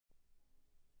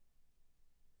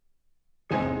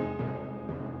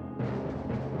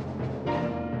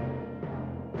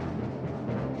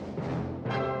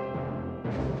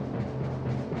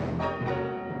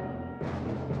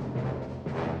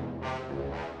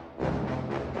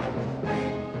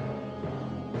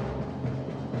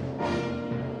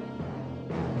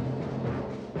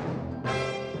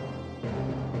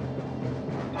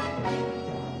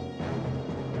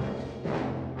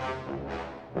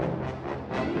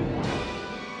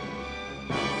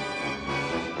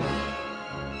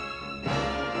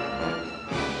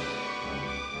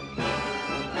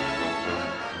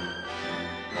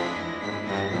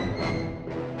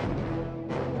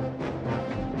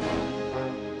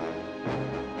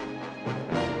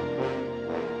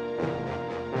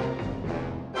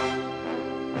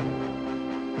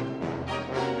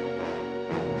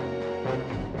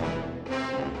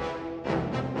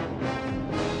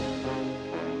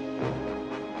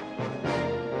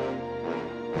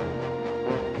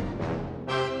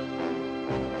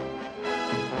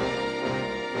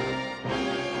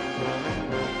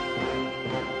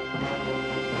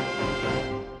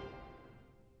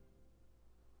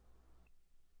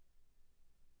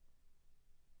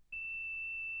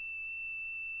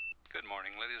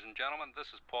morning, ladies and gentlemen.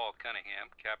 This is Paul Cunningham,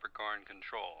 Capricorn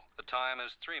Control. The time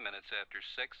is 3 minutes after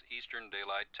 6 Eastern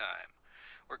Daylight Time.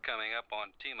 We're coming up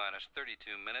on T-minus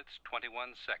 32 minutes,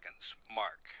 21 seconds.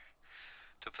 Mark.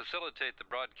 To facilitate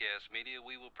the broadcast media,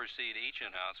 we will precede each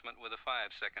announcement with a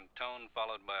 5-second tone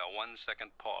followed by a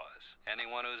 1-second pause.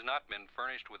 Anyone who's not been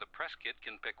furnished with a press kit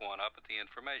can pick one up at the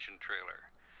information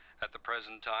trailer. At the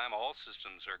present time, all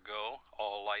systems are go,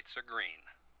 all lights are green.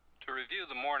 To review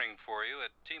the morning for you,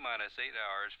 at T-minus 8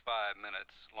 hours, 5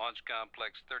 minutes, Launch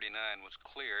Complex 39 was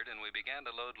cleared and we began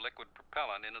to load liquid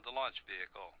propellant into the launch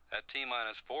vehicle. At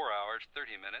T-minus 4 hours,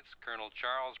 30 minutes, Colonel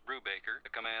Charles Brubaker, the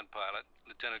command pilot,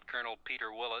 Lieutenant Colonel Peter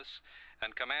Willis,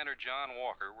 and Commander John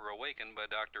Walker were awakened by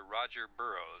Dr. Roger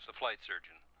Burroughs, a flight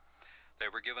surgeon. They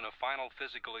were given a final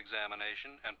physical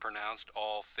examination and pronounced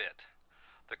all fit.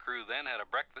 The crew then had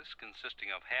a breakfast consisting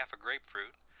of half a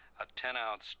grapefruit, a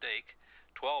 10-ounce steak,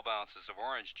 12 ounces of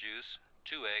orange juice,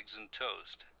 2 eggs, and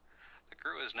toast. The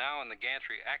crew is now in the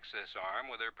gantry access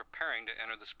arm where they're preparing to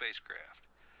enter the spacecraft.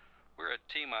 We're at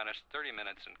T-minus 30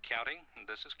 minutes and counting, and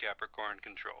this is Capricorn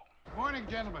Control. Morning,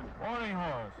 gentlemen. Morning,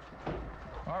 Horace.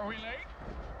 Are we late?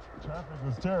 Traffic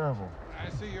was terrible.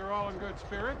 I see you're all in good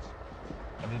spirits.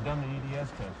 Have you done the EDS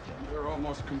test yet? They're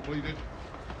almost completed.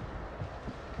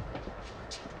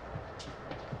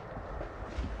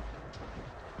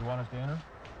 You want us to enter?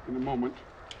 In a moment.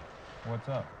 What's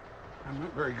up? I'm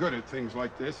not very good at things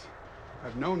like this.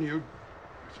 I've known you,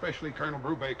 especially Colonel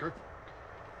Brubaker,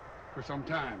 for some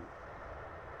time.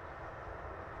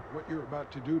 What you're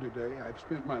about to do today, I've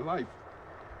spent my life.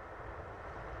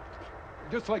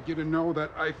 I'd just like you to know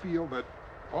that I feel that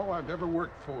all I've ever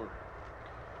worked for,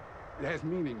 it has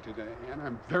meaning today, and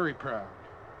I'm very proud.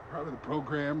 Proud of the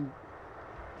program,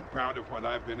 and proud of what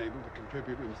I've been able to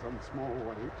contribute in some small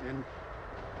way, and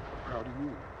proud of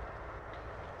you.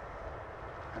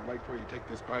 I'd like for you to take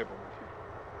this Bible with you.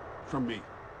 From me.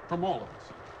 From all of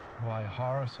us. Why,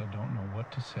 Horace, I don't know what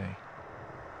to say.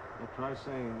 Well, try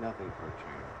saying nothing for a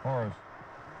change. Horace.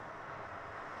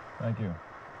 Thank you.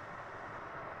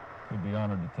 We'd be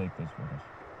honored to take this with us.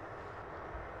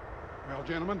 Well,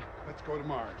 gentlemen, let's go to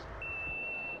Mars.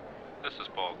 This is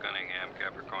Paul Cunningham,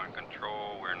 Capricorn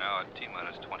Control. We're now at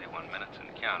T-minus 21 minutes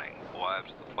and counting. The wives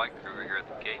of the flight crew are here at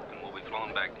the gate, and we'll be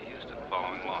flown back to Houston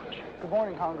following launch. Good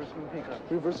morning, Congressman Pinker.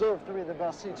 We've reserved 3 of the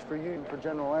best seats for you and for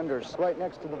General Enders, right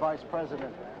next to the Vice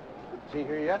President. Is he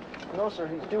here yet? No, sir,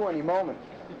 he's due any moment.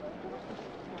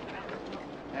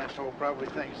 Asshole probably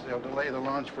thinks they'll delay the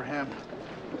launch for him.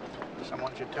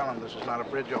 Someone should tell him this is not a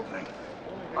bridge opening.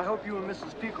 I hope you and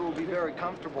Mrs. Pinker will be very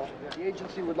comfortable. The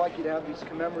agency would like you to have these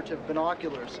commemorative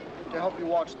binoculars to help you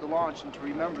watch the launch and to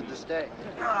remember this day.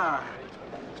 Ah,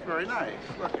 it's very nice.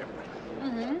 Look at it.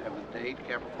 Have a date,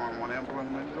 Capricorn One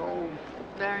emblem, and gold.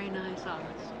 Very nice, Horace.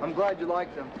 I'm glad you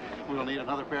like them. We'll need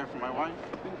another pair for my wife.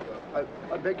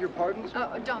 I beg your pardon?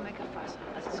 Oh, don't make a fuss,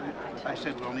 Horace. It's all right. I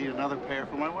said we'll need another pair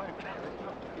for my wife.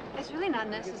 It's really not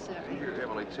necessary. Here,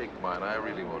 Emily, take mine. I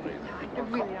really won't need them. I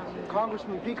really don't need it.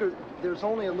 Congressman Pinker, there's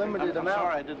only a limited I'm amount.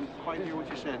 sorry, I didn't quite hear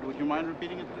what you said. Would you mind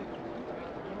repeating it, please?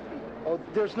 Oh,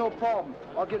 there's no problem.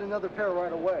 I'll get another pair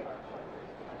right away.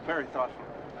 Very thoughtful.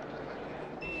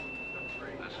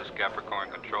 This is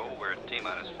Capricorn Control. We're at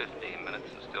T-minus 15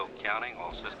 minutes and still counting.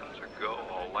 All systems are go.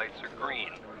 All lights are green.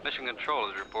 Mission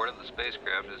Control has reported the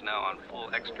spacecraft is now on full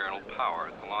external power.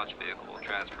 The launch vehicle will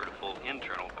transfer to full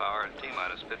internal power in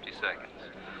T-minus 50 seconds.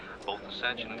 Both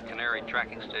Ascension and Canary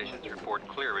tracking stations report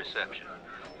clear reception.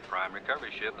 The prime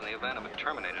recovery ship in the event of a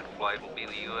terminated flight will be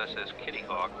the USS Kitty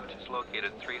Hawk, which is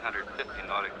located 350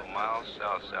 nautical miles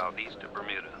south-southeast of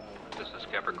Bermuda. This is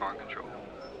Capricorn Control.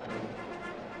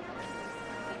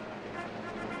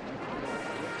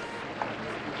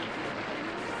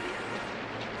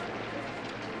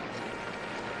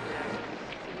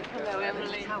 Hello,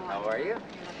 Emily. How are you?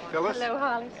 Phyllis? Hello,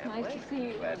 Hollis. Nice to see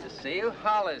you. Glad to see you.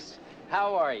 Hollis,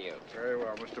 how are you? Very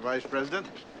well, Mr. Vice President.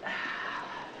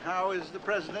 How is the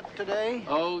President today?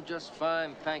 Oh, just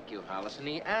fine, thank you, Hollis. And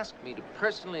he asked me to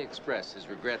personally express his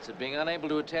regrets at being unable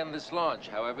to attend this launch.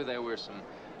 However, there were some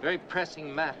very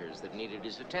pressing matters that needed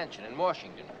his attention in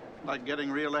Washington. Like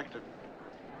getting reelected.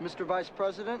 Mr. Vice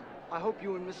President, I hope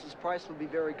you and Mrs. Price will be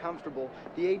very comfortable.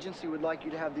 The agency would like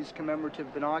you to have these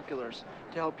commemorative binoculars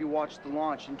to help you watch the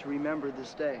launch and to remember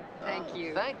this day. Thank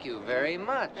you. Thank you very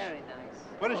much. Very nice.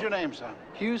 What is your name, son?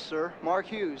 Hughes, sir. Mark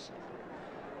Hughes.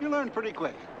 You learned pretty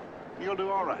quick. You'll do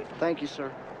all right. Thank you,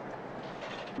 sir.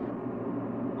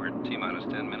 We're at T-minus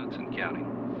 10 minutes and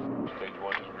counting. Stage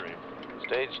 1 is green.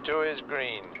 Stage 2 is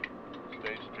green.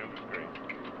 Stage 2 is green.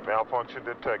 Malfunction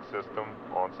detect system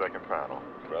on second panel.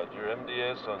 Roger,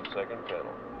 MDS on second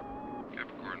panel.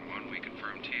 Capricorn One we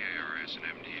confirm TARS and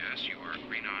MDS. You are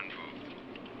green on both.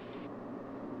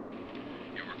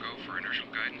 You are go for inertial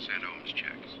guidance and ohms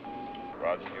checks.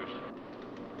 Roger, Houston.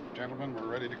 Gentlemen, we're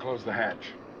ready to close the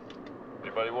hatch.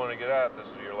 Anybody want to get out? This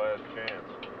is your last chance.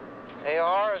 Hey,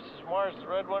 Horace, is Mars the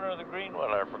red one or the green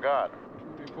one? I forgot.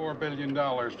 $24 billion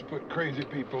to put crazy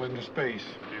people into space.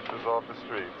 Keep us off the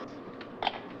streets.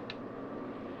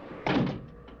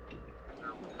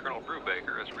 Colonel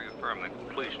Brubaker has reaffirmed the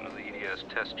completion of the EDS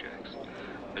test checks.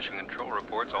 Mission Control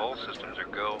reports all systems are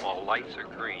go, all lights are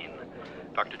green.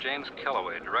 Dr. James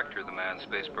Kellaway, director of the Manned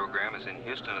Space Program, is in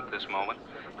Houston at this moment.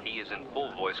 He is in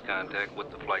full voice contact with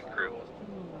the flight crew.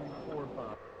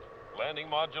 Landing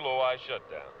module OI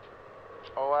shutdown.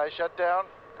 OI shutdown?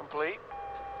 Complete?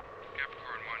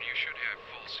 Capricorn One, you should have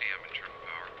full CM internal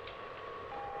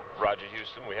power. Roger,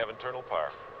 Houston. We have internal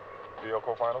power.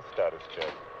 Vehicle final status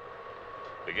check.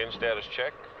 Begin status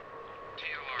check.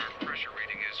 TLR pressure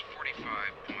reading is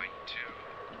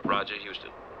 45.2. Roger,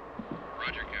 Houston.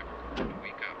 Roger, Capricorn. We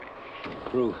copy.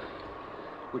 Crew,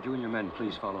 would you and your men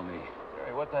please follow me?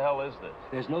 Hey, what the hell is this?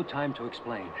 There's no time to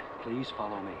explain. Please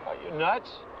follow me. Are you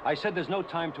nuts? I said there's no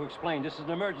time to explain. This is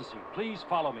an emergency. Please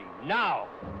follow me. Now!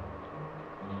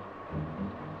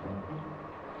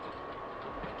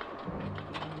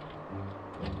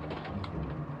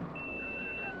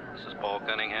 This is Paul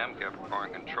Cunningham,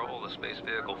 Capricorn Control. The space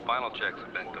vehicle final checks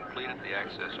have been completed. The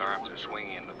access arms are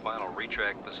swinging into final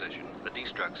retract position. The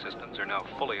destruct systems are now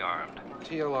fully armed.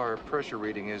 TLR pressure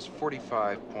reading is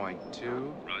 45.2.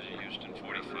 Roger, Houston,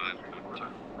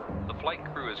 45.2. The flight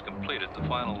crew has completed the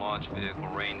final launch vehicle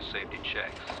range safety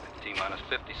checks. At T-minus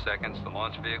 50 seconds, the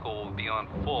launch vehicle will be on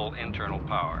full internal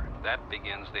power. That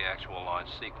begins the actual launch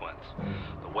sequence.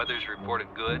 The weather's reported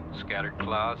good, scattered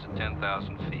clouds at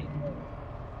 10,000 feet.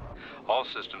 All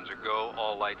systems are go,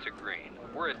 all lights are green.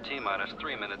 We're at T-minus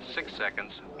 3 minutes, 6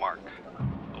 seconds, mark.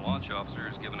 The launch officer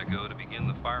is given a go to begin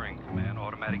the firing command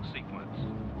automatic sequence.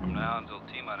 From now until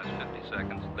T-minus 50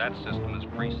 seconds, that system is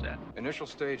preset. Initial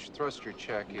stage thruster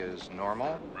check is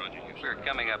normal. Roger, we're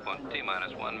coming up on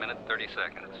T-minus 1 minute, 30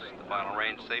 seconds. The final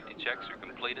range safety checks are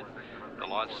completed. The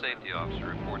launch safety officer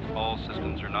reports all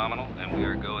systems are nominal, and we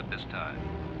are go at this time.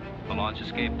 The launch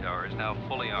escape tower is now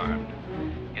fully armed.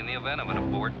 In the event of an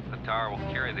abort, the tower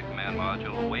will carry the command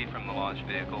module away from the launch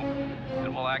vehicle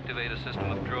and will activate a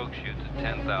system of drogue chutes at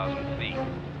 10,000 feet.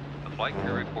 The flight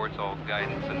crew reports all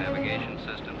guidance and navigation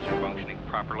systems are functioning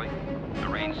properly. The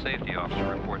range safety officer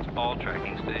reports all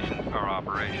tracking stations are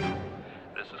operational.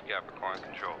 This is Capricorn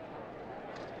Control.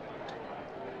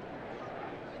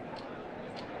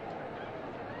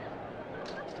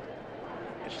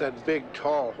 It's that big,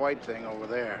 tall, white thing over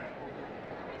there.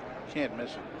 Can't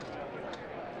miss it.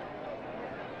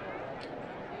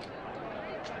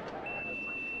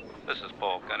 This is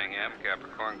Paul Cunningham,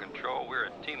 Capricorn Control. We're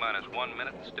at T-minus 1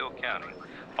 minute and still counting.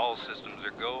 All systems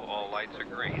are go, all lights are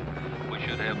green. We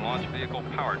should have launch vehicle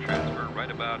power transfer right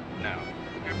about now.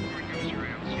 Capricorn, give us your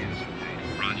ALCS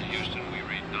update. Roger, Houston, we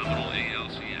read nominal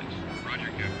ALCS.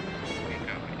 Roger, Capricorn. We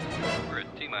copy. We're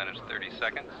at T-minus 30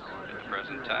 seconds. At the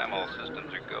present time, all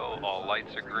systems are go, all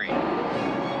lights are green.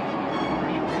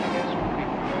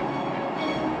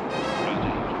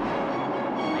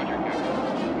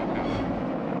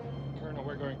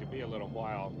 To be a little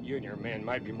while. You and your men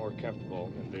might be more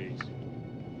comfortable than these.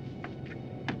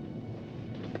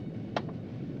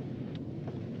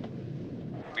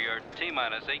 We are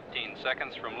T-minus 18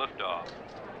 seconds from liftoff.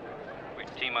 We're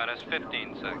T-minus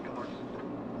 15 seconds.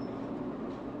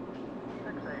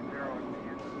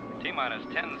 T-minus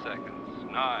 10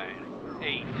 seconds. 9,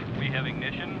 8. We have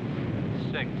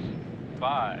ignition. 6,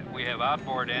 5. We have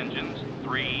outboard engines.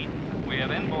 3. We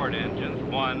have inboard engines.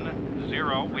 1.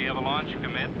 0. We have a launch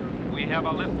commit. We have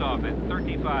a liftoff at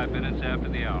 35 minutes after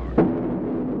the hour.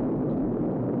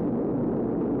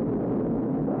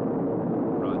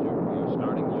 Roger. We are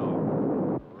starting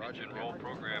yaw. Engine roll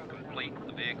program complete.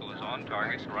 The vehicle is on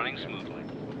target, running smoothly.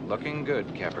 Looking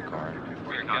good, Capricorn.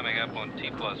 We're coming up on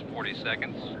T-plus 40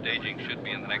 seconds. Staging should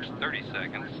be in the next 30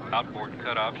 seconds. Outboard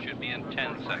cutoff should be in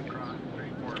 10 seconds.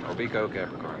 Obico,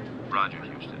 Capricorn. Roger,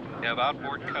 Houston. We have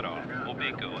outboard cutoff.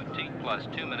 Obico at T-plus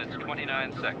 2 minutes,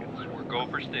 29 seconds. We're go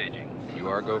for staging. You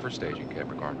are go for staging,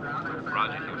 Capricorn.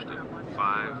 Roger, Houston.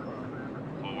 5,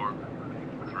 4,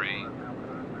 3,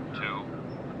 2,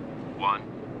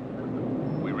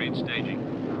 1. We read staging.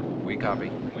 We copy.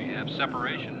 We have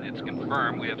separation. It's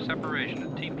confirmed. We have separation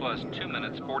at T-plus 2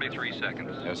 minutes, 43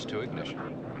 seconds. S2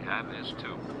 ignition. We have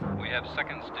S2. We have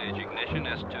second stage ignition,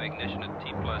 S2 ignition at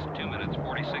T-plus 2 minutes,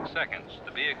 46 seconds.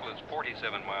 The vehicle is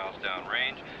 47 miles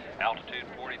downrange, altitude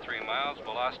 43 miles,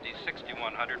 velocity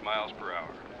 6,100 miles per hour.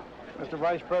 Mr.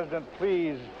 Vice President,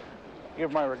 please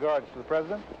give my regards to the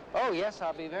President. Oh, yes,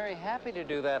 I'll be very happy to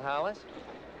do that, Hollis.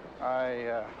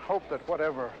 I hope that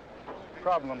whatever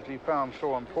problems he found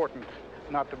so important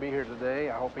not to be here today,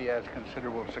 I hope he has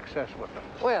considerable success with them.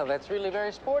 Well, that's really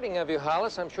very sporting of you,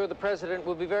 Hollis. I'm sure the President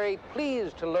will be very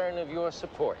pleased to learn of your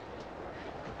support.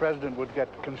 The President would get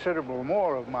considerable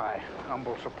more of my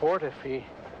humble support if he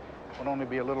would only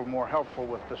be a little more helpful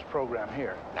with this program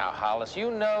here. Now, Hollis, you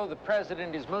know the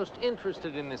President is most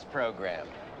interested in this program.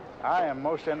 I am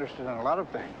most interested in a lot of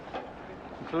things,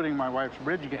 including my wife's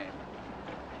bridge game.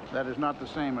 That is not the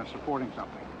same as supporting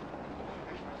something.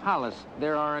 Hollis,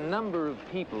 there are a number of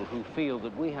people who feel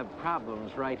that we have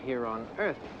problems right here on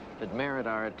Earth that merit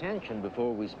our attention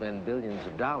before we spend billions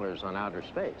of dollars on outer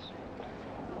space.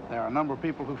 There are a number of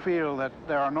people who feel that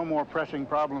there are no more pressing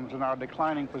problems in our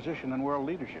declining position in world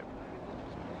leadership.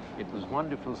 It was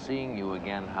wonderful seeing you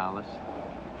again, Hollis.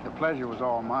 The pleasure was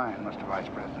all mine, Mr. Vice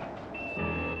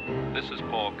President. This is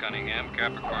Paul Cunningham,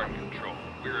 Capricorn Control.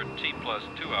 We're at T plus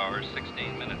 2 hours,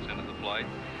 16 minutes into the flight.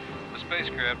 The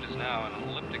spacecraft is now in an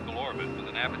elliptical orbit with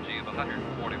an apogee of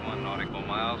 141 nautical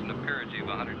miles and a perigee of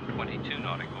 122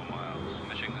 nautical miles.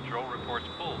 Mission Control reports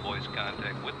full voice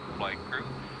contact with the flight crew.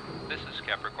 This is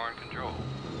Capricorn Control.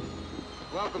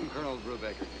 Welcome, Colonel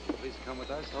Brubaker. Please come with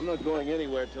us. I'm not going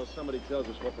anywhere till somebody tells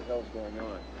us what the hell's going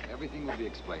on. Everything will be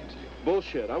explained to you.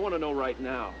 Bullshit. I want to know right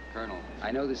now. Colonel,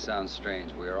 I know this sounds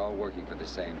strange. We are all working for the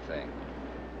same thing.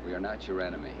 We are not your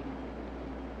enemy.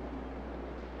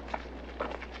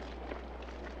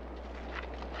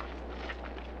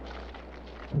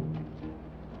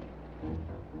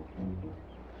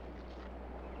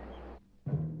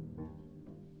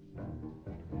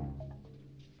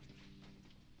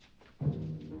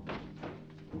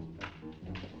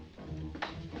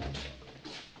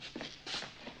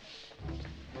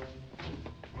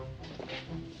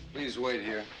 Please wait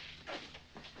here.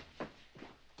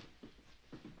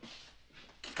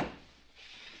 I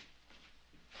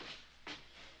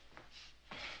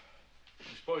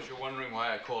suppose you're wondering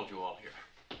why I called you all here.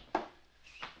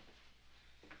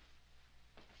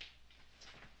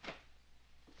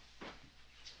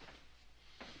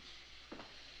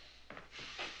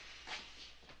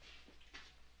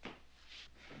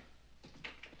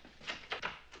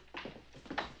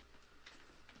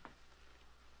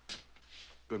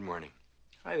 Good morning.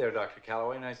 Hi there, Dr.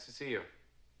 Calloway. Nice to see you.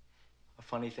 A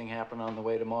funny thing happened on the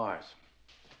way to Mars.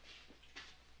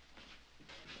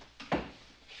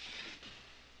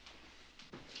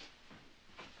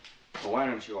 Well, why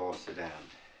don't you all sit down?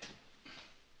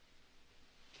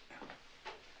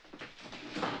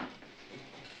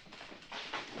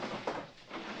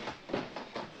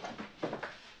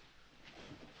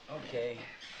 Okay.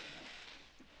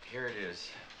 Here it is.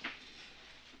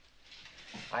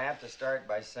 I have to start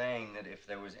by saying that if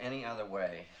there was any other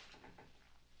way,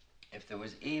 if there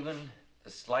was even the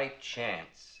slight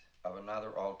chance of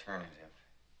another alternative,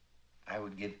 I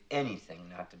would give anything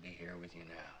not to be here with you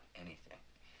now. Anything.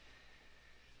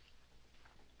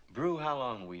 Brew, how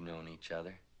long have we known each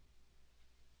other?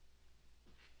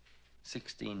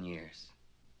 16 years.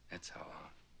 That's how long.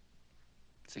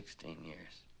 16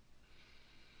 years.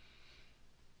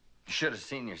 You should have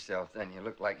seen yourself then. You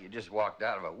looked like you just walked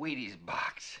out of a Wheaties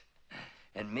box.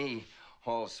 And me,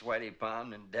 all sweaty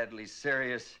palmed and deadly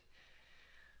serious.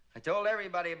 I told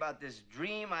everybody about this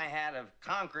dream I had of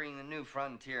conquering the new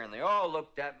frontier, and they all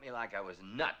looked at me like I was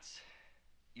nuts.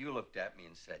 You looked at me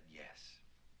and said yes.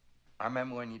 I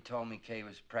remember when you told me Kay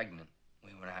was pregnant.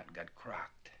 We went out and got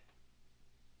crocked.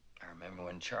 I remember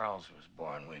when Charles was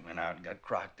born. We went out and got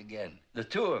crocked again. The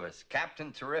two of us,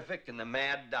 Captain Terrific and the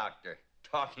Mad Doctor,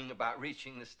 talking about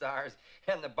reaching the stars,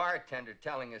 and the bartender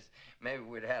telling us maybe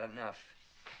we'd had enough.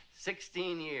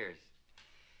 16 years.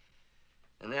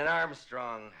 And then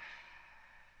Armstrong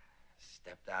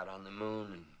stepped out on the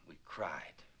moon, and we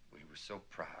cried. We were so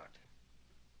proud.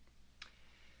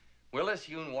 Willis,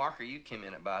 you and Walker, you came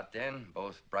in about then,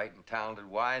 both bright and talented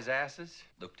wise asses.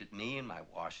 Looked at me in my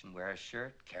wash and wear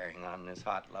shirt, carrying on this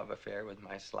hot love affair with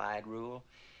my slide rule.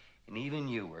 And even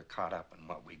you were caught up in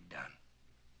what we'd done.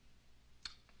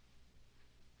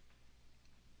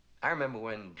 I remember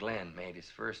when Glenn made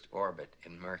his first orbit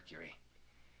in Mercury.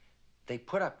 They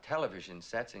put up television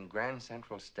sets in Grand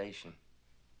Central Station,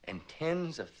 and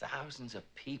tens of thousands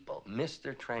of people missed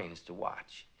their trains to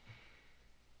watch.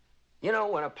 You know,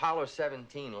 when Apollo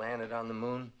 17 landed on the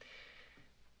moon,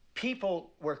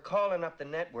 people were calling up the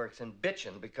networks and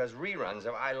bitching because reruns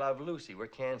of I Love Lucy were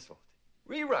canceled.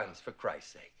 Reruns, for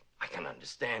Christ's sake. I can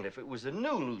understand if it was a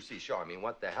new Lucy show. I mean,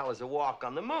 what the hell is a walk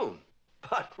on the moon?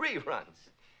 But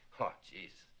reruns. Oh, jeez.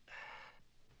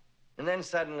 And then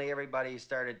suddenly everybody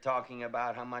started talking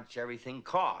about how much everything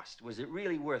cost. Was it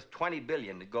really worth $20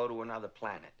 billion to go to another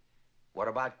planet? What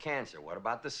about cancer? What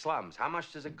about the slums? How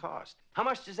much does it cost? How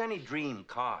much does any dream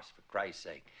cost, for Christ's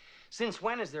sake? Since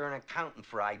when is there an accountant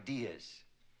for ideas?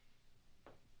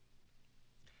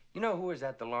 You know who was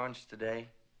at the launch today?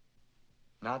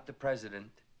 Not the president,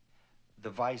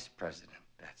 the vice president,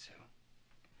 that's who.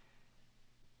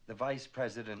 The vice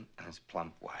president and his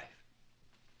plump wife.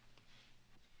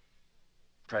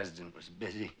 President was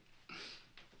busy.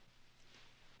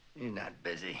 He's not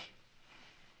busy.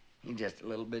 He's just a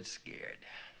little bit scared.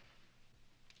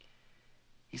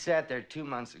 He sat there 2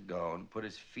 months ago and put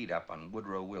his feet up on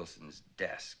Woodrow Wilson's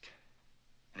desk.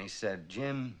 And he said,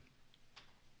 Jim,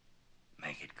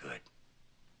 make it good.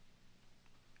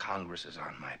 Congress is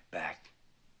on my back.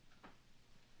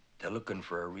 They're looking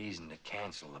for a reason to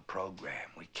cancel the program.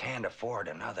 We can't afford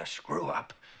another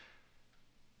screw-up.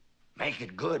 Make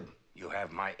it good. You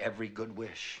have my every good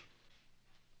wish.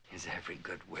 His every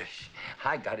good wish.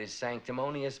 I got his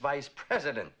sanctimonious vice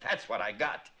president. That's what I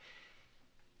got.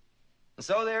 And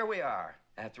so there we are.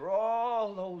 After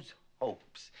all those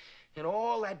hopes and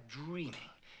all that dreaming,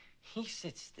 he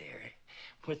sits there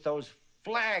with those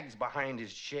flags behind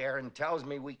his chair and tells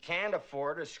me we can't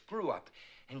afford a screw-up.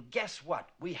 And guess what?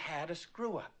 We had a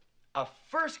screw-up. A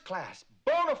first-class,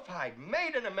 bona fide,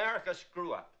 made-in-America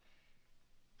screw-up.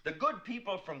 The good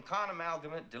people from Con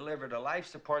Amalgamate delivered a life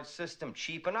support system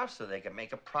cheap enough so they could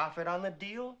make a profit on the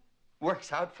deal.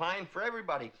 Works out fine for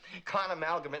everybody. Con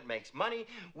Amalgamate makes money.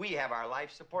 We have our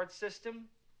life support system.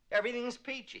 Everything's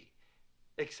peachy.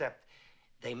 Except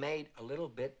they made a little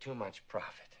bit too much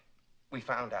profit. We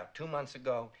found out 2 months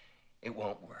ago it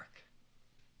won't work.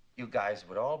 You guys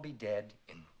would all be dead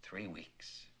in 3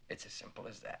 weeks. It's as simple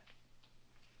as that.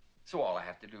 So all I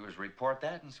have to do is report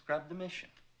that and scrub the mission.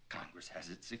 Congress has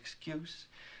its excuse.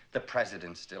 The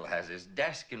president still has his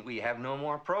desk, and we have no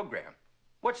more program.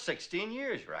 What's 16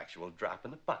 years? Your actual drop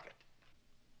in the bucket.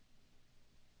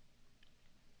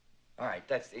 All right,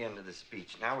 that's the end of the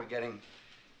speech. Now we're getting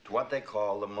to what they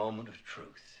call the moment of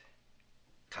truth.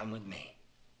 Come with me.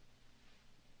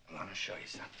 I want to show you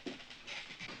something.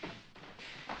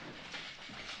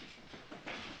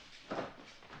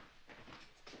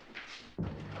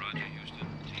 Roger, Houston.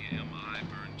 TMI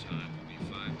burn time will be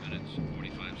 5 minutes,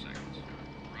 45 seconds.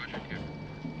 Roger, Kip.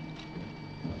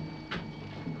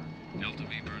 Delta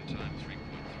V burn time,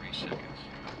 3.3 seconds.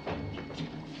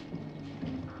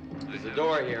 There's a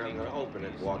door here. I'm going to open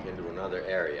it and walk into another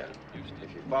area.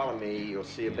 If you follow me, you'll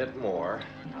see a bit more.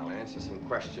 I'll answer some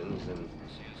questions, and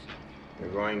you're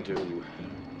going to...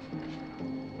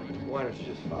 Why don't you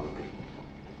just follow me?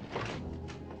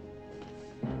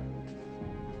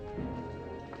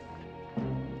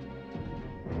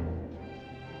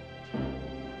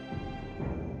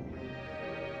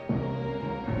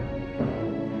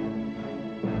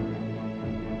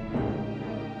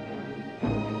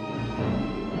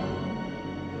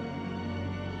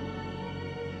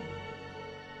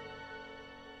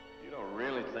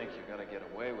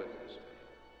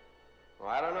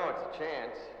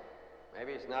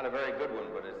 Not a very good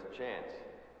one, but it's a chance.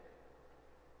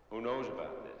 Who knows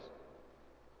about this?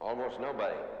 Almost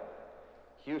nobody.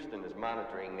 Houston is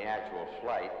monitoring the actual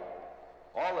flight.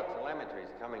 All the telemetry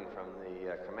is coming from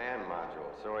the command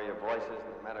module, so are your voices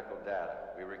and the medical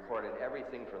data. We recorded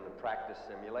everything from the practice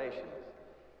simulations.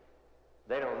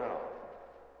 They don't know.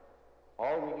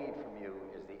 All we need from you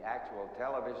is the actual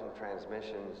television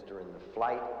transmissions during the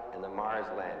flight and the Mars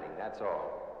landing. That's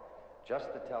all.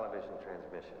 Just the television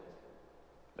transmissions.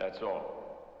 That's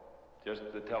all.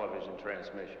 Just the television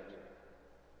transmissions.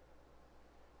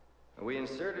 We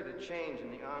inserted a change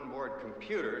in the onboard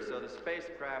computer so the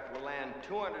spacecraft will land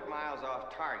 200 miles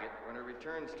off target when it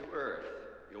returns to Earth.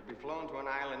 You'll be flown to an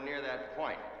island near that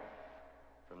point.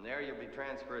 From there, you'll be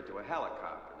transferred to a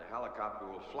helicopter. The helicopter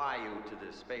will fly you to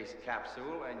the space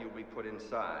capsule, and you'll be put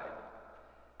inside.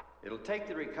 It'll take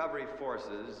the recovery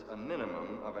forces a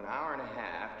minimum of an hour and a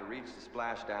half to reach the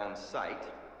splashdown site.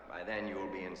 By then, you will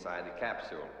be inside the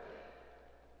capsule.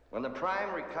 When the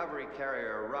prime recovery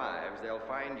carrier arrives, they'll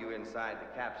find you inside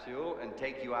the capsule and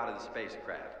take you out of the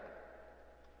spacecraft.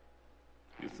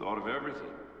 You thought of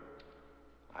everything.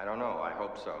 I don't know. I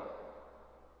hope so.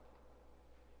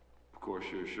 Of course,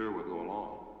 you're sure we'll go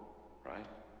along, right?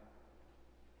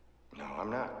 No, I'm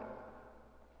not.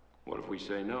 What if we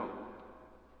say no?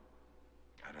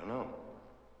 I don't know.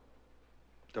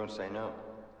 Don't say no.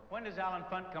 When does Alan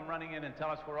Funt come running in and tell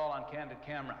us we're all on candid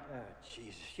camera? Oh,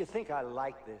 Jesus. You think I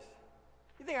like this?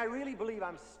 You think I really believe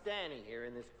I'm standing here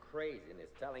in this craziness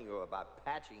telling you about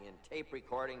patching in tape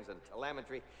recordings and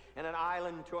telemetry in an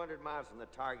island 200 miles from the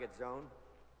target zone?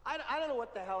 I don't know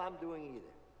what the hell I'm doing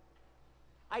either.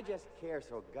 I just care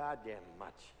so goddamn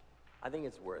much. I think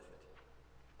it's worth it.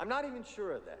 I'm not even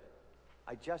sure of that.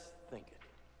 I just think it.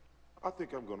 I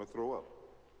think I'm gonna throw up.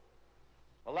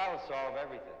 Well, that'll solve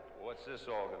everything. What's this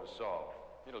all gonna solve?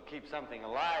 It'll keep something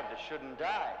alive that shouldn't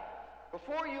die.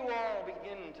 Before you all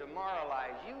begin to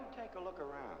moralize, you take a look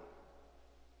around.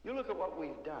 You look at what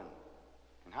we've done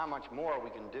and how much more we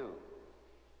can do.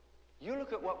 You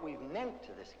look at what we've meant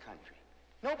to this country.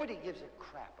 Nobody gives a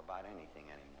crap about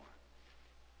anything anymore.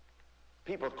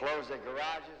 People close their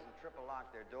garages and triple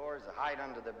lock their doors, they hide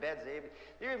under the beds.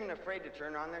 They're even afraid to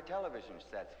turn on their television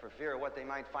sets for fear of what they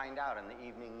might find out in the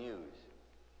evening news.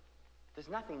 There's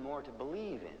nothing more to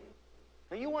believe in.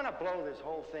 Now, you want to blow this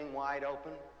whole thing wide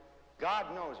open?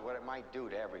 God knows what it might do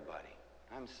to everybody.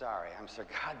 I'm sorry. I'm so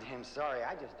goddamn sorry.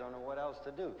 I just don't know what else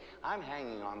to do. I'm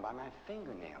hanging on by my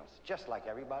fingernails, just like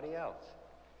everybody else.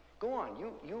 Go on.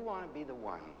 You want to be the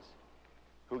ones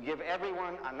who give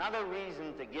everyone another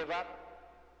reason to give up?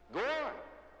 Go on.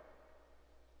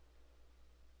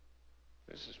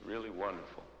 This is really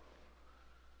wonderful.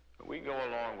 But we go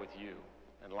along with you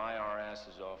and lie our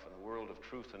asses off in a world of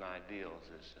truth and ideals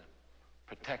as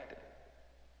protected.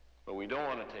 But we don't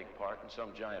want to take part in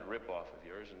some giant rip-off of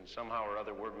yours, and somehow or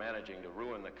other we're managing to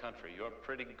ruin the country. You're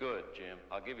pretty good, Jim.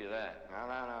 I'll give you that.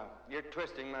 No. You're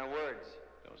twisting my words.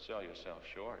 Don't sell yourself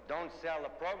short. Don't sell the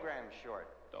program short.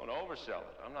 Don't oversell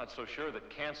it. I'm not so sure that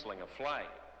canceling a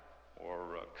flight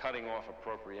or cutting off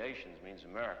appropriations means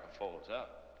America folds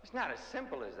up. It's not as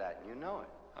simple as that, and you know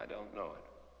it. I don't know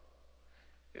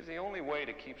it. If the only way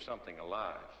to keep something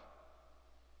alive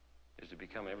is to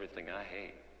become everything I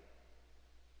hate,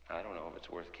 I don't know if it's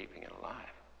worth keeping it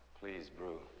alive. Please,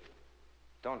 Brew,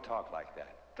 don't talk like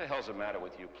that. What the hell's the matter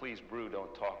with you? Please, Brew,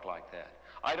 don't talk like that.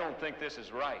 I don't think this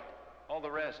is right. All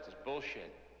the rest is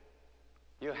bullshit.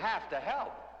 You have to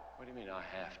help. What do you mean I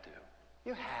have to?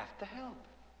 You have to help.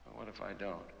 Well, what if I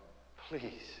don't?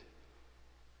 Please,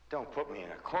 don't put me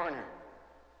in a corner.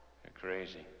 You're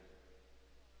crazy.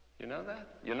 You know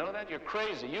that? You know that? You're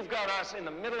crazy. You've got us in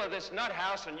the middle of this nut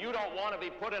house and you don't want to be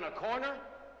put in a corner?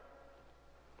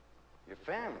 Your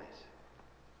families.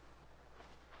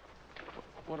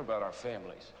 What about our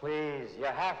families? Please, you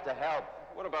have to help.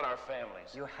 What about our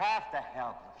families? You have to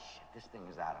help. Shit, this thing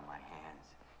is out of my hands.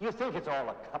 You think it's all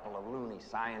a couple of loony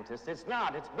scientists. It's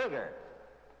not. It's bigger.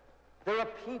 There are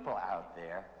people out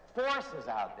there, forces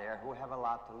out there, who have a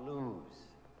lot to lose.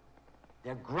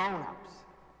 They're grown-ups.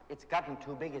 It's gotten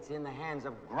too big. It's in the hands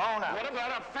of grown-ups. What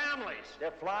about our families?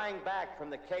 They're flying back from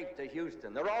the Cape to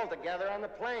Houston. They're all together on the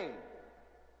plane.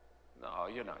 No,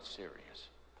 you're not serious.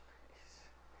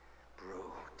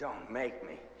 Brew, don't make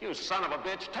me. You son of a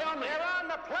bitch, tell me! They're on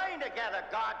the plane together,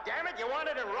 goddammit! You want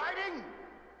it in writing?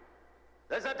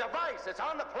 There's a device. It's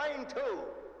on the plane, too.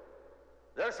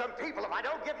 There's some people, if I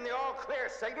don't give them the all-clear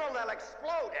signal, they'll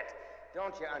explode it.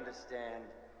 Don't you understand?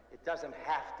 It doesn't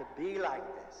have to be like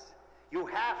this. You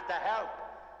have to help.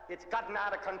 It's gotten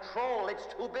out of control. It's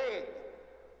too big.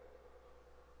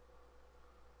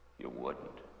 You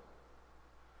wouldn't.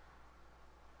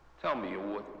 Tell me you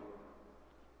wouldn't.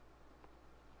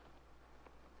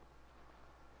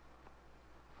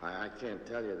 I can't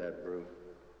tell you that, Brew.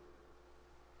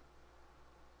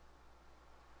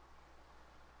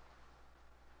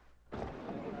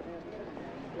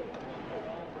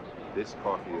 This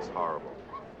coffee is horrible.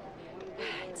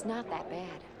 It's not that bad.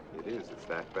 It is. It's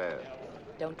that bad.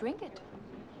 Don't drink it.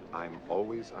 I'm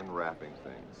always unwrapping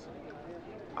things.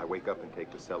 I wake up and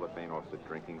take the cellophane off the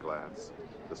drinking glass.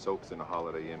 The soap's in a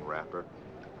Holiday Inn wrapper.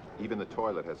 Even the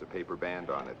toilet has a paper band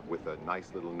on it with a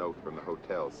nice little note from the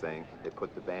hotel saying it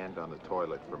put the band on the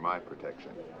toilet for my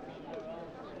protection.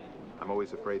 I'm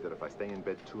always afraid that if I stay in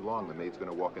bed too long, the maid's going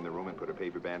to walk in the room and put a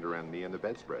paper band around me and the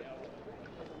bedspread.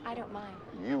 I don't mind.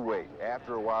 You wait.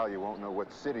 After a while, you won't know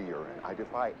what city you're in. I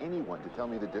defy anyone to tell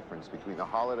me the difference between the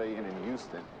Holiday Inn in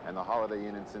Houston and the Holiday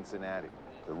Inn in Cincinnati.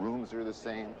 The rooms are the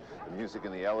same. The music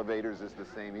in the elevators is the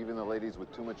same. Even the ladies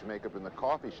with too much makeup in the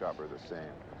coffee shop are the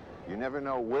same. You never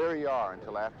know where you are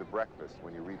until after breakfast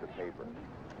when you read the paper.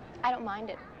 I don't mind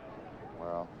it.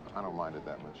 Well, I don't mind it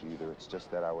that much either. It's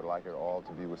just that I would like it all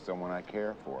to be with someone I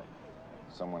care for.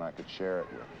 Someone I could share it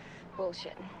with.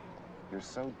 Bullshit. You're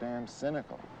so damn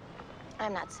cynical.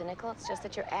 I'm not cynical. It's just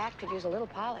that your act could use a little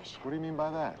polish. What do you mean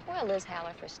by that? Well, Liz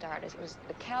Haller, for starters. It was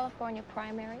the California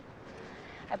primary.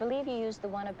 I believe you used the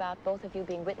one about both of you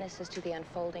being witnesses to the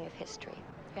unfolding of history.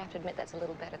 You have to admit that's a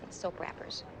little better than soap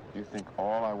wrappers. You think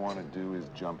all I want to do is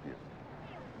jump you?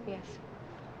 Yes.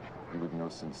 You would know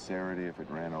sincerity if it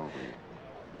ran over you.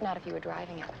 Not if you were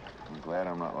driving it. I'm glad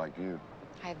I'm not like you.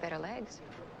 I have better legs.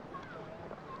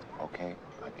 Okay,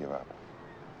 I give up.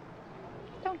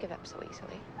 Don't give up so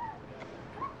easily.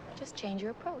 Just change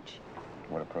your approach.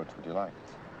 What approach would you like?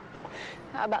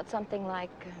 How about something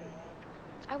like,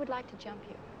 I would like to jump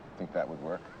you. Think that would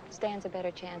work? Stands a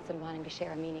better chance than wanting to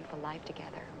share a meaningful life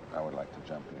together. I would like to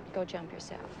jump you. Go jump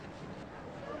yourself.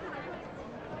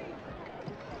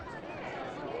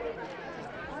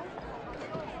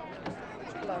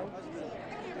 Hello.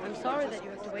 I'm sorry that you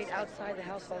have to wait outside the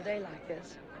house all day like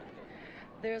this.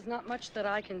 There's not much that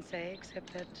I can say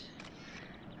except that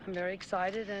I'm very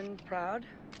excited and proud.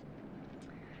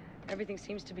 Everything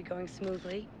seems to be going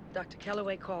smoothly. Dr.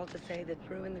 Kellaway called to say that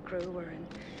Drew and the crew were in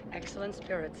excellent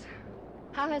spirits.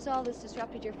 How has all this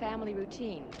disrupted your family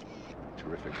routine?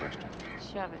 Terrific question.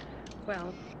 Shove it.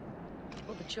 Well,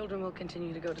 the children will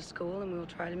continue to go to school and we'll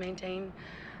try to maintain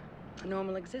a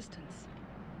normal existence.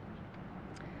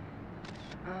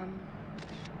 I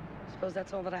suppose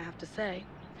that's all that I have to say.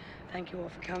 Thank you all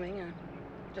for coming. I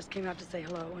just came out to say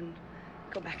hello and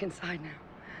go back inside now.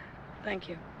 Thank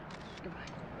you. Goodbye.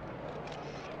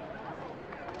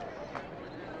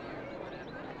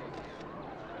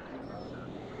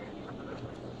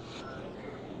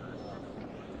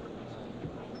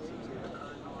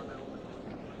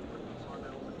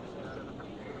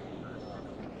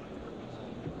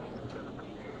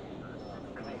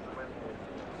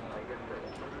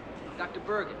 Dr.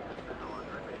 Bergen.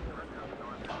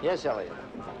 Yes, Elliot.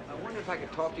 I wonder if I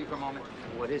could talk to you for a moment.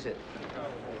 What is it?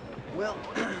 Well,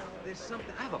 there's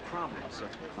something. I have a problem, sir.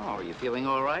 Oh, are you feeling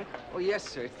all right? Oh, yes,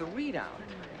 sir. It's the readout.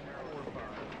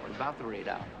 What about the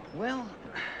readout? Well,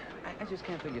 I just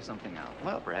can't figure something out.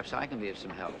 Well, perhaps I can be of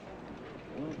some help.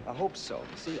 Well, I hope so.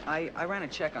 See, I ran a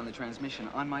check on the transmission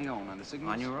on my own, on the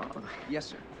signals. On your own? Yes,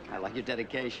 sir. I like your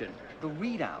dedication. The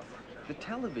readout. The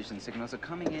television signals are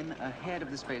coming in ahead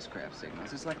of the spacecraft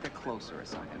signals. It's like they're closer or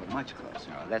something, much closer.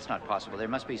 No, that's not possible. There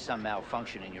must be some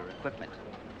malfunction in your equipment.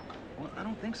 Well, I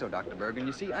don't think so, Dr. Bergen.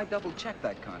 You see, I double-checked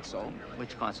that console.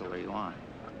 Which console are you on?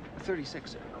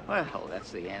 36, sir. Well,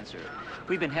 that's the answer.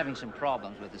 We've been having some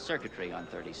problems with the circuitry on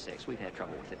 36. We've had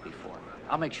trouble with it before.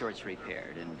 I'll make sure it's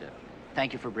repaired, and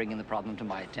thank you for bringing the problem to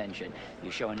my attention.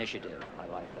 You show initiative. I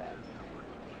like that.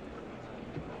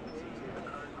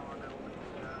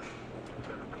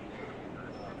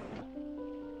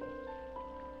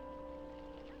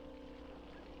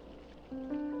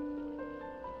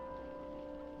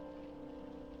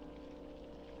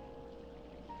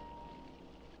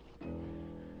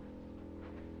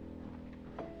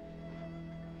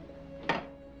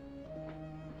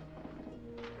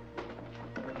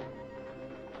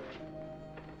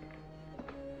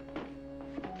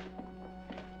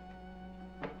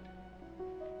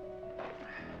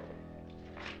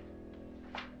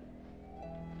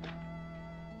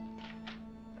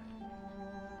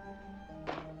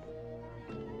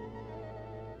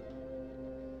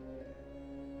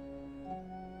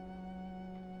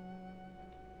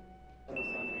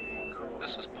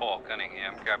 This is Paul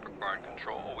Cunningham, Capricorn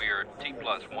Control. We are T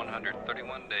plus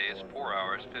 131 days, 4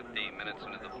 hours, 15 minutes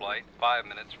into the flight, 5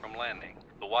 minutes from landing.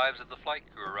 The wives of the flight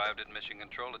crew arrived at Mission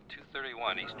Control at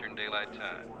 2:31 Eastern Daylight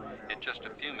Time. In just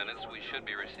a few minutes, we should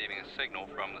be receiving a signal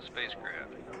from the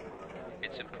spacecraft.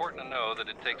 It's important to know that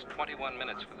it takes 21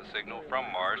 minutes for the signal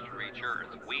from Mars to reach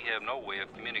Earth. We have no way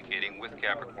of communicating with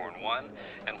Capricorn One,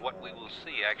 and what we will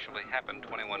see actually happened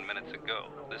 21 minutes ago.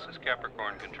 This is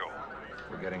Capricorn Control.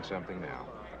 We're getting something now.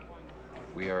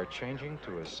 We are changing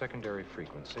to a secondary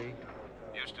frequency.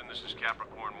 Houston, this is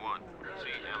Capricorn One.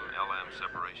 CM-LM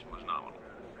separation was nominal.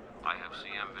 I have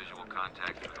CM visual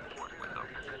contact with the port window.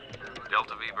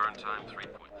 Delta V burn time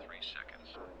 3.3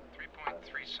 seconds.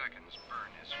 3.3 seconds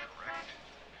burn is correct.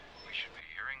 We should be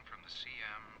hearing from the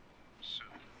CM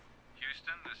soon.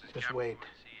 Houston, this is Just Capricorn wait.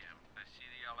 CM. I see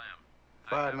the LM.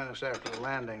 5 minutes after the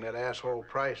landing, that asshole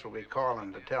Price will be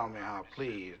calling to tell me how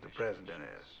pleased the president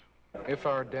is. If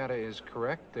our data is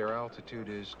correct, their altitude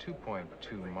is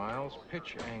 2.2 miles,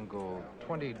 pitch angle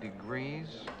 20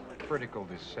 degrees, vertical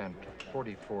descent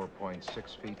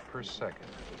 44.6 feet per second.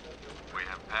 We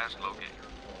have passed locator.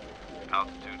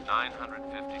 Altitude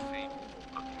 950 feet.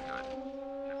 Looking good.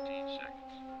 15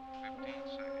 seconds. 15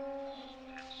 seconds.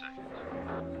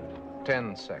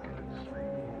 10 seconds. 10 seconds.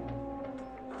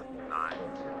 9,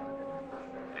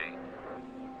 8,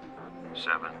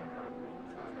 7,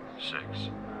 6,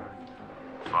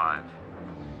 5,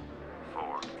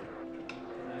 4,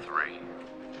 3,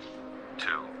 2,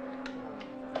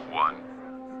 1,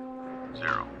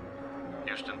 0.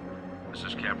 Houston, this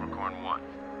is Capricorn One.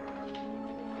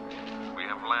 We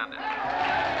have landed.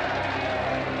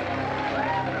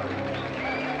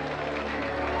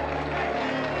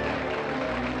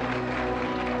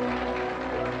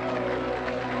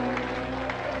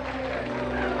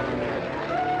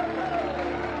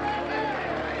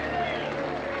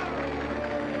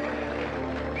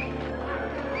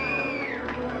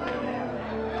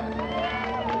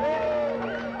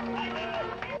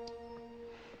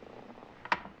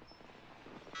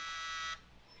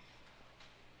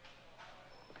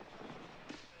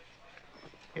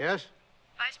 Yes?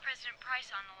 Vice President Price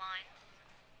on the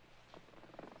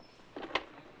line.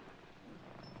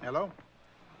 Hello?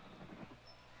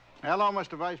 Hello,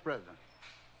 Mr. Vice President.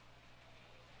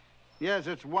 Yes,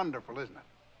 it's wonderful, isn't it?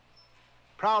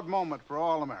 Proud moment for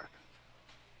all Americans.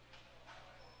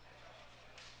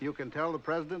 You can tell the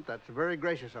President that's very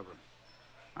gracious of him.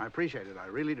 I appreciate it, I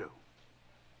really do.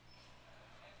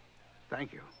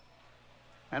 Thank you.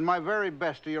 And my very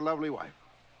best to your lovely wife.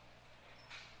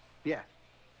 Yes.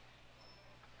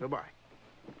 Goodbye.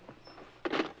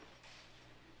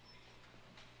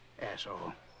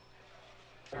 Asshole.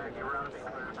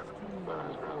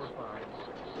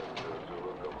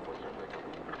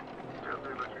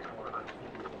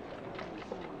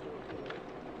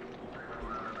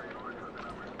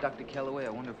 Dr. Kellaway, I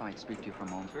wonder if I could speak to you for a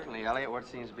moment. Certainly, Elliot. What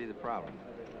seems to be the problem?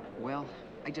 Well,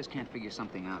 I just can't figure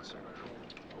something out, sir.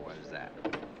 What is that?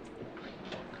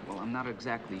 Well, I'm not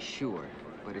exactly sure,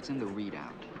 but it's in the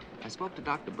readout. I spoke to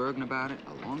Dr. Bergen about it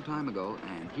a long time ago,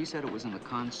 and he said it was in the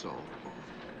console.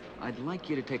 I'd like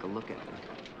you to take a look at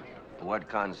it. What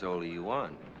console are you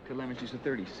on? Telemetry's a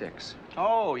 36.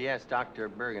 Oh, yes, Dr.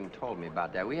 Bergen told me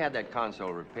about that. We had that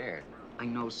console repaired. I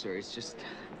know, sir. It's just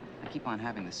I keep on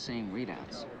having the same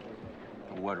readouts.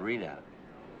 What readout?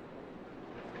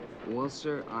 Well,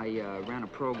 sir, I ran a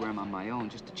program on my own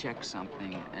just to check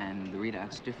something, and the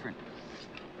readout's different.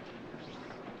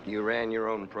 You ran your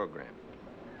own program?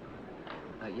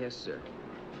 Yes, sir.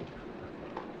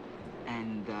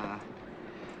 And,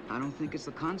 I don't think it's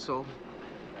the console.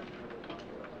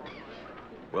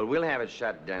 Well, we'll have it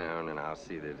shut down, and I'll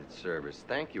see that it's serviced.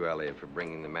 Thank you, Elliot, for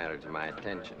bringing the matter to my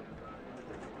attention.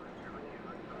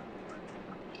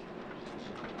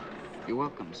 You're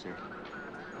welcome, sir.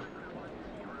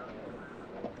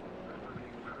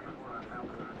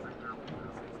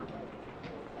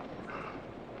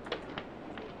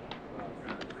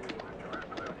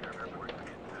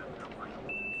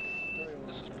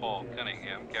 Paul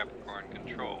Cunningham, Capricorn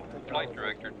Control. The flight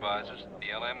director advises that the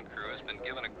LM crew has been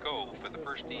given a go for the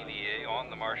first EVA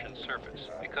on the Martian surface.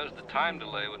 Because the time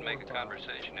delay would make a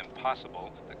conversation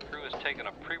impossible, the crew has taken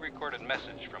a pre-recorded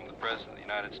message from the President of the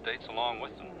United States along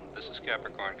with them. This is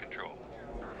Capricorn Control.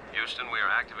 Houston, we are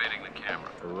activating the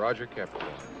camera. Roger,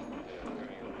 Capricorn.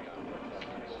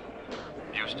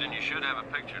 Houston, you should have a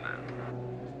picture now.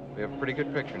 We have a pretty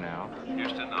good picture now.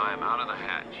 Houston, I am out of the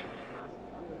hatch.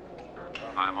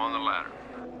 I'm on the ladder.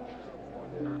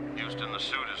 Houston, the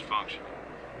suit is functioning.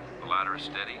 The ladder is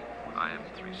steady. I am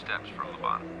 3 steps from the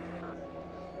bottom.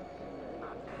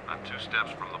 I'm 2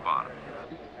 steps from the bottom.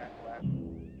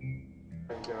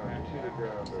 Houston, I'm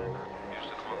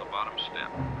on the bottom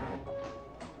step.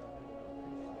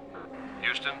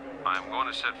 Houston, I am going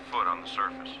to set foot on the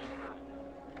surface.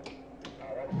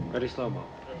 Ready, slow-mo.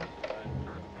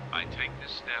 I take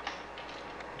this step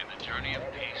in the journey of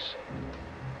peace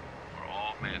for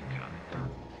all mankind.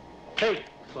 Hey!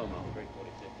 Slow-mo.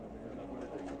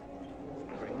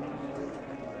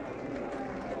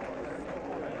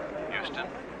 Houston,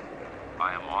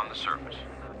 I am on the surface.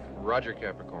 Roger,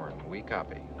 Capricorn. We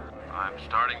copy. I'm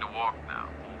starting to walk now.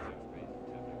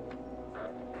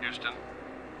 Houston,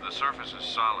 the surface is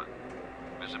solid.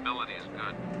 Visibility is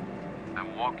good.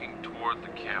 I'm walking toward the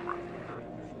camera.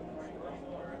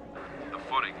 The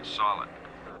footing is solid.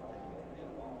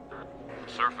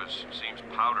 The surface seems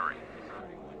powdery.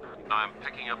 I'm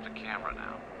picking up the camera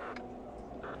now.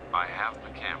 I have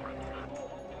the camera.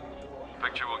 The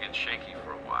picture will get shaky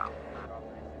for a while.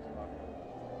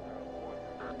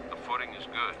 The footing is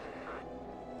good.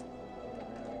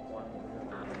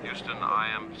 Houston, I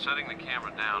am setting the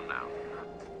camera down now.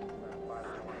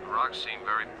 The rocks seem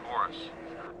very porous.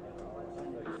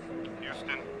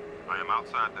 Houston, I am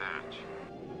outside the hatch.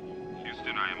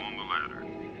 Houston, I am on the ladder.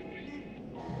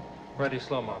 Ready,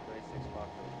 slow-mo.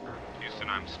 Houston,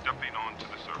 I'm stepping onto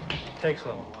the surface. Take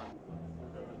slow-mo.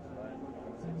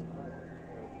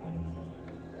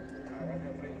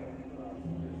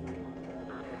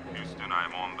 Houston, I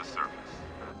am on the surface.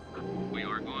 We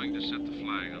are going to set the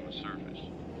flag on the surface.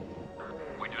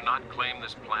 We do not claim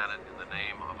this planet in the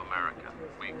name of America.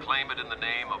 We claim it in the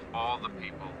name of all the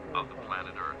people of the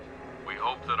planet Earth. We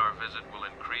hope that our visit will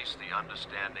increase the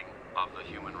understanding of the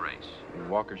human race.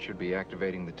 Walker should be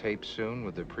activating the tape soon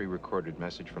with the pre-recorded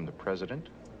message from the President.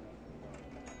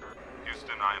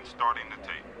 Houston, I am starting the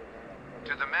tape.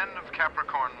 To the men of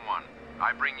Capricorn One,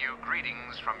 I bring you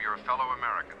greetings from your fellow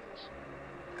Americans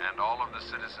and all of the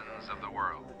citizens of the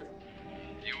world.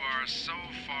 You are so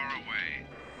far away.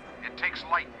 It takes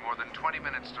light more than 20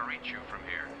 minutes to reach you from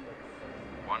here.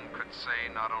 One could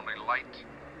say not only light,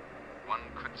 one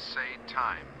could say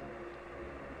time.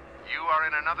 You are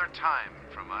in another time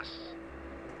from us,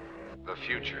 the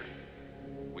future,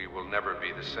 we will never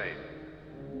be the same.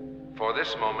 For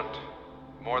this moment,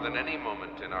 more than any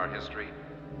moment in our history,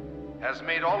 has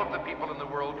made all of the people in the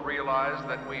world realize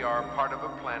that we are part of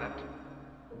a planet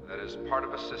that is part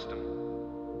of a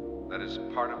system, that is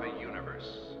part of a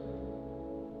universe.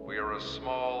 We are a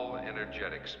small,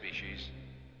 energetic species,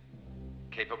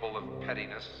 capable of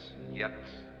pettiness, yet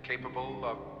capable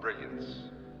of brilliance.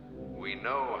 We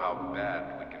know how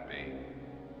bad we can be.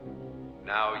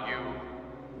 Now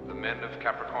you, the men of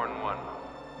Capricorn One,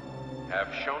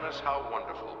 have shown us how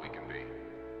wonderful we can be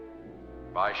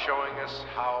by showing us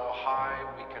how high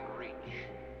we can reach.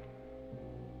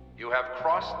 You have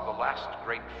crossed the last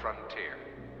great frontier,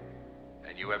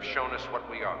 and you have shown us what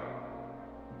we are.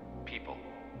 People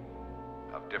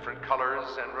of different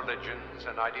colors and religions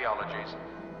and ideologies,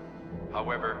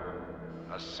 however,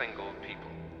 a single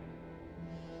people.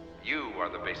 You are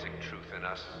the basic truth in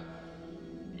us.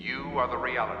 You are the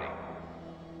reality.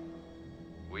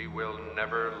 We will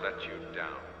never let you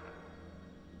down,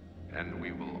 and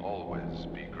we will always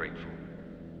be grateful.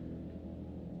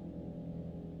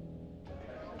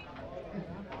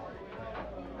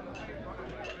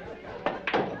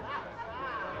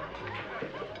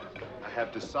 I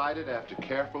have decided after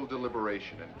careful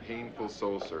deliberation and painful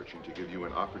soul searching to give you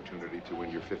an opportunity to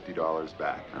win your $50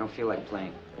 back. I don't feel like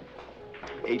playing.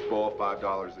 8 ball,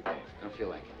 $5 a game. I don't feel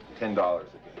like it. $10 a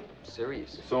game.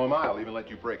 Serious? So am I. I'll even let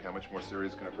you break. How much more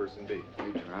serious can a person be?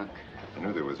 You're drunk. I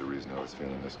knew there was a reason I was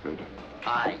feeling this good.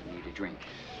 I need a drink.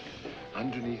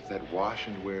 Underneath that wash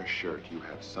and wear shirt, you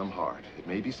have some heart. It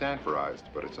may be sanforized,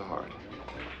 but it's a heart.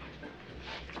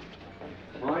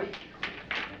 Marty?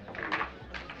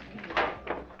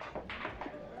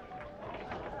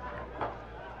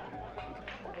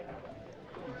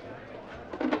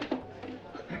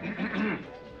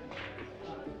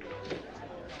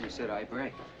 You said I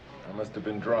break. I must have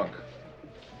been drunk.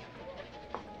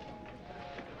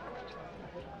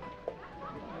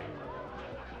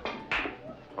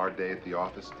 Hard day at the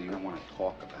office, do you? I don't want to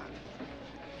talk about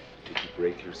it. Did you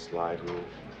break your slide rule?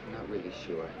 I'm not really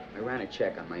sure. I ran a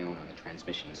check on my own on the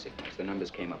transmission signals. The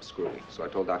numbers came up screwy, so I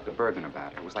told Dr. Bergen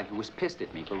about it. It was like he was pissed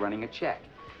at me for running a check.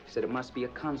 He said it must be a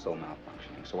console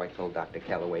malfunctioning, so I told Dr.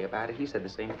 Calloway about it. He said the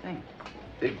same thing.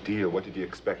 Big deal. What did you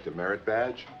expect, a merit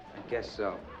badge? I guess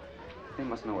so. They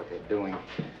must know what they're doing.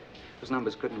 Those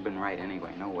numbers couldn't have been right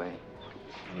anyway. No way.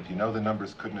 Well, if you know the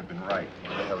numbers couldn't have been right,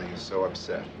 why the hell are you so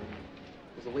upset?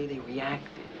 It was the way they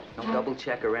reacted. No double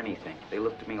check or anything. They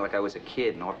looked at me like I was a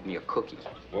kid and offered me a cookie.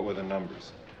 What were the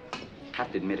numbers?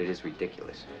 Have to admit it is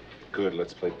ridiculous. Good,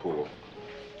 let's play pool.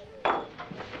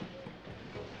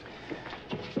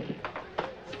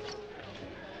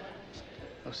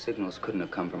 Those signals couldn't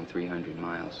have come from 300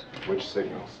 miles. Which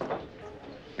signals?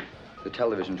 The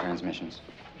television transmissions.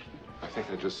 I think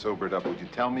I just sobered up. Would you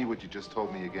tell me what you just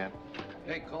told me again?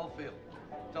 Hey, Caulfield.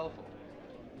 Telephone.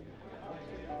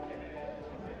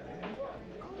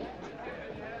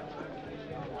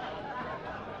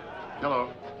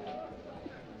 Hello.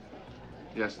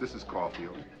 Yes, this is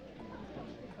Caulfield.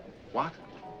 What?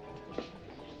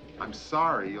 I'm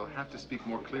sorry, you'll have to speak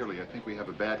more clearly. I think we have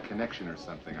a bad connection or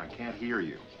something. I can't hear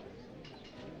you.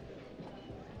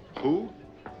 Who?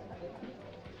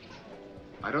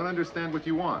 I don't understand what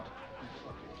you want.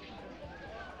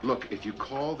 Look, if you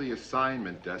call the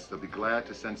assignment desk, they'll be glad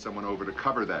to send someone over to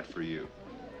cover that for you.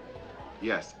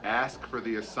 Yes, ask for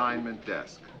the assignment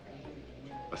desk.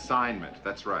 Assignment,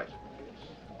 that's right.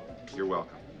 You're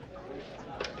welcome.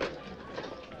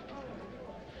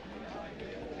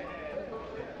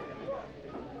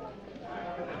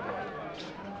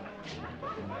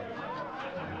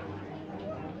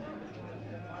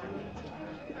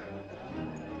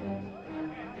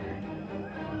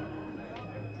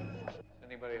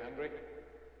 Anybody hungry?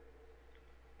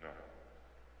 No.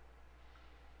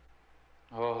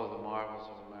 Oh, the marvels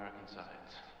of American science.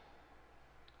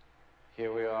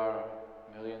 Here we are,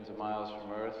 millions of miles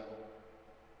from Earth.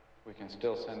 We can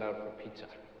still send out for pizza.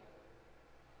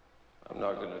 I'm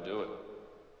not going to do it.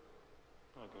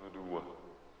 Not going to do what?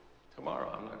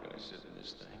 Tomorrow, I'm not going to sit in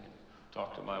this thing and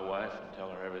talk to my wife and tell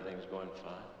her everything's going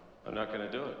fine. I'm not going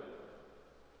to do it.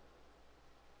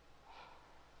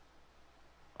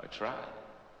 I tried.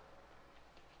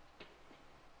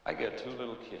 I get two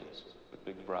little kids with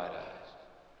big bright eyes.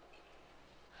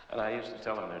 And I used to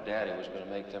tell them their daddy was going to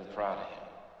make them proud of him.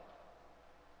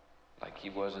 Like he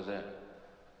was of them.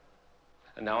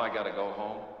 And now I got to go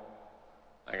home.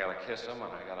 I got to kiss them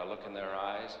and I got to look in their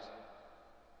eyes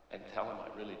and tell them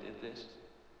I really did this.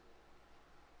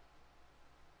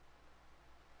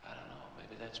 I don't know.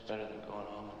 Maybe that's better than going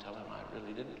home and telling them I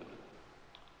really didn't do it.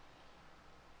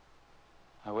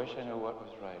 I wish I knew what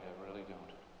was right. I really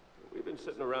don't. We've been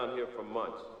sitting around here for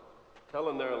months,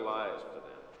 telling their lies for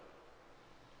them.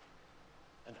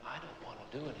 And I don't want to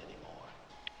do it anymore.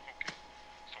 Okay,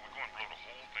 so we're going to blow the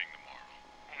whole thing tomorrow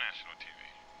on national TV.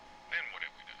 Then what have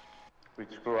we done?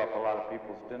 We'd screw up a lot of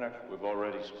people's dinners. We've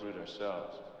already screwed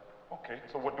ourselves. Okay,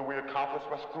 so what do we accomplish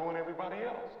by screwing everybody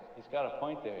else? He's got a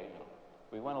point there, you know.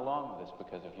 We went along with this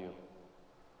because of you.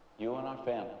 You and our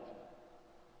families.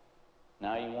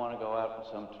 Now you want to go out in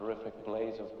some terrific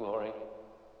blaze of glory,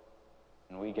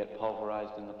 and we get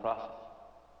pulverized in the process.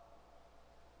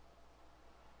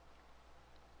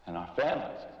 And our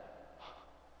families.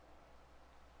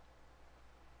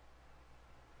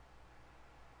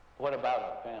 What about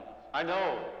our families? I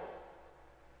know.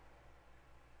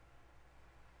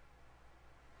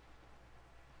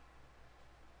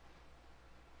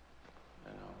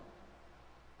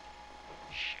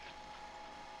 Shit.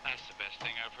 That's the best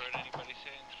thing I've heard anybody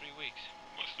say in 3 weeks.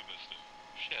 What's the best thing?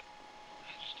 Shit. I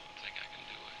just don't think I can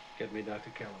do it. Get me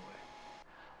Dr. Calloway.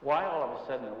 Why all of a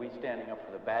sudden are we standing up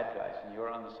for the bad guys and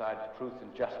you're on the side of truth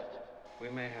and justice?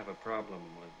 We may have a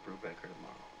problem with Brubaker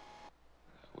tomorrow.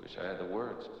 I wish I had the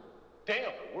words.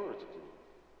 Damn, the words.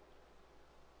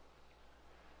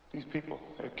 These people,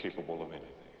 they're capable of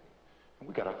anything. And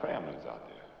we got our families out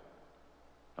there.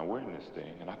 Now we're in this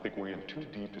thing, and I think we're in too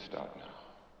deep to stop now.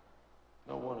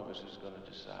 No one of us is going to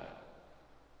decide.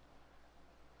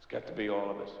 It's got to be all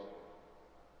of us.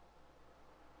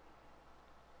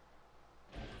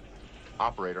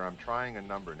 Operator, I'm trying a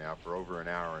number now for over an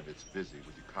hour and it's busy.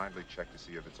 Would you kindly check to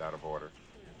see if it's out of order?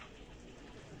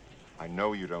 I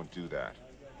know you don't do that.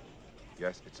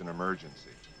 Yes, it's an emergency.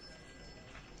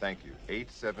 Thank you.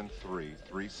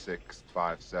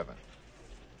 873-3657.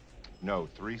 No,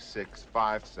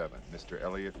 3657, Mr.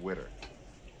 Elliot Witter.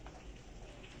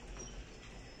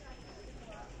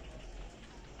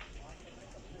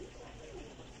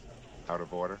 Out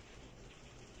of order?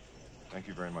 Thank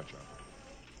you very much, Officer.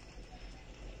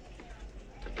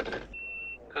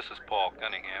 This is Paul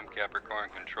Cunningham, Capricorn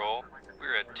Control.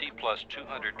 We're at T plus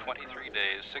 223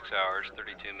 days, 6 hours,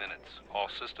 32 minutes. All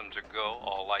systems are go,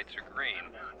 all lights are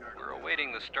green. We're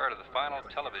awaiting the start of the final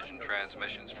television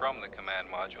transmissions from the command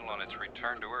module on its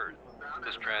return to Earth.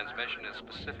 This transmission is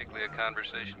specifically a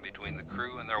conversation between the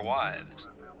crew and their wives.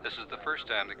 This is the first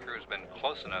time the crew has been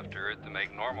close enough to Earth to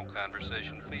make normal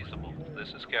conversation feasible.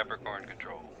 This is Capricorn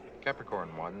Control.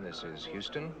 Capricorn One, this is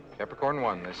Houston. Capricorn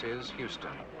One, this is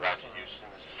Houston. Roger, Houston.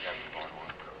 This is Capricorn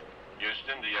One.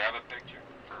 Houston, do you have a picture?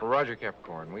 Roger,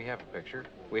 Capricorn. We have a picture.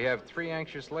 We have 3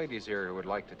 anxious ladies here who would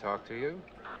like to talk to you.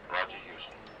 Roger,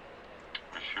 Houston.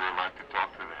 We sure like to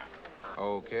talk to them.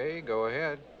 Okay, go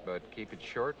ahead, but keep it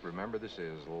short. Remember, this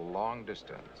is long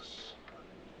distance.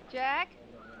 Jack?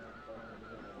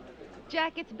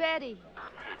 Jack, it's Betty.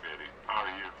 Hey, Betty. How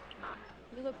are you?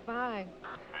 You look fine.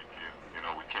 Thank you. You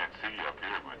know, we can't see you up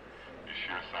here, but you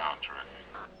sure sound terrific.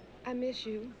 I miss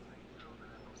you.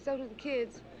 So do the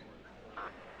kids.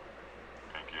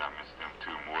 Thank you. I miss them,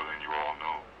 too, more than you all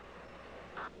know.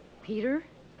 Peter?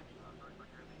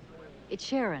 It's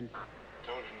Sharon.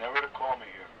 Told you never to call me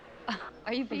here.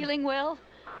 Are you feeling well?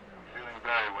 I'm feeling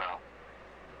very well.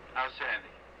 How's Sandy?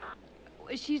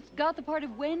 She's got the part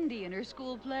of Wendy in her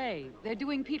school play. They're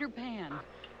doing Peter Pan.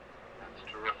 That's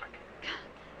terrific.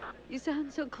 You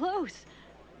sound so close.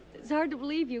 It's hard to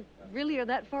believe you really are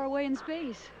that far away in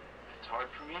space. It's hard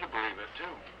for me to believe it,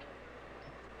 too.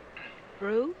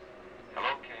 Brew?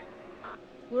 Hello, King.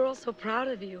 We're all so proud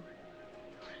of you.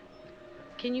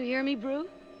 Can you hear me, Brew?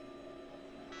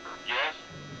 Yes?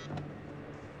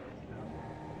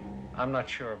 I'm not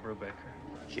sure, Brubaker.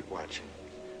 Keep watching.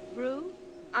 Brew,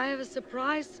 I have a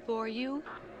surprise for you.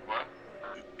 What?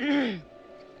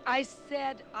 I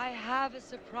said I have a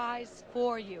surprise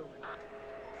for you.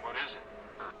 What is it?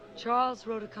 Charles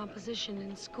wrote a composition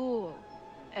in school,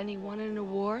 and he won an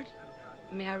award.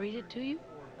 May I read it to you?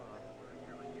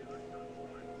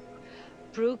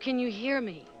 Brew, can you hear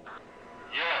me?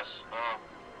 Yes,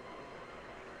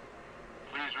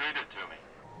 please read it to me.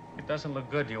 It doesn't look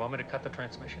good. Do you want me to cut the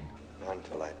transmission? Not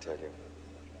until I tell you.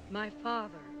 My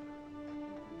Father,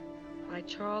 by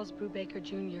Charles Brubaker,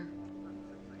 Jr.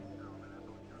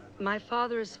 My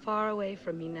father is far away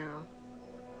from me now.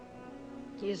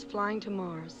 He is flying to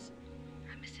Mars.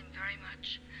 I miss him very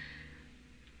much.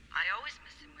 I always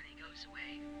miss him when he goes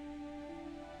away.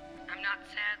 I'm not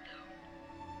sad, though.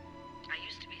 I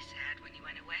used to be sad when he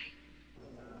went away.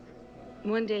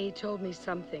 One day he told me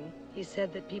something. He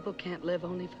said that people can't live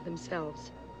only for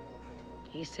themselves.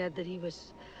 He said that he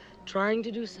was trying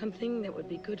to do something that would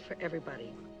be good for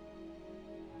everybody.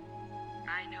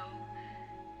 I know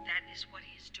that is what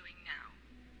he is doing now.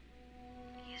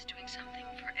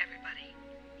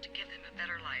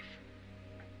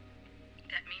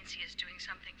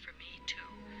 something for me, too.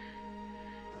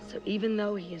 So even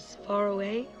though he is far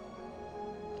away,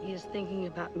 he is thinking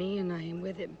about me and I am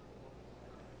with him.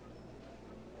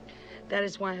 That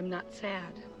is why I'm not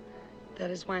sad.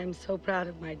 That is why I'm so proud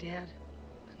of my dad.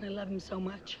 And I love him so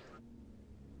much.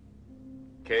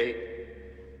 Kate?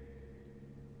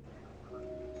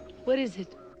 What is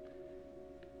it?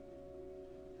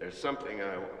 There's something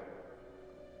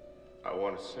I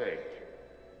want to say.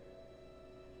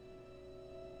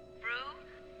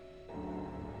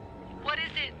 What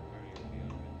is it?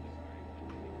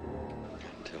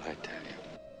 Until I tell you.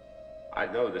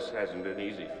 I know this hasn't been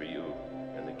easy for you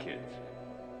and the kids.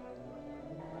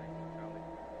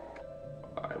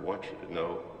 I want you to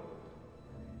know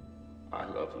I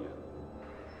love you.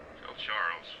 Tell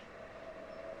Charles.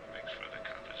 Thanks for the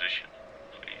composition,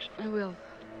 please. I will.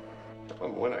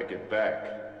 When I get back,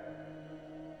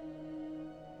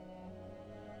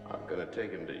 I'm gonna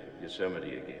take him to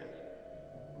Yosemite again.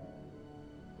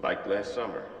 Like last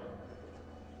summer.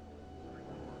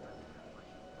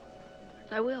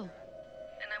 I will. And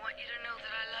I want you to know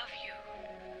that I love you.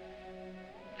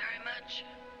 Very much.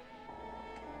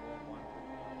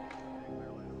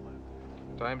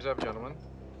 Time's up, gentlemen.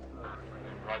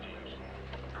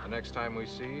 The next time we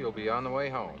see you, you'll be on the way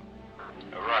home.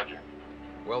 Roger.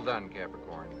 Well done,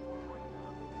 Capricorn.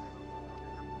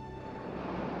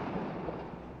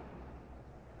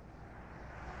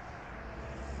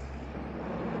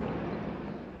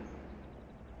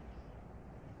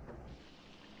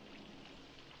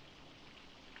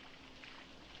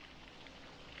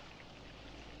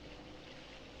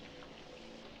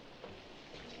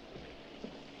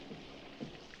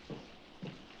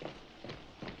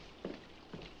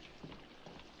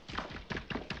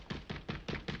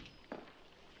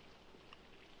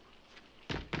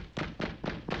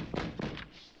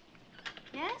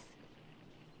 Yes?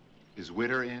 Is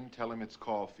Witter in? Tell him it's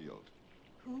Caulfield.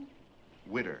 Who?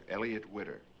 Witter, Elliot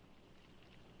Witter.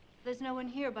 There's no one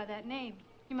here by that name.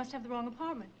 You must have the wrong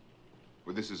apartment.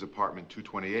 Well, this is apartment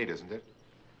 228, isn't it?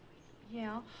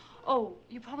 Yeah. Oh,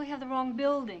 you probably have the wrong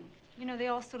building. You know, they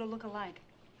all sort of look alike.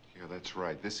 Yeah, that's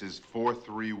right. This is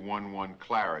 4311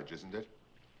 Claridge, isn't it?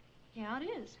 Yeah, it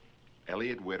is.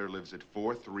 Elliot Witter lives at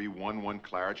 4311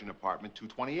 Claridge in apartment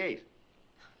 228.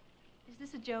 Is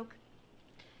this a joke?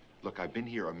 Look, I've been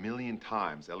here a million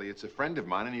times. Elliot's a friend of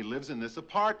mine, and he lives in this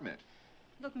apartment.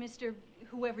 Look, Mr.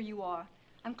 Whoever you are,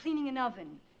 I'm cleaning an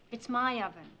oven. It's my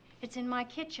oven. It's in my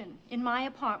kitchen, in my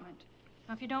apartment.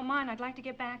 Now, if you don't mind, I'd like to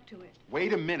get back to it.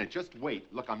 Wait a minute, just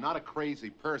wait. Look, I'm not a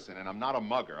crazy person, and I'm not a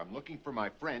mugger. I'm looking for my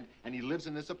friend, and he lives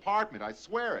in this apartment. I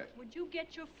swear it. Would you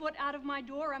get your foot out of my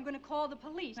door? I'm going to call the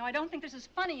police. Now, I don't think this is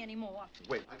funny anymore.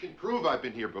 Wait, I can prove I've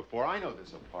been here before. I know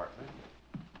this apartment.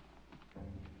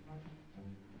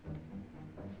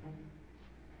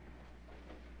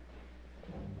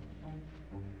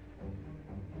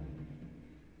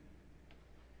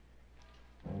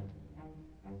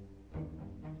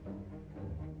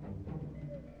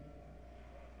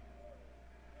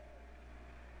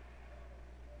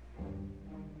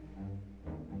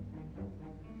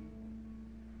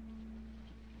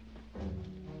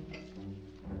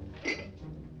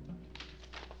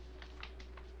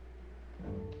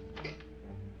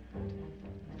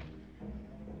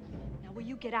 Now, will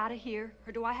you get out of here,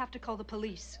 or do I have to call the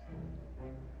police?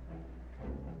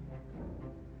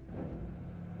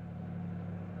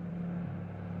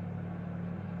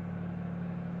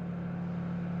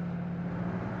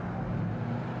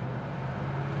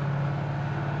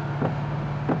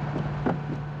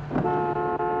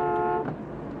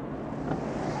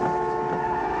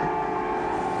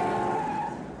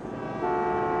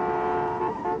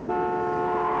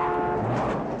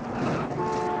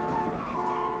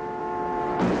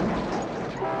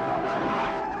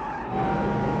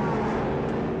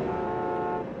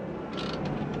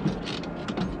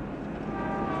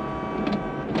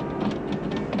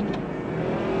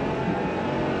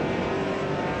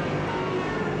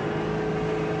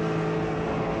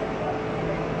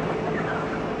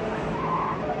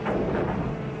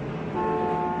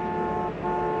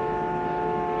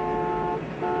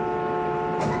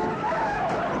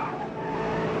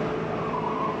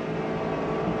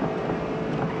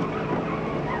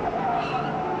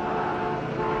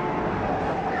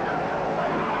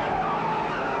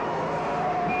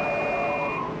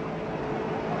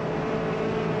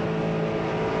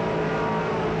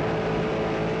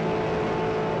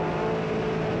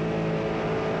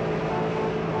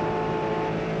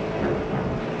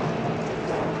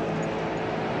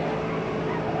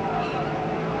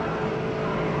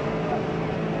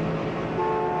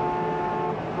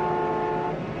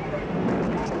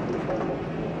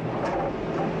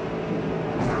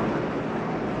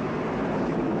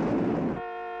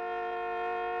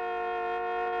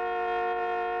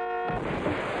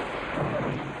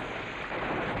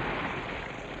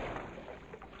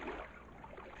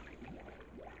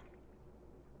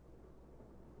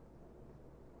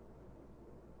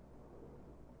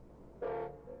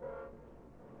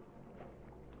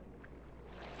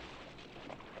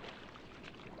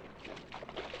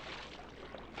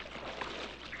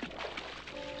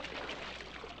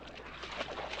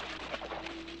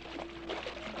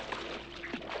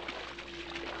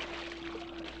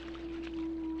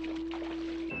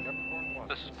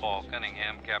 Paul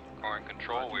Cunningham, Capricorn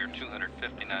Control. We are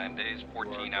 259 days,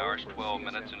 14 hours, 12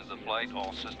 minutes into the flight.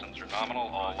 All systems are nominal.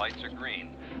 All lights are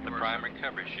green. The prime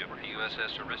recovery ship, the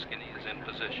USS Oriskany, is in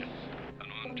position.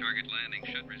 An on-target landing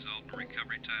should result in a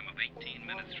recovery time of 18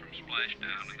 minutes from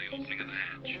splashdown and the opening of the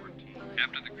hatch.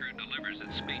 After the crew delivers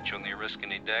its speech on the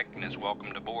Oriskany deck and is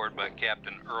welcomed aboard by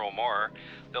Captain Earl Moore,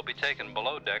 they'll be taken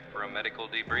below deck for a medical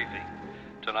debriefing.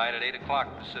 Tonight at 8 o'clock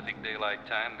Pacific Daylight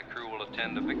Time, the crew will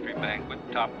attend a victory banquet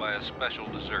topped by a special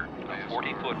dessert, a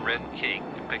 40-foot red cake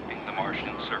depicting the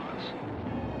Martian surface.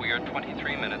 We are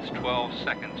 23 minutes, 12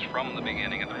 seconds from the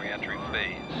beginning of the reentry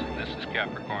phase. This is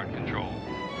Capricorn Control.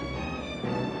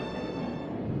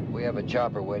 We have a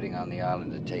chopper waiting on the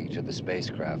island to take you to the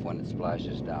spacecraft when it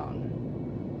splashes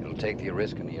down. It'll take the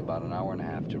Oriskany about an hour and a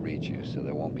half to reach you, so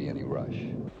there won't be any rush.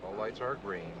 All lights are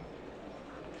green.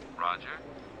 Roger.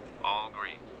 All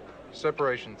green.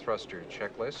 Separation thruster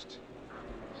checklist.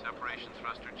 Separation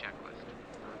thruster checklist.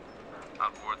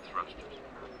 Outboard thrusters.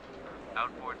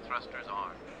 Outboard thrusters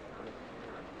armed.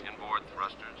 Inboard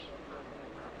thrusters.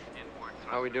 Inboard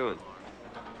thrusters. How are we doing?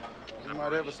 We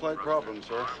might have a slight problem,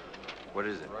 sir. What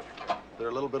is it? They're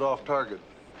a little bit off target.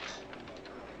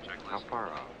 How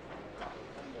far off?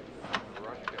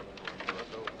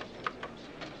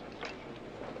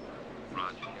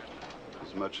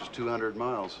 As much as 200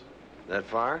 miles. That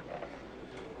far?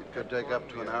 It could take up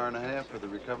to an hour and a half for the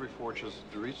recovery forces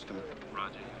to reach them.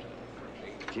 Roger.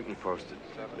 Keep me posted.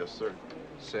 Yes, sir.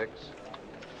 6,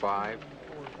 5,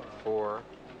 4,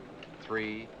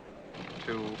 3,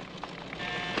 2.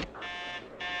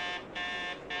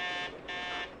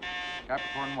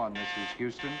 Capricorn One, this is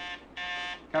Houston.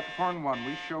 Capricorn One,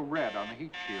 we show red on the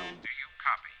heat shield. Do you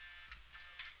copy?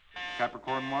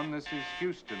 Capricorn One, this is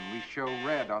Houston. We show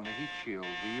red on the heat shield.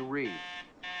 Do you read?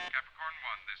 Capricorn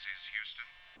One, this is Houston.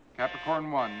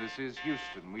 Capricorn One, this is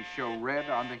Houston. We show red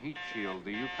on the heat shield.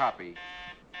 Do you copy?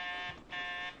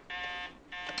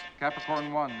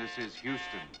 Capricorn One, this is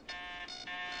Houston.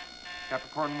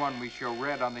 Capricorn One, we show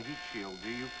red on the heat shield. Do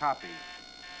you copy?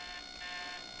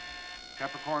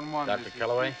 Capricorn One, Dr. this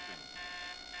Kellaway? is Houston.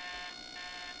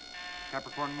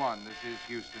 Capricorn One, this is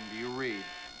Houston. Do you read?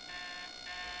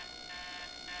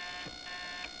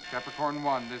 Capricorn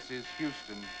One, this is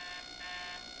Houston.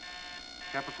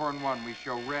 Capricorn One, we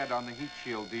show red on the heat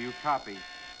shield. Do you copy?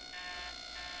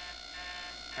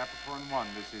 Capricorn One,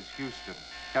 this is Houston.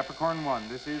 Capricorn One,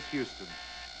 this is Houston.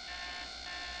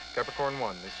 Capricorn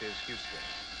 1, this is Houston.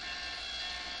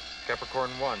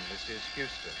 Capricorn 1, this is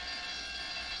Houston.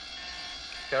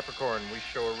 Capricorn, we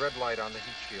show a red light on the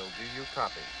heat shield. Do you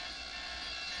copy?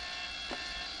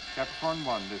 Capricorn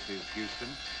One, this is Houston.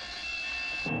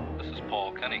 This is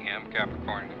Paul Cunningham,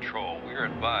 Capricorn Control. We are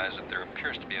advised that there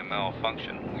appears to be a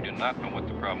malfunction. We do not know what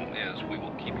the problem is. We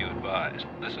will keep you advised.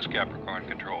 This is Capricorn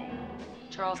Control.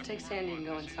 Charles, take Sandy and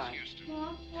go inside.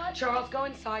 Mom, what? Charles, go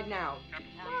inside now.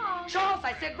 Charles,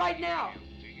 I said right now.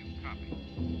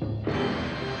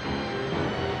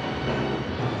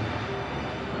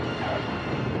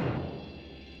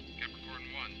 Capricorn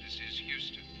One, this is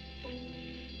Houston.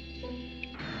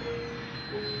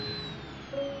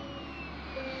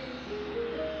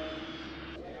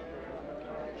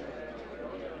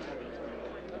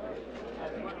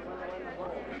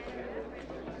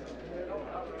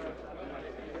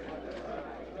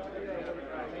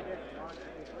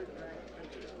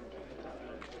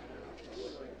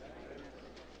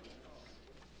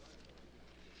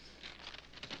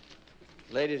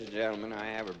 Ladies and gentlemen, I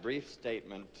have a brief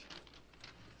statement,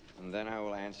 and then I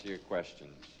will answer your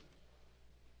questions.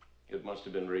 It must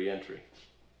have been re-entry.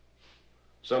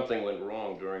 Something went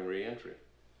wrong during re-entry.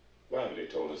 Why haven't they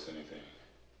told us anything?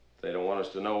 They don't want us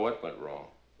to know what went wrong.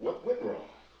 What went wrong?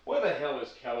 Where the hell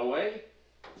is Calloway?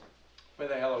 Where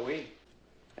the hell are we?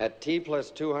 At T plus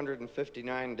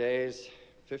 259 days,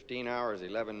 15 hours,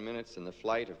 11 minutes in the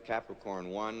flight of Capricorn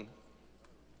 1,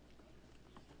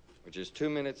 which is 2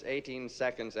 minutes, 18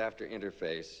 seconds after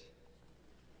interface,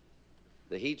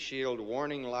 the heat shield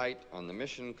warning light on the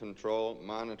mission control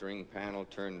monitoring panel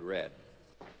turned red.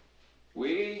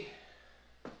 We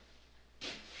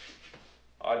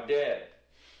are dead.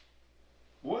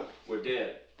 What? We're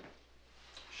dead.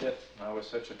 Shit, I was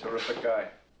such a terrific guy.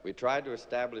 We tried to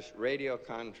establish radio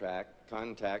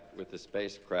contact with the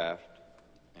spacecraft,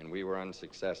 and we were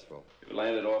unsuccessful. It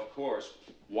landed off course.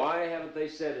 Why haven't they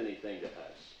said anything to us?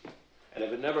 And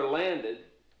if it never landed,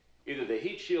 either the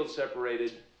heat shield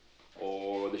separated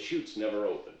or the chutes never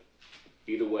opened.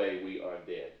 Either way, we are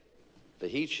dead. The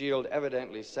heat shield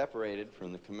evidently separated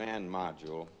from the command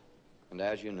module, and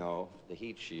as you know, the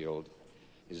heat shield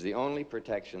is the only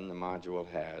protection the module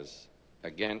has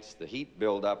against the heat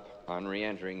buildup on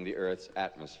re-entering the Earth's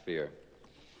atmosphere.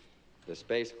 The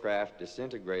spacecraft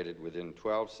disintegrated within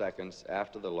 12 seconds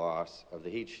after the loss of the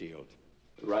heat shield.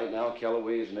 Right now,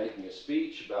 Kellaway is making a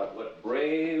speech about what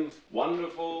brave,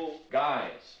 wonderful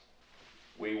guys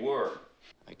we were.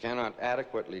 I cannot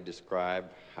adequately describe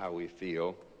how we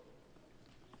feel.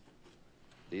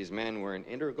 These men were an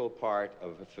integral part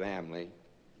of a family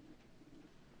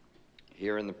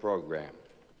here in the program.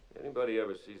 Anybody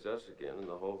ever sees us again and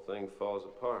the whole thing falls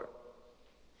apart.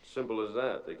 Simple as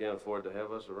that. They can't afford to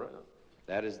have us around.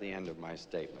 That is the end of my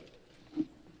statement.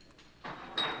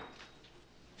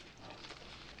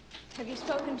 Have you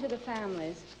spoken to the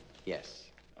families? Yes.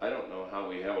 I don't know how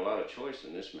we have a lot of choice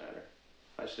in this matter.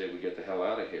 I say we get the hell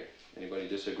out of here. Anybody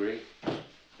disagree?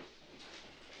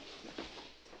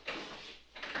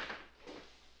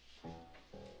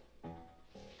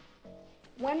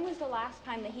 When was the last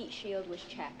time the heat shield was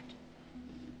checked?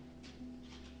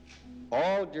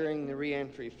 All during the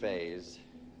re-entry phase,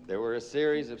 there were a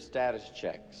series of status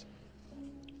checks.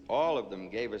 All of them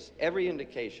gave us every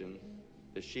indication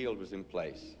the shield was in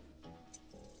place.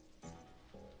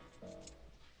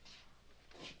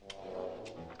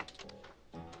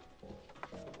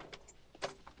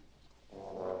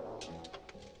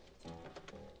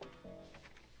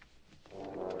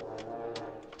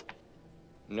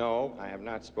 No, I have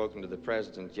not spoken to the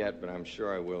president yet, but I'm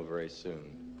sure I will very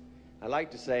soon. I'd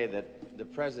like to say that the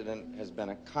president has been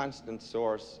a constant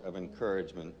source of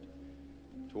encouragement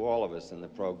to all of us in the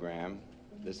program.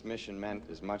 This mission meant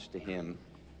as much to him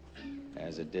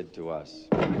as it did to us.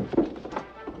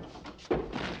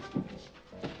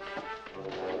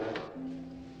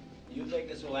 You think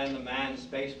this will end the manned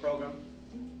space program?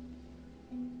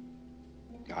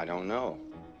 I don't know.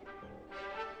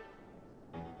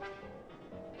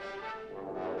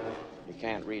 You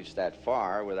can't reach that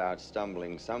far without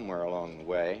stumbling somewhere along the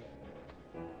way.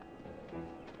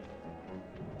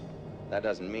 That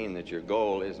doesn't mean that your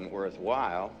goal isn't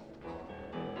worthwhile.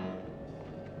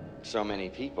 So many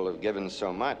people have given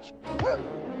so much.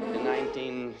 In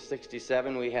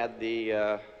 1967, we had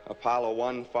the Apollo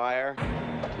 1 fire.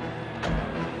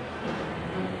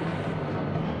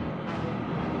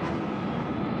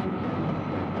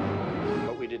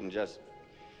 But we didn't just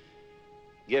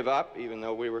give up, even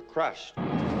though we were crushed. We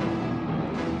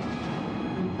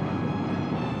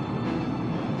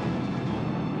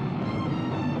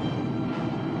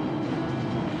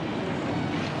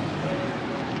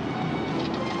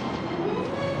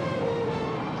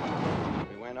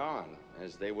went on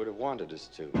as they would have wanted us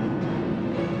to.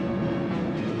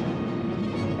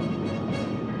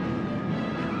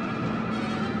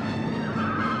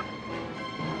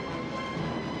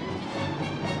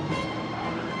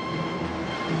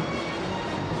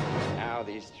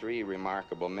 These three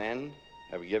remarkable men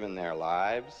have given their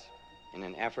lives in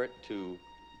an effort to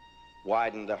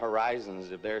widen the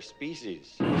horizons of their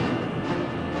species. They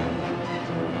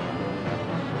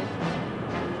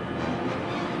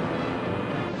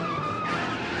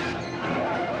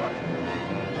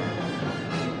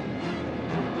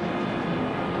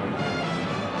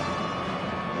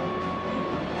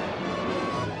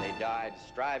died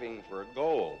striving for a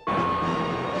goal.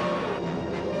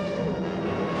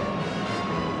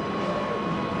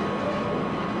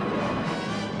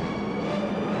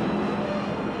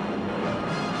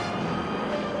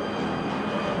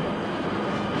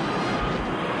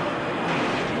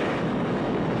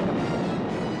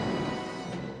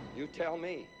 Tell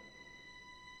me.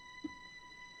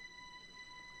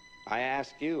 I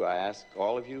ask you, I ask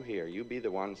all of you here, you be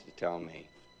the ones to tell me,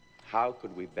 how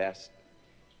could we best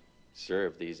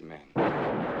serve these men? By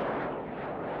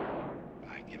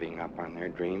giving up on their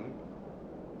dream?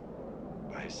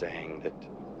 By saying that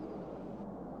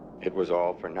it was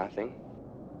all for nothing?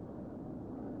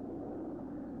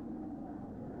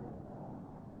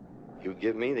 You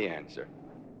give me the answer.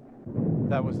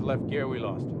 That was the left gear we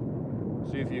lost.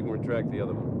 See if you can retract the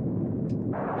other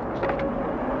one.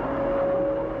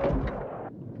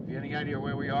 Have you any idea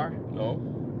where we are? No.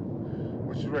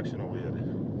 Which direction are we headed?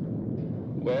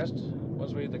 West.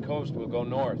 Once we hit the coast, we'll go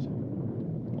north.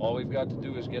 All we've got to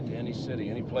do is get to any city,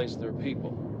 any place there are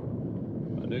people.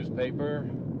 A newspaper,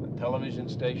 a television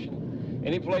station,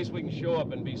 any place we can show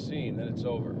up and be seen, then it's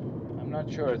over. I'm not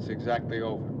sure it's exactly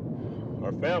over.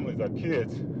 Our families, our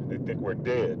kids, they think we're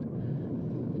dead.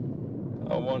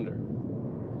 I wonder.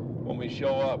 When we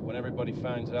show up, when everybody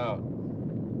finds out,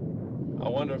 I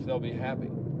wonder if they'll be happy.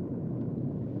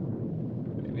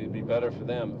 Maybe it'd be better for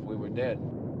them if we were dead.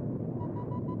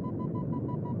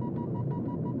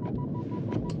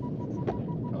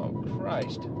 Oh,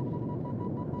 Christ.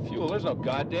 Fuel, there's no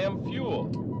goddamn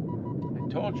fuel.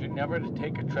 told you never to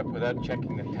take a trip without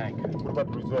checking the tank. What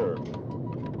about reserve?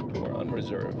 Or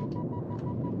unreserved.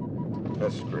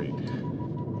 That's straight.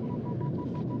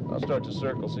 I'll start to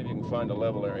circle, see if you can find a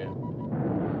level area.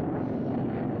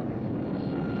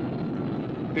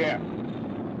 There.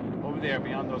 Over there,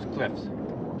 beyond those cliffs.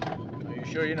 Are you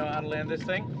sure you know how to land this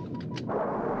thing?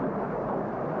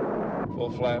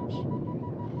 Full flaps.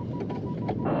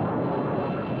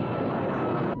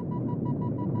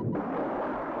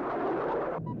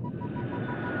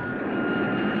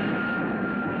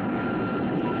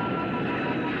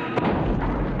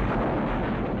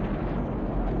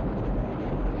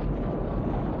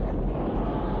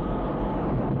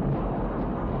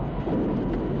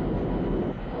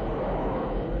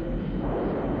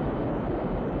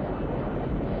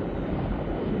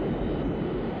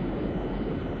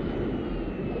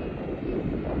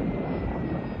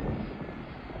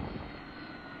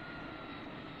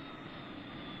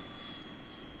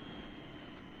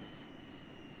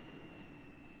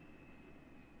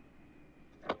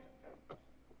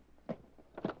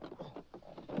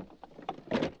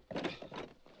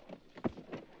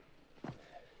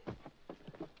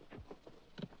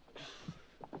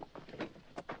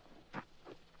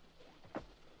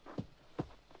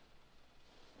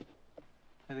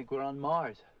 I think we're on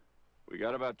Mars. We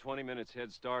got about 20 minutes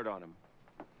head start on him.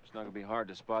 It's not gonna be hard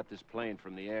to spot this plane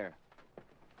from the air.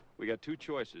 We got two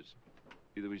choices.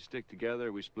 Either we stick together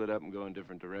or we split up and go in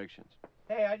different directions.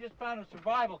 Hey, I just found a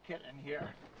survival kit in here.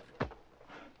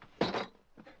 A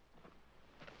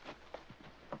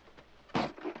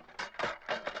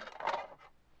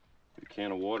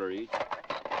can of water each.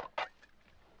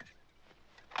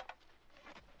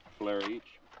 Flare each.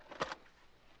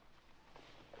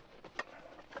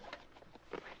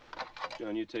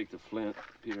 John, you take the flint.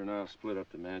 Peter and I'll split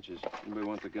up the matches. Anybody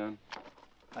want the gun?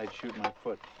 I'd shoot my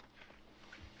foot.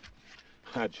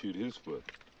 I'd shoot his foot.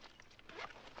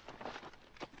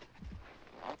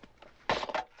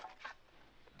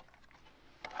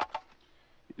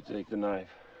 You take the knife.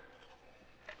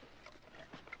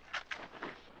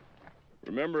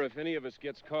 Remember, if any of us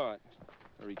gets caught,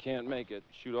 or he can't make it,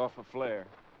 shoot off a flare,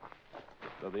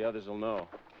 so the others will know.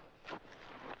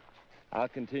 I'll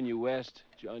continue west.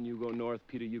 John, you go north.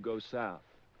 Peter, you go south.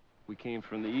 We came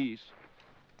from the east,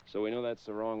 so we know that's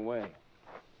the wrong way.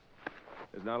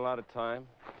 There's not a lot of time.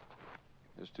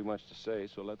 There's too much to say,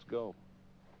 so let's go.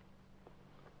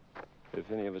 If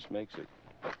any of us makes it.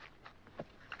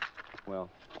 Well.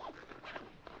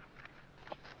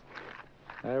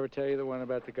 I ever tell you the one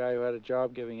about the guy who had a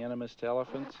job giving enemas to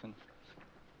elephants and...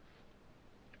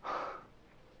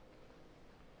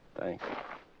 Thanks.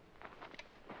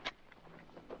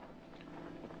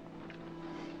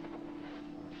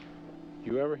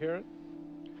 You ever hear it?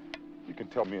 You can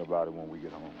tell me about it when we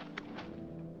get home.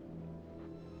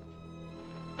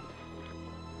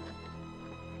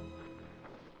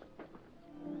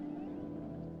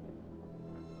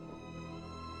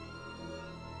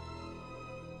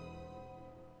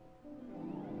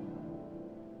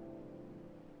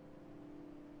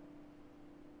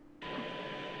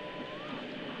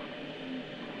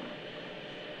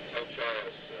 Tell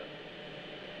Charles,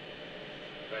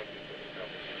 thank you for the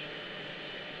conversation.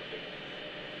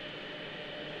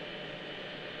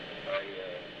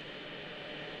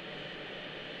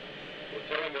 Well,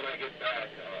 tell him when I get back,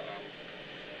 I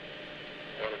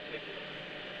want to take you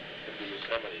to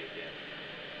Yosemite again.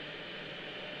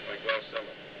 Like last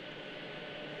summer.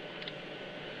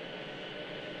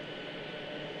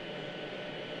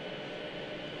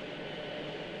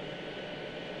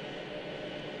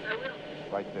 I will.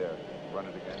 Right there. Run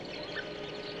it again.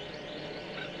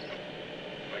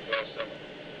 Like last summer.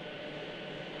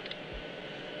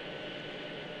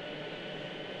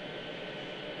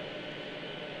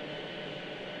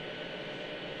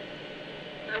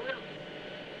 I will.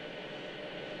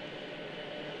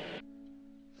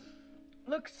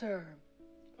 Look, sir.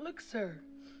 Look, sir.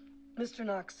 Mr.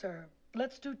 Knox, sir.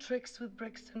 Let's do tricks with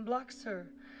bricks and blocks, sir.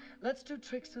 Let's do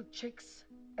tricks with chicks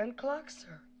and clocks,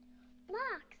 sir.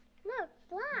 Blocks. Look,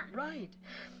 blocks. Right.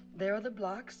 There are the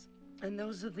blocks, and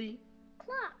those are the...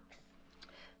 Clocks.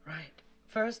 Right.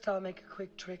 First, I'll make a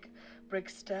quick trick brick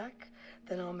stack.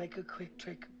 Then I'll make a quick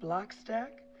trick block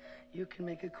stack. You can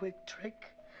make a quick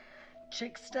trick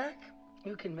chick stack.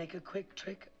 You can make a quick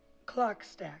trick clock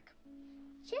stack.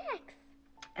 Chicks.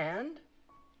 And?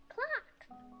 Clocks.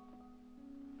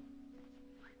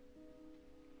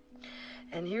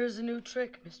 And here's a new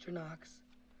trick, Mr. Knox.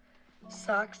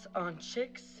 Socks on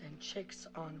chicks and chicks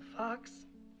on fox.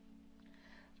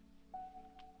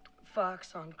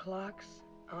 Fox on clocks,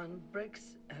 on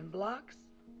bricks and blocks.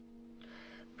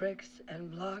 bricks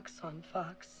and blocks on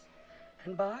Fox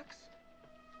and Box.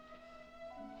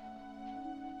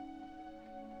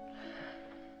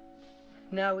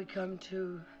 Now we come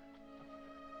to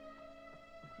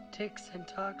ticks and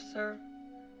talks, sir.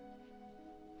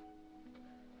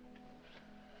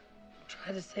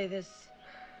 Try to say this,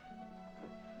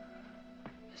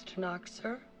 Mr. Knox,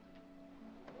 sir.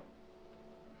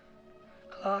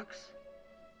 Clocks.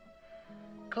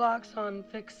 Clocks on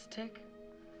fixed tick.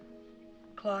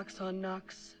 Clocks on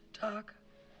Knox talk.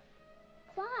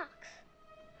 Clocks.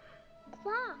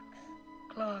 Clocks.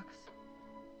 Clocks.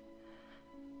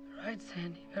 Right,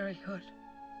 Sandy. Very good.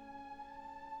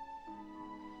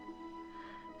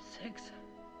 6.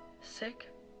 Sick.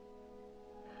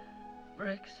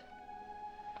 Bricks.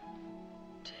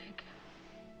 Tick.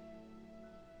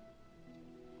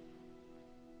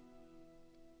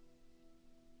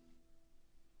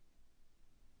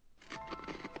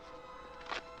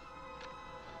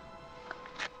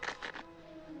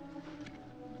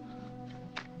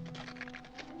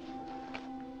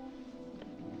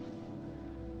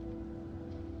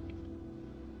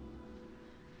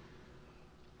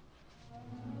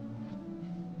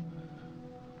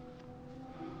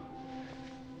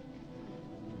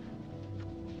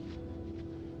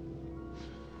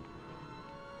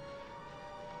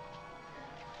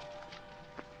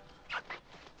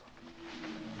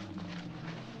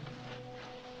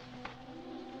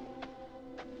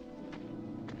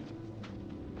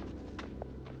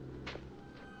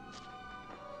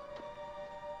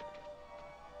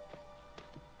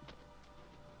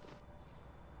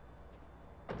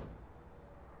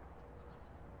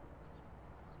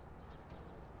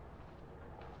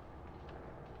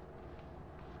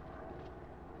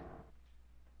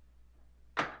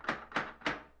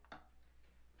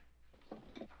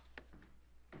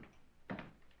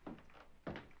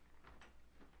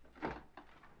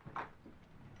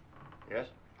 Yes?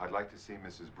 I'd like to see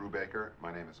Mrs. Brubaker.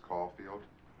 My name is Caulfield.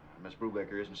 Miss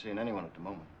Brubaker isn't seeing anyone at the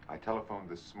moment. I telephoned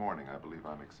this morning. I believe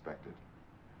I'm expected.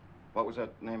 What was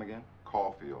that name again?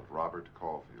 Caulfield, Robert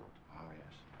Caulfield. Oh,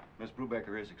 yes. Miss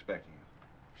Brubaker is expecting you.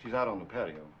 She's out on the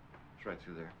patio. It's right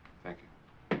through there. Thank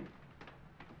you.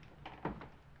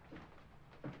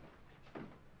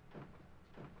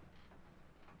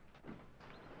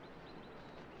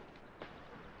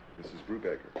 Mrs.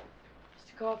 Brubaker.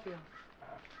 Mr. Caulfield.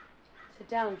 Sit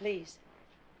down, please.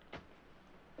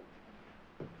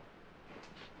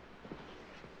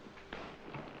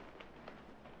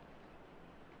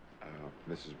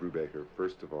 Mrs. Brubaker,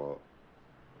 first of all,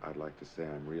 I'd like to say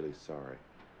I'm really sorry.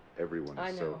 Everyone is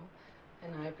I know, so...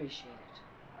 and I appreciate it.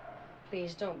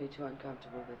 Please don't be too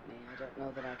uncomfortable with me. I don't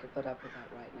know that I could put up with that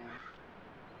right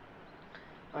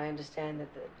now. I understand that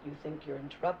you think you're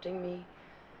interrupting me,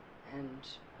 and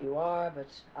you are, but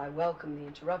I welcome the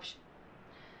interruption.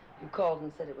 You called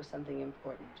and said it was something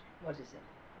important. What is it?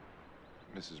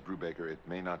 Mrs. Brubaker, it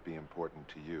may not be important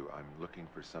to you. I'm looking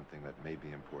for something that may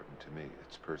be important to me.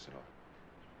 It's personal.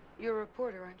 You're a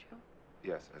reporter, aren't you?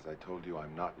 Yes, as I told you,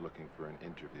 I'm not looking for an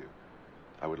interview.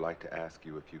 I would like to ask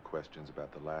you a few questions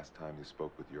about the last time you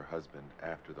spoke with your husband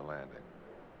after the landing.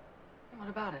 What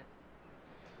about it?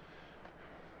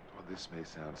 Well, this may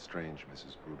sound strange,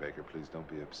 Mrs. Brubaker. Please don't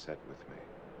be upset with me.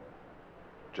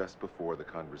 Just before the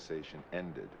conversation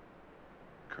ended,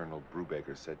 Colonel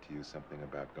Brubaker said to you something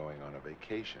about going on a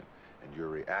vacation, and your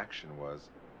reaction was,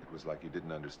 it was like you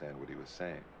didn't understand what he was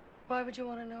saying. Why would you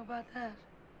want to know about that?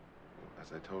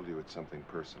 As I told you, it's something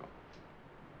personal.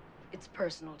 It's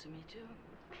personal to me, too.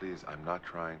 Please, I'm not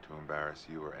trying to embarrass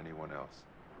you or anyone else.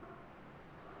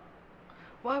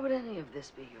 Why would any of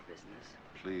this be your business?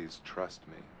 Please, trust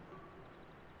me.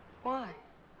 Why?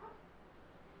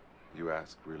 You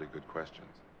ask really good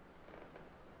questions.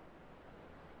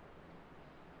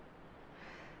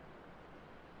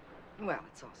 Well,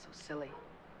 it's all so silly.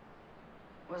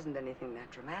 Wasn't anything that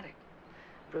dramatic.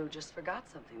 Brew just forgot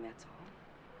something, that's all.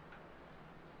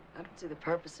 I don't see the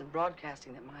purpose in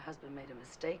broadcasting that my husband made a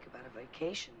mistake about a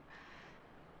vacation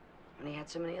when he had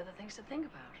so many other things to think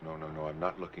about. No, I'm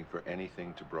not looking for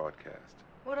anything to broadcast.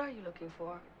 What are you looking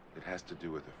for? It has to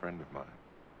do with a friend of mine.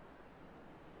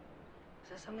 Is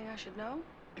there something I should know?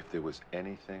 If there was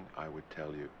anything, I would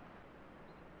tell you.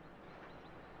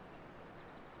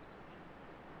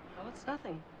 Well, it's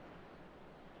nothing.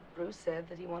 Bruce said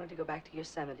that he wanted to go back to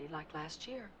Yosemite like last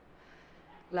year.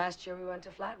 Last year we went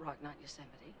to Flat Rock, not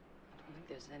Yosemite. I don't think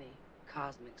there's any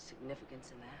cosmic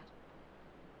significance in that.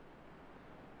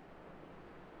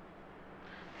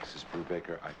 Mrs.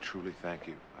 Brubaker, I truly thank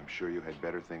you. I'm sure you had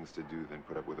better things to do than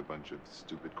put up with a bunch of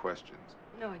stupid questions.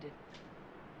 No, I didn't.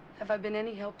 Have I been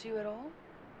any help to you at all?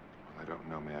 I don't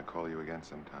know. May I call you again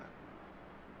sometime?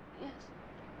 Yes.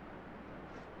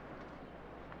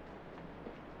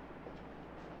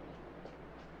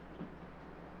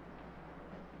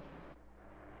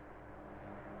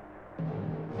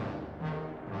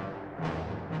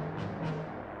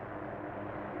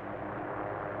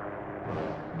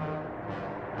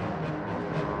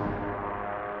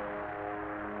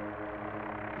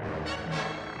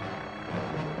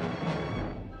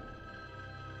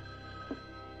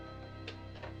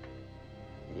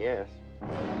 Yes.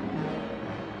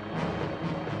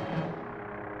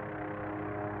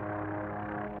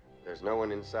 There's no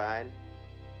one inside?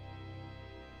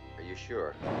 Are you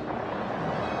sure?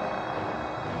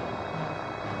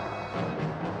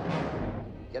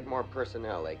 Get more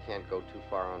personnel. They can't go too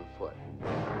far on foot.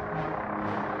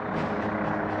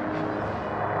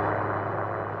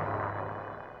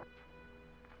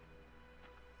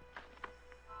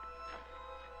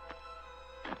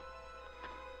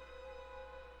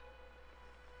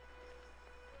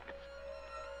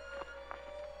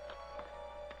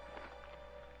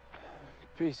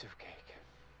 Piece of cake.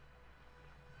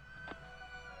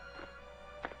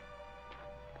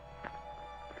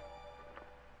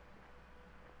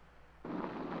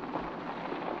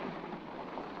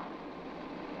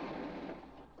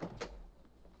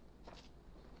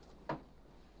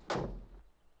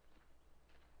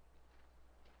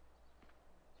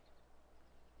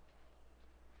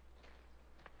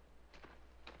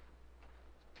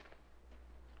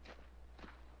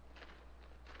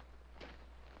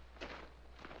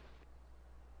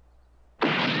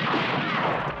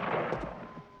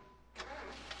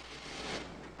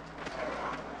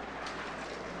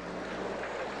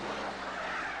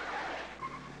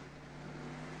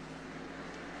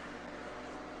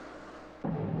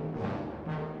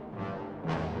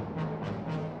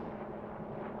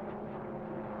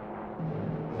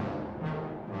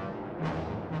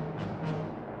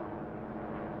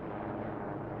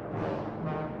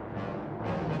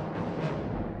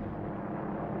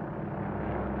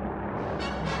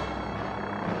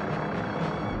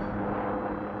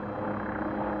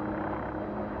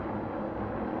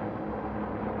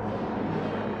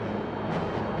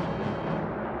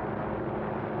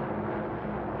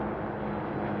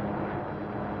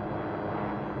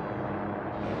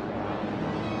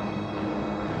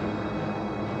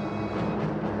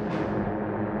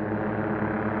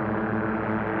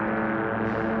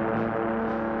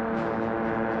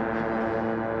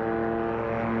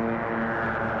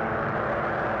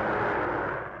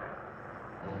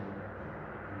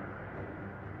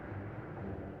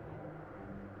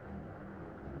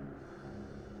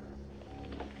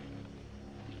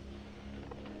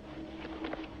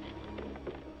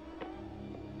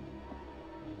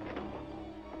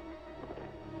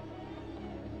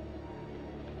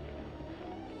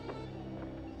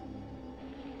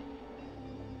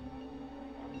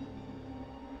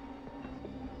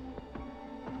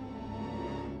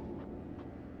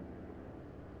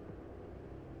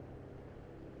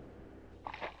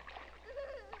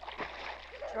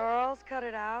 Charles, cut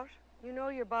it out. You know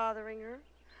you're bothering her.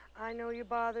 I know you're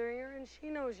bothering her, and she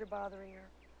knows you're bothering her.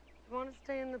 If you want to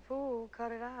stay in the pool,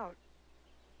 cut it out.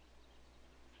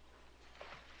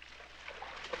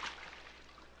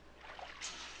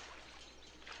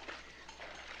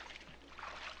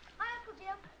 Hi, Uncle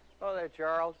Jim. Oh, there,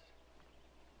 Charles.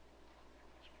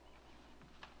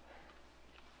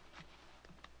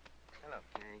 Hello,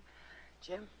 Kay.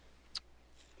 Jim?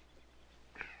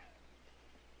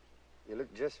 You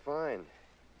look just fine.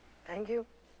 Thank you.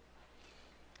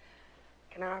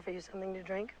 Can I offer you something to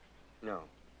drink? No,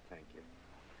 thank you.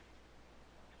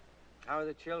 How are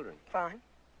the children? Fine.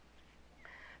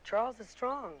 Charles is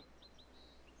strong.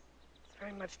 He's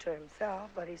very much to himself,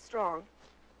 but he's strong.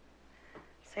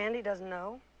 Sandy doesn't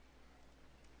know.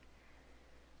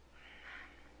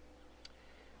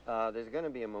 There's going to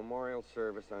be a memorial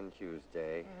service on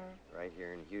Tuesday, right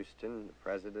here in Houston. The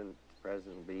president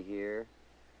will be here.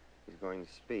 He's going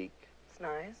to speak. It's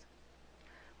nice.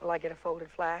 Will I get a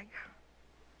folded flag?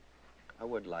 I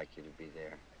would like you to be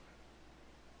there.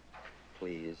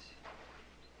 Please.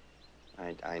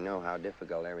 I know how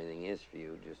difficult everything is for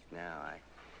you just now. I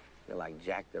feel like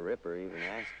Jack the Ripper even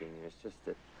asking you. It's just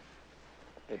that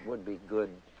it would be good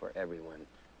for everyone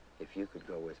if you could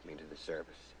go with me to the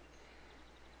service.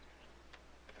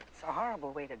 It's a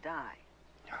horrible way to die.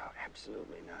 Oh,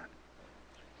 absolutely not.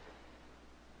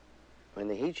 When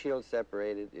the heat shield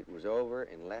separated, it was over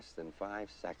in less than 5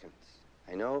 seconds.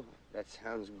 I know that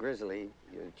sounds grisly.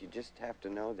 You just have to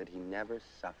know that he never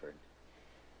suffered.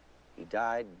 He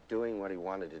died doing what he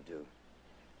wanted to do.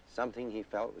 Something he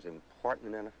felt was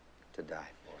important enough to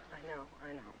die for. I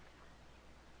I know.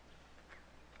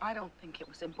 I don't think it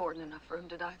was important enough for him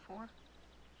to die for.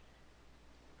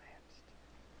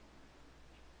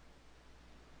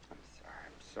 I'm sorry.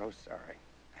 I'm so sorry.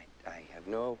 I have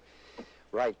no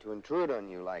right to intrude on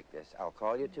you like this. I'll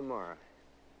call you tomorrow.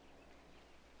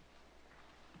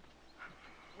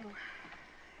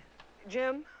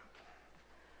 Jim,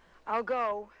 I'll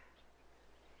go.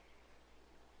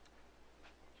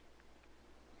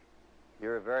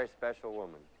 You're a very special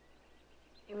woman.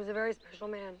 He was a very special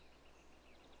man.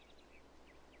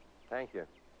 Thank you.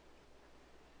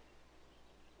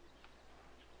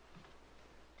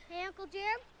 Hey, Uncle Jim?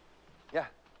 Yeah.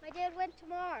 My dad went to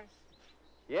Mars.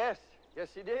 Yes. Yes,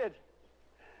 he did.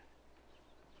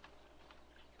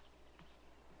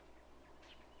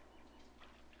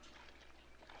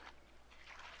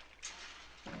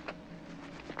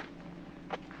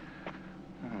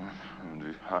 I'm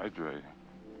dehydrated.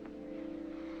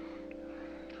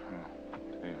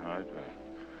 Dehydrated.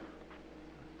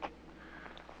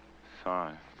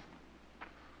 Science.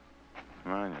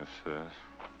 Manual says,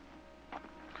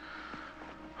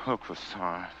 look for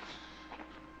science.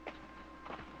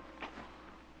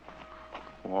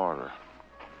 Water.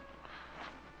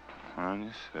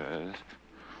 Manual says,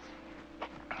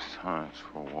 science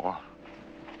for water.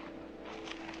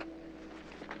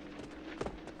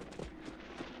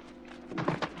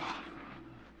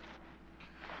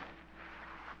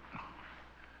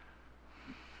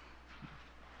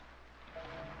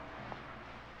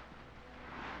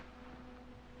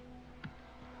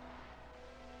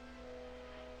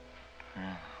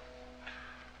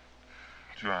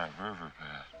 Dry riverbed.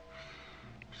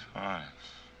 Science.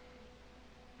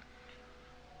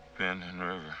 Bending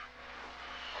river.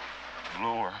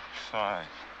 Lower side.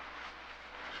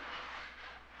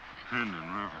 Bending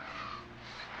river.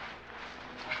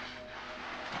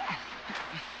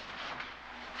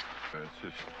 It's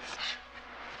just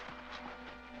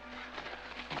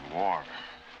water.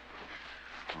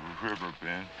 The river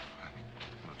bend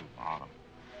at the bottom.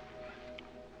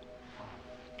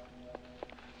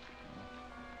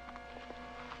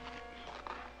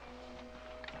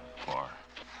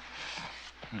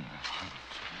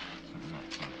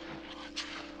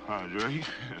 Hydrate.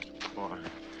 Water.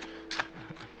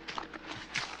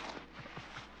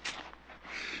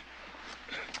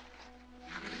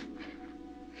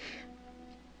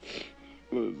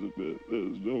 Elizabeth,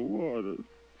 there's no water.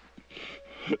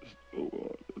 There's no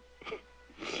water.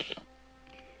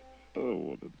 I don't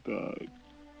want to die.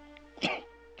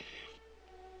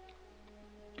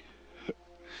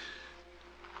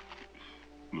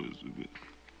 Elizabeth.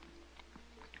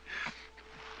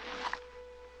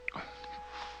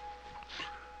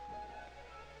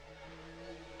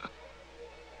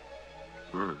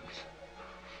 Birds.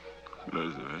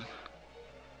 Elizabeth.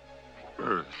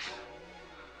 Birds.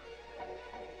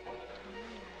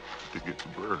 To get the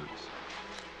birds.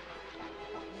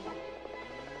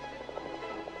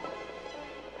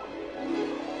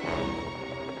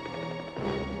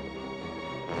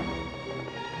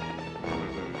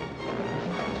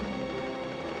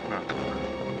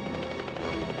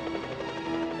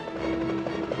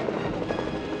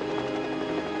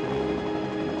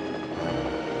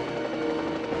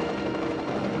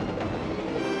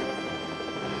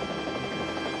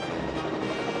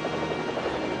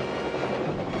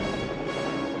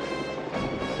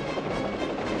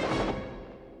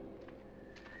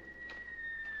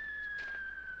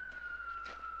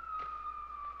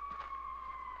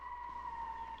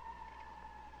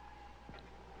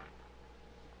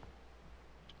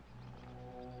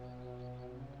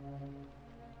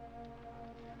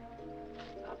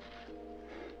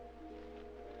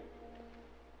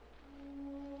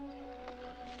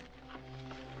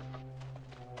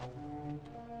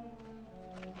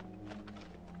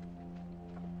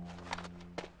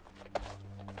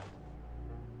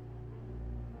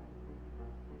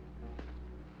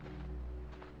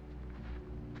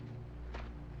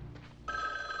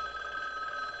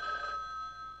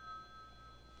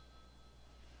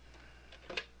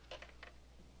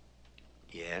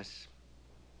 Yes.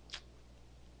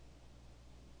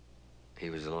 He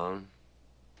was alone?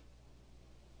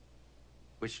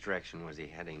 Which direction was he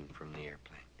heading from the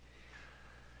airplane?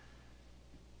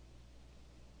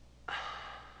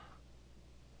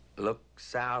 Look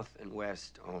south and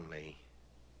west only.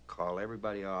 Call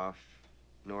everybody off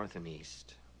north and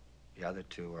east. The other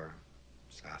two are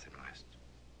south and west.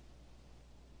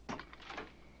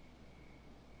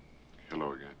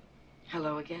 Hello again.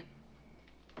 Hello again.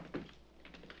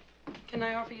 Can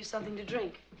I offer you something to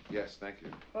drink? Yes, thank you.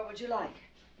 What would you like?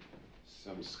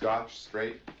 Some scotch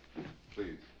straight,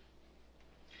 please.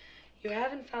 You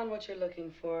haven't found what you're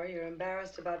looking for. You're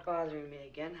embarrassed about bothering me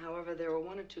again. However, there were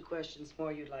one or two questions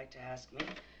more you'd like to ask me.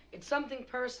 It's something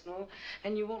personal,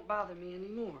 and you won't bother me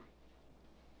anymore.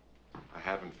 I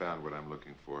haven't found what I'm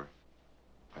looking for.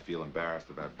 I feel embarrassed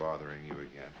about bothering you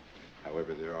again.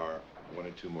 However, there are one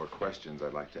or two more questions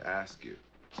I'd like to ask you.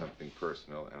 Something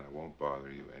personal, and I won't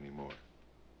bother you anymore.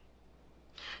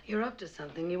 You're up to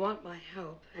something. You want my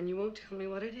help, and you won't tell me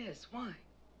what it is. Why?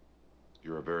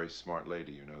 You're a very smart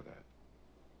lady, you know that.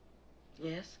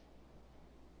 Yes?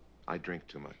 I drink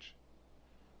too much.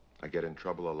 I get in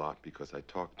trouble a lot because I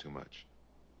talk too much.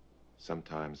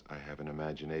 Sometimes I have an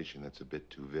imagination that's a bit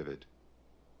too vivid.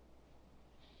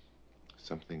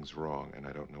 Something's wrong, and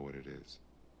I don't know what it is.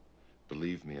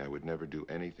 Believe me, I would never do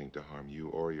anything to harm you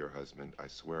or your husband. I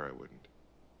swear I wouldn't.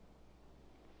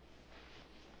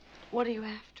 What are you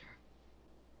after?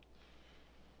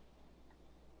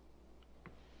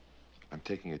 I'm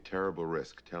taking a terrible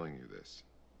risk telling you this.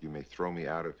 You may throw me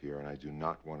out of here, and I do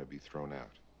not want to be thrown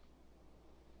out.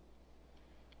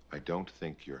 I don't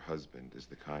think your husband is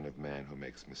the kind of man who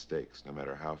makes mistakes, no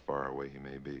matter how far away he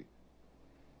may be.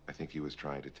 I think he was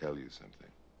trying to tell you something.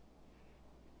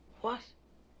 What?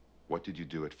 What did you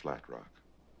do at Flat Rock?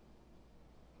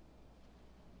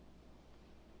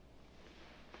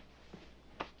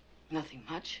 Nothing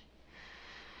much.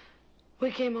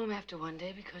 We came home after one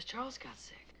day because Charles got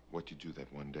sick. What'd you do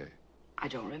that one day? I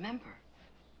don't remember.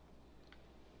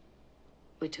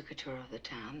 We took a tour of the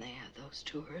town. They have those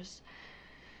tours.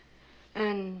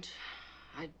 And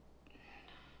I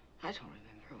don't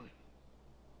remember.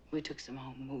 We took some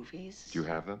home movies. Do you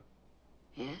have them?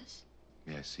 Yes.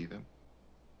 May I see them?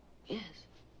 Yes.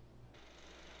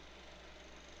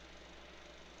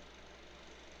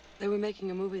 They were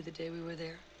making a movie the day we were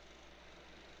there.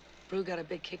 Brew got a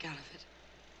big kick out of it.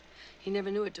 He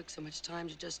never knew it took so much time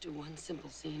to just do one simple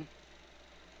scene.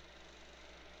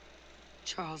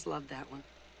 Charles loved that one.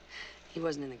 He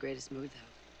wasn't in the greatest mood,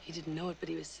 though. He didn't know it, but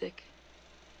he was sick.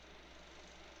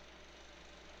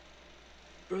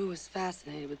 Brew was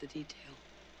fascinated with the detail.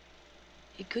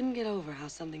 He couldn't get over how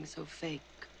something so fake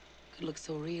could look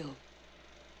so real.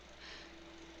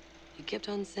 He kept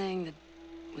on saying that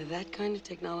with that kind of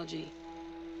technology,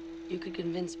 you could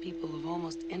convince people of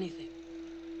almost anything.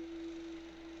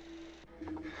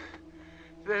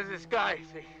 There's this guy,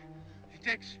 see? He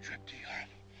takes a trip to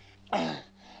Europe.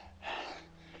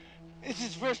 It's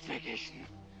his first vacation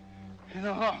in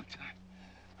a long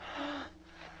time.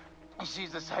 He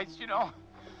sees the sights, you know.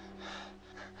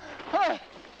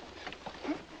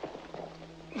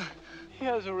 He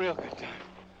has a real good time.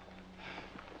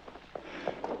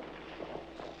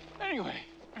 Anyway,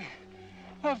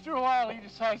 after a while, he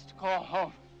decides to call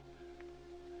home.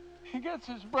 He gets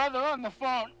his brother on the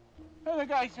phone, and the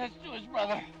guy says to his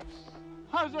brother,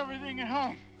 "How's everything at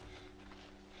home?"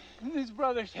 And his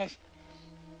brother says,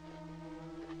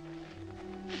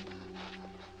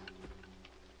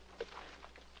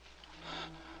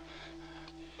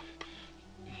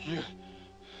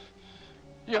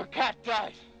 Your cat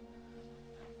died.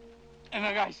 And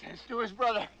the guy says to his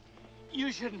brother,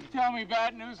 "You shouldn't tell me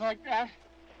bad news like that.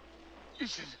 You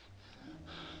should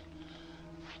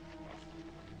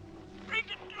break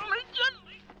it to me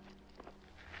gently.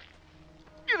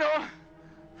 You know,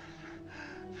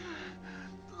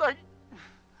 like,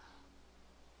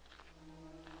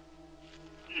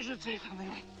 you should say something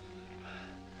like,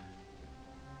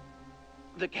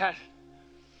 the cat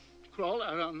crawled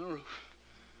out on the roof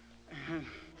and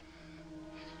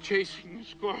chasing the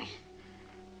squirrel.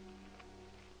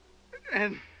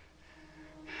 And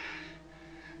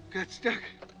got stuck.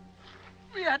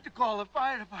 We had to call the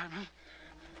fire department.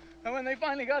 And when they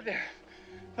finally got there,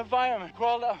 the fireman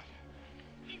crawled out.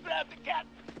 He grabbed the cat,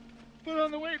 but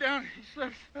on the way down, he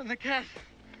slipped, and the cat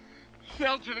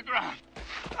fell to the ground.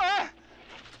 Ah!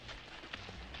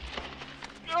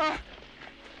 Ah!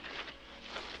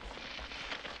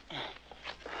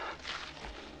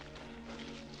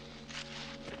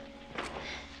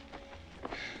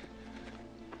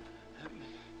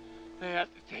 They had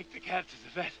to take the cat to the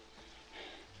vet.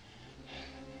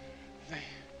 They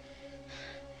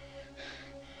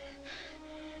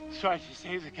tried to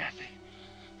save the cat.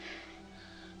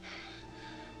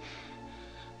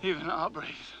 They even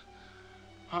operated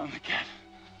on the cat.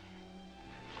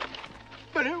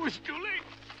 But it was too late.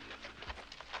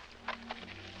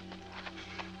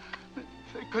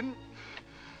 They couldn't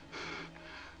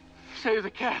save the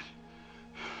cat.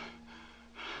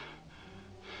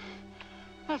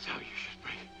 That's how you should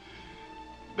break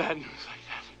bad news like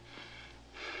that.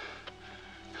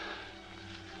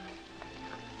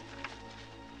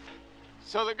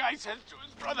 So the guy says to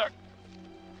his brother,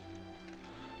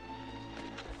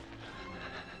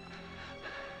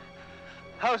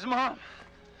 How's Mom?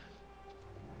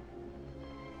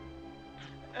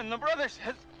 And the brother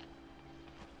says...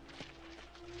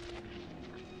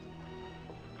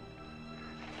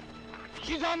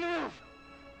 she's on the roof.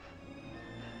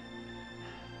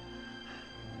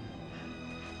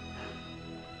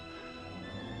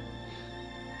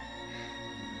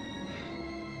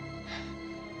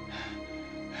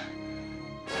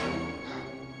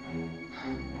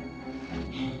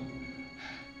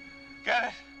 Got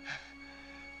it.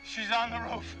 She's on the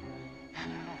roof.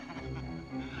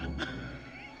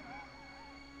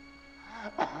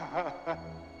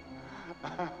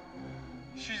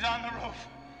 She's on the roof.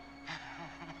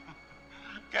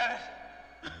 Got it.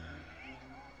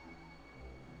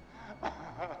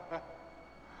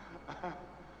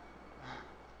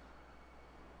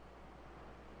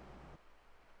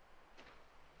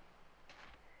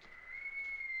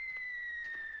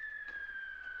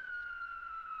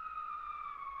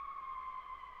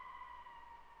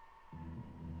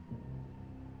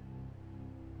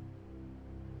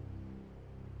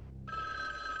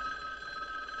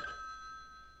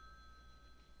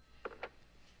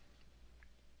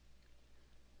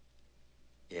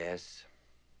 Yes.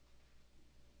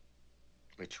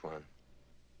 Which one?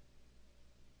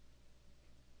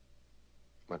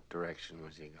 What direction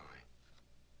was he going?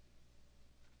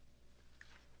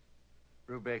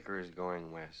 Brubaker is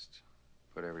going west.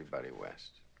 Put everybody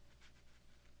west.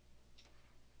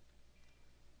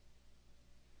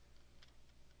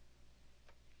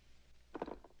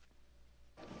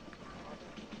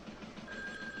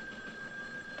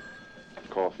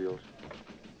 Caulfield.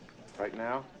 Right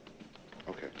now?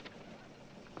 Okay.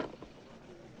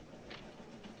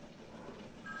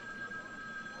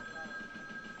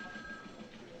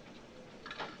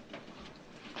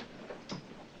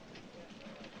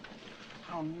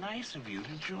 How nice of you to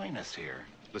join us here.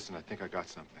 Listen, I think I got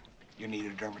something. You need a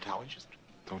dermatologist?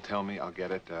 Don't tell me, I'll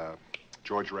get it.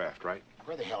 George Raft, right?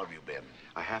 Where the hell have you been?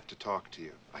 I have to talk to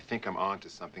you. I think I'm on to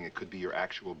something. It could be your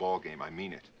actual ball game. I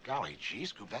mean it. Golly gee,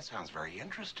 Scoop, that sounds very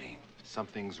interesting.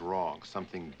 Something's wrong,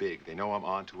 something big. They know I'm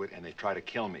onto it, and they try to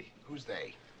kill me. Who's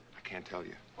they? I can't tell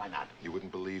you. Why not? You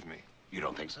wouldn't believe me. You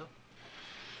don't think so?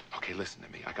 Okay, listen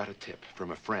to me. I got a tip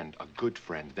from a friend, a good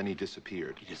friend. Then he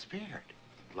disappeared. He disappeared?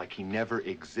 Like he never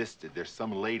existed. There's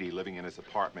some lady living in his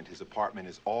apartment. His apartment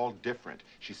is all different.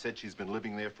 She said she's been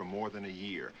living there for more than a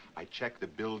year. I checked the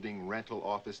building rental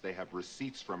office. They have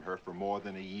receipts from her for more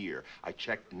than a year. I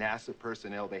checked NASA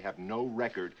personnel. They have no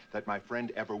record that my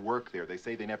friend ever worked there. They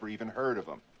say they never even heard of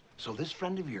him. So this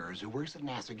friend of yours who works at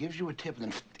NASA gives you a tip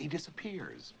and then he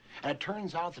disappears. And it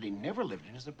turns out that he never lived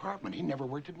in his apartment. He never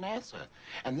worked at NASA.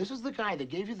 And this is the guy that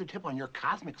gave you the tip on your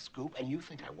cosmic scoop, and you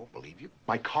think I won't believe you?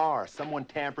 My car. Someone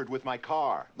tampered with my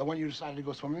car. The one you decided to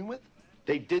go swimming with?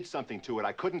 They did something to it.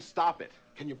 I couldn't stop it.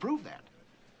 Can you prove that?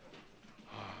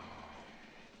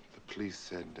 The police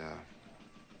said,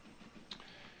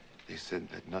 they said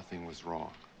that nothing was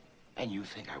wrong. And you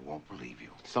think I won't believe you?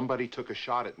 Somebody took a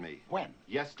shot at me. When?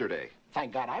 Yesterday.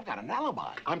 Thank God I've got an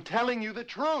alibi. I'm telling you the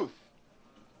truth.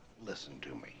 Listen to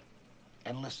me.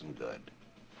 And listen good.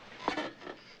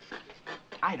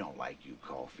 I don't like you,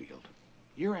 Caulfield.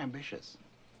 You're ambitious.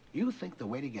 You think the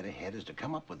way to get ahead is to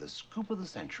come up with the scoop of the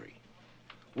century.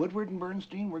 Woodward and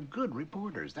Bernstein were good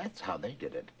reporters. That's how they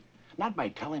did it. Not by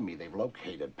telling me they've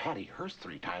located Patty Hearst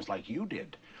 3 times like you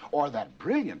did, or that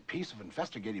brilliant piece of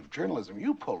investigative journalism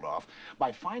you pulled off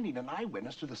by finding an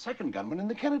eyewitness to the second gunman in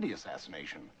the Kennedy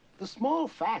assassination. The small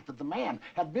fact that the man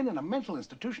had been in a mental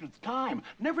institution at the time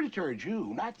never deterred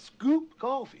you, not Scoop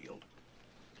Caulfield.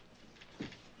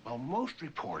 Well, most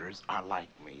reporters are like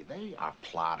me. They are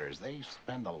plotters. They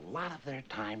spend a lot of their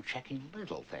time checking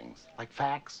little things, like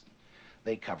facts.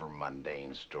 They cover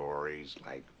mundane stories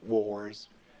like wars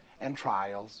and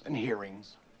trials and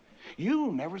hearings.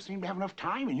 You never seem to have enough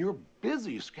time in your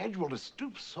busy schedule to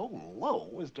stoop so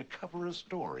low as to cover a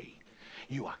story.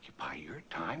 You occupy your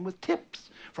time with tips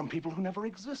from people who never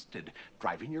existed,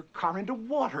 driving your car into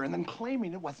water and then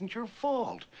claiming it wasn't your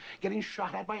fault, getting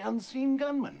shot at by unseen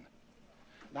gunmen.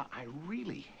 Now, I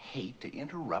really hate to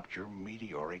interrupt your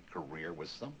meteoric career with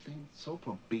something so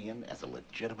plebeian as a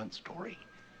legitimate story.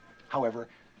 However,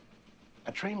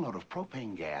 a trainload of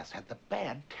propane gas had the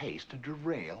bad taste to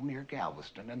derail near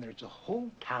Galveston, and there's a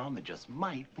whole town that just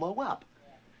might blow up.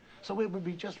 So it would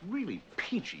be just really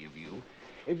peachy of you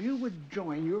if you would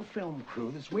join your film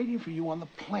crew that's waiting for you on the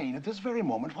plane at this very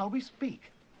moment while we speak.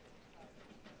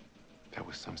 That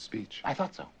was some speech. I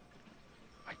thought so.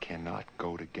 I cannot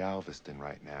go to Galveston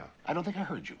right now. I don't think I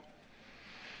heard you.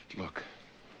 Look,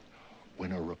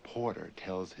 when a reporter reporter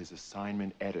tells his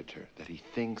assignment editor that he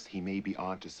thinks he may be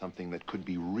onto something that could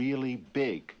be really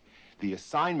big, the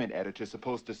assignment editor's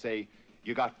supposed to say,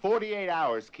 "You got 48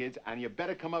 hours, kids, and you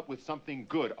better come up with something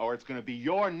good, or it's gonna be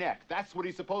your neck." That's what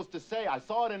he's supposed to say. I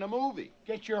saw it in a movie.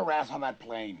 Get your ass on that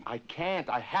plane. I can't.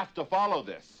 I have to follow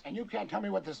this. And you can't tell me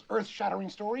what this earth-shattering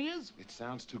story is? It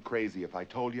sounds too crazy. If I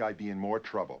told you, I'd be in more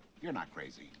trouble. You're not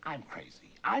crazy. I'm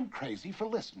crazy. I'm crazy for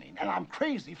listening, and I'm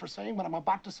crazy for saying what I'm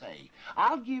about to say.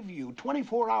 I'll give you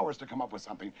 24 hours to come up with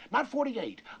something, not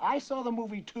 48. I saw the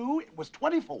movie too. It was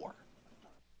 24.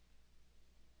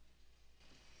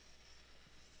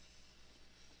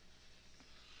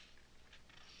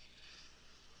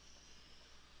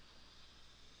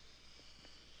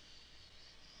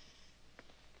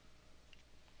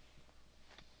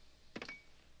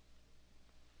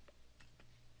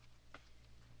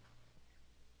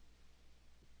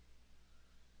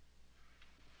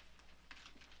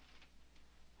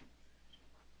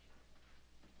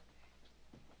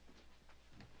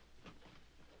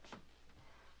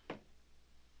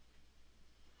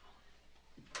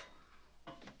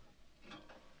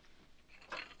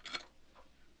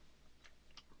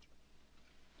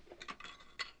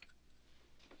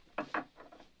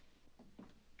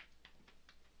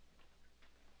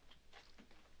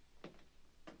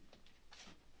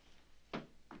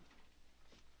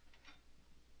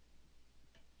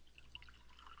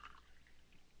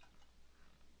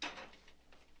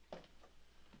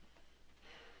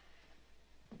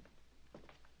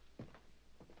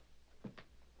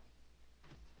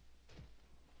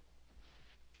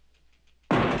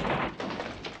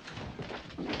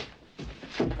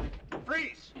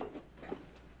 Freeze!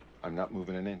 I'm not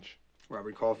moving an inch.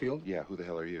 Robert Caulfield? Yeah, who the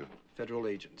hell are you? Federal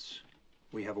agents.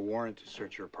 We have a warrant to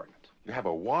search your apartment. You have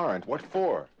a warrant? What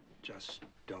for? Just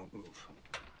don't move.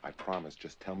 I promise.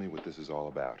 Just tell me what this is all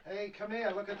about. Hey, come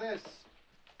here. Look at this.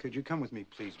 Could you come with me,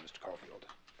 please, Mr. Caulfield?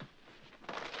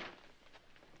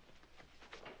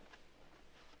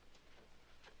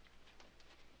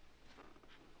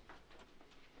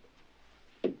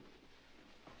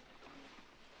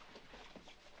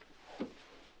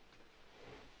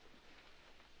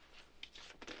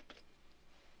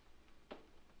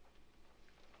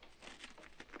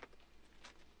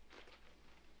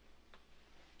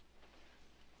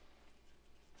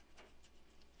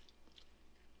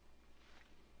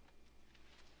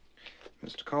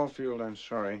 Mr. Caulfield, I'm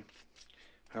sorry.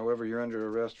 However, you're under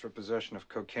arrest for possession of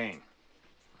cocaine.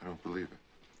 I don't believe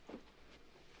it.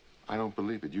 I don't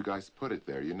believe it. You guys put it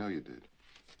there. You know you did.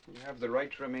 You have the right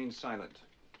to remain silent.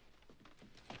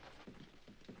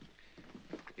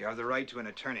 You have the right to an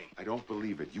attorney. I don't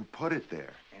believe it. You put it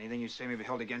there. Anything you say may be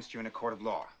held against you in a court of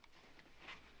law.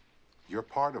 You're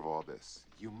part of all this.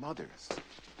 You mothers.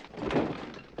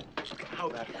 Ow,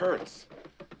 that hurts.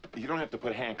 You don't have to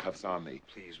put handcuffs on me.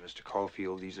 Please, Mr.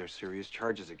 Caulfield, these are serious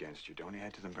charges against you. Don't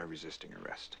add to them by resisting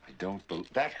arrest. I don't believe...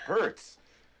 That hurts.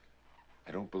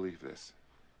 I don't believe this.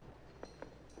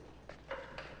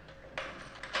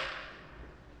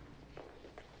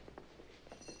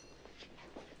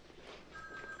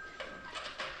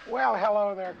 Well,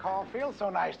 hello there, Caulfield. So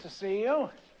nice to see you.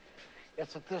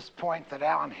 It's at this point that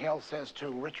Alan Hill says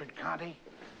to Richard Conte.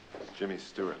 Jimmy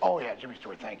Stewart. Oh, yeah, Jimmy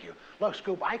Stewart, thank you. Look,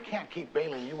 Scoop, I can't keep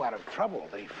bailing you out of trouble.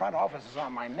 The front office is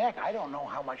on my neck. I don't know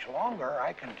how much longer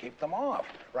I can keep them off,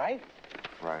 right?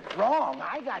 Right. Wrong.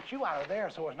 I got you out of there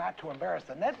so as not to embarrass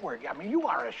the network. I mean, you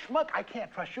are a schmuck. I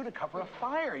can't trust you to cover a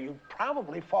fire. You'd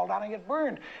probably fall down and get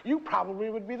burned. You probably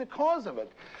would be the cause of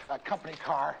it. A company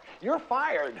car. You're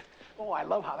fired. Oh, I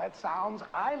love how that sounds.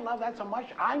 I love that so much,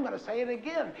 I'm going to say it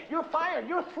again. You're fired.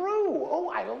 You're through.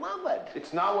 Oh, I love it.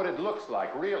 It's not what it looks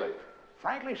like, really.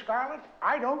 Frankly, Scarlett,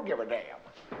 I don't give a damn.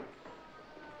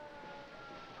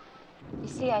 You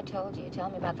see, I told you. You tell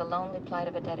me about the lonely plight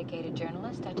of a dedicated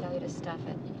journalist, I tell you to stuff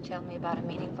it. You tell me about a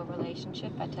meaningful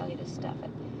relationship, I tell you to stuff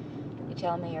it. You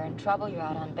tell me you're in trouble, you're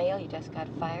out on bail, you just got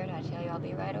fired, I tell you I'll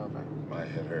be right over. My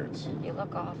head hurts. You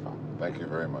look awful. Thank you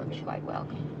very much. You're quite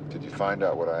welcome. Did you find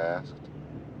out what I asked?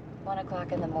 1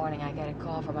 o'clock in the morning, I get a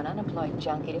call from an unemployed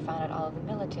junkie to find out all of the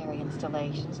military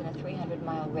installations in a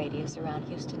 300-mile radius around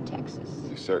Houston, Texas.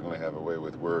 You certainly have a way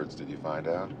with words. Did you find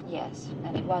out? Yes,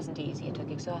 and it wasn't easy. It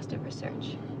took exhaustive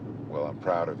research. Well, I'm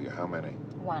proud of you. How many?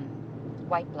 1.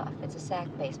 White Bluff. It's a SAC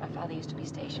base. My father used to be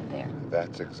stationed there.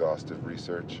 That's exhaustive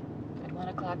research. At 1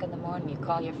 o'clock in the morning, you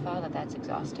call your father. That's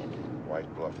exhaustive.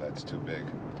 White Bluff, that's too big.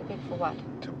 Too big for what?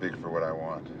 Too big for what I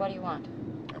want. What do you want?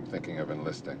 I'm thinking of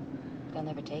enlisting. They'll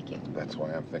never take you. That's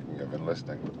why I'm thinking of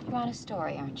enlisting. You're on a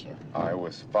story, aren't you? I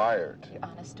was fired. You're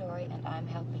on a story, and I'm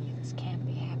helping you. This can't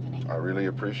be happening. I really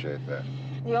appreciate that.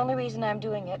 The only reason I'm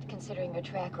doing it, considering your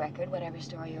track record, whatever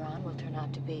story you're on will turn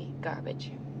out to be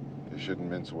garbage. You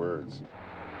shouldn't mince words.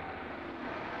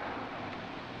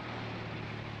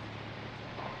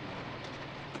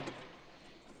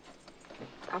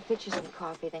 I'll fix you some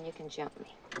coffee, then you can jump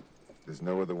me. There's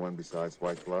no other one besides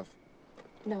White Bluff?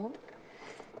 No.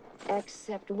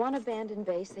 Except one abandoned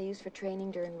base they used for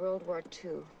training during World War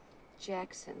II.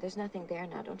 Jackson. There's nothing there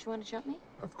now. Don't you want to jump me?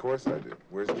 Of course I do.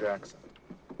 Where's Jackson?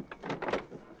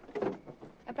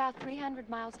 About 300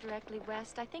 miles directly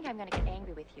west. I think I'm going to get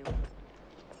angry with you.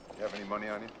 You have any money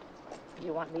on you?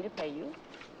 You want me to pay you?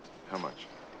 How much?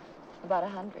 About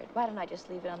 100. Why don't I just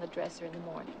leave it on the dresser in the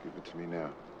morning? Give it to me now.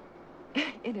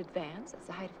 In advance? That's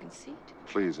the height of conceit.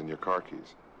 Please, and your car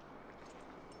keys.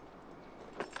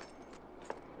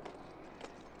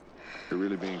 You're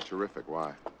really being terrific.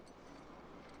 Why?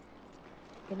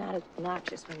 You're not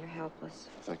obnoxious when you're helpless.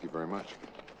 Thank you very much.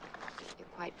 You're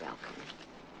quite welcome.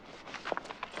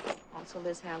 Also,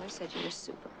 Liz Haller said you were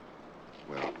super.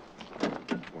 Well,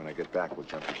 when I get back, we'll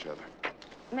jump each other.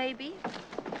 Maybe.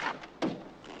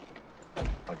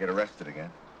 I'll get arrested again.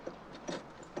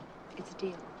 It's a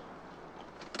deal.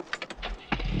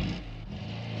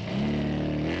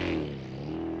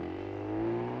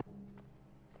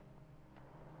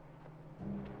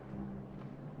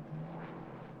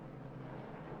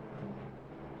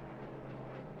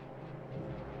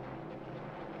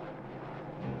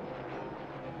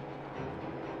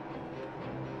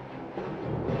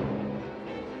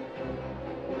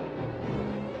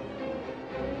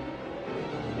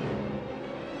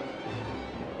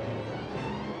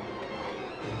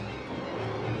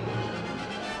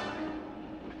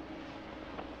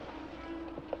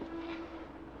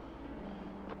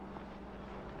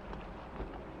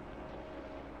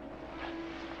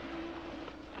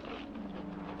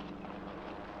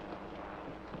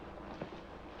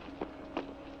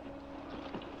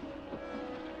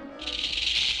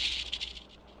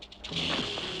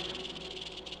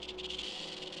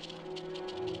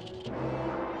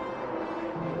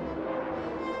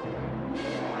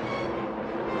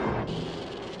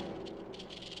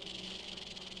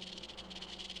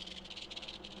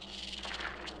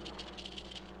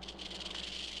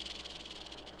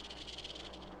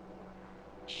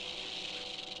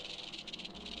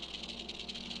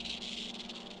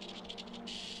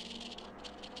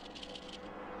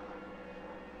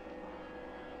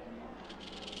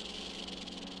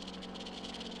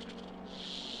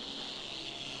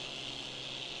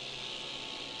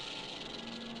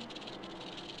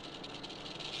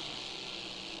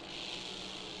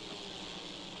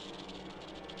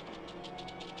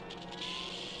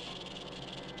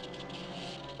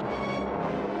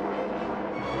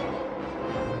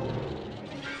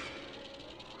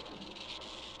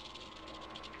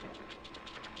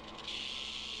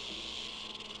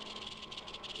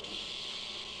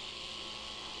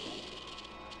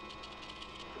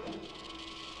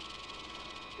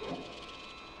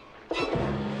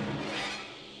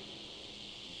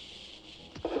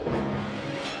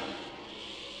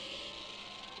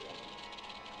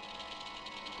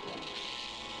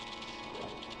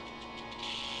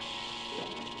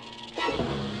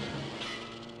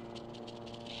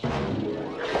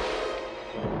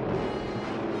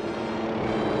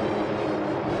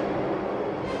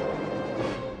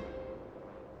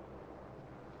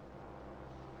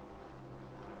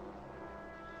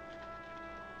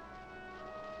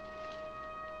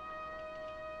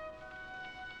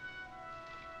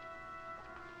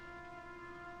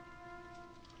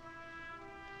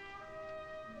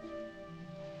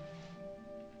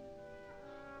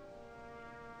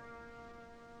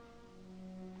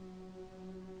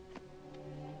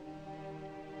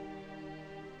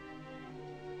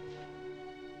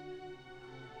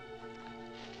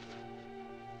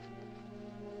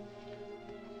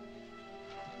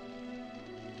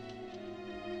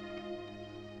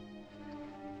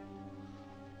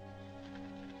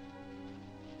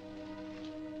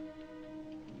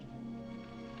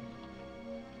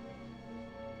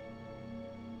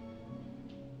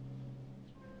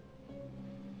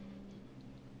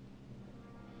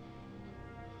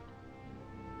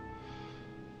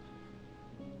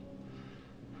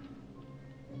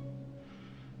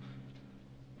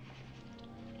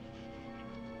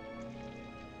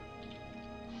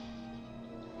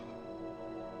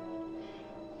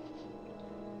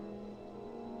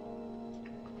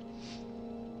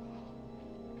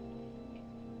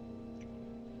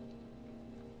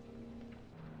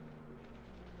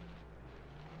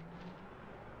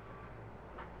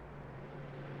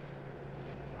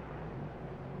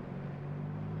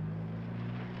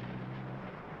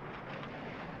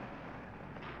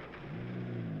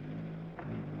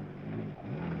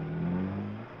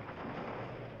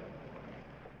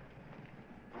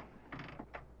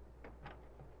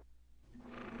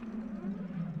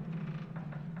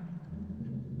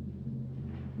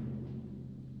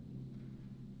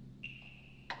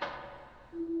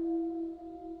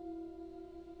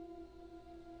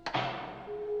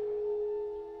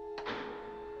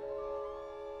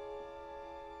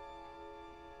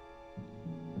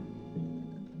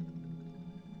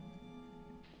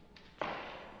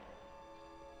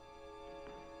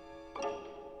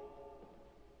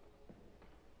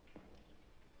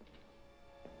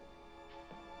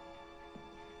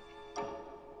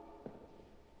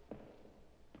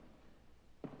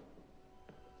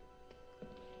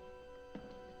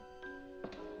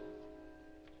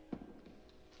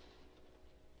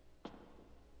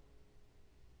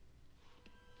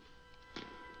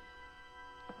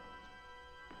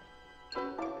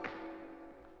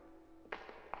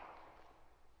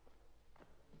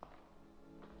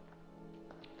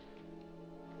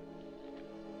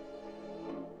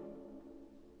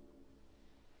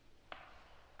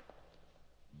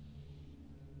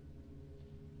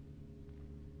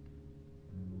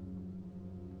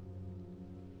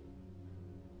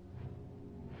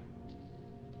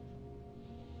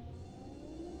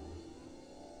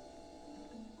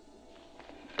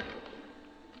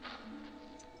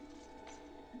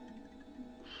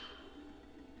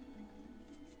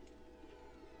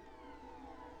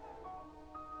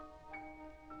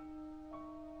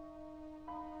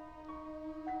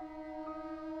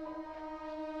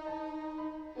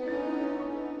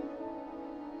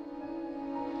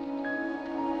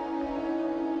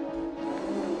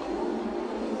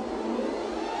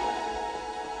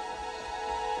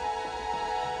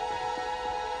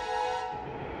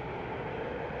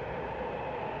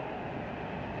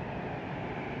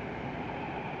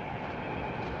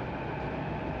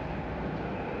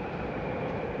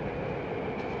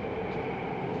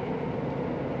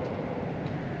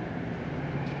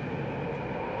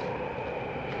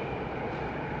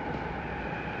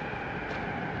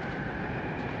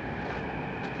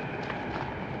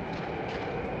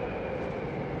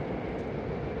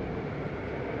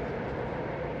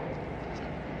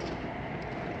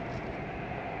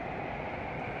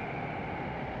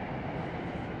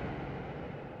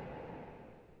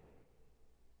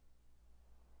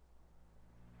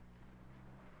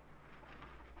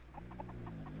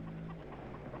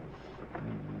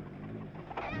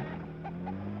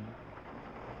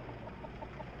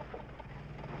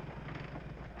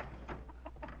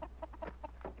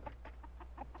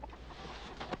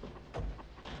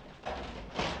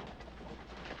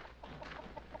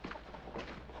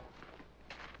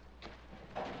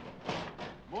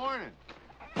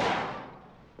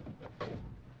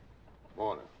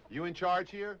 You in charge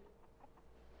here?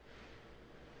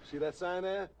 See that sign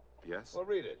there? Yes. Well,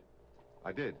 read it.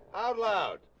 I did. Out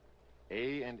loud.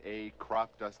 A&A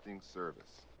Crop Dusting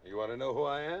Service. You want to know who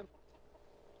I am?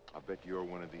 I bet you're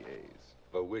one of the A's.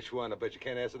 But which one? I bet you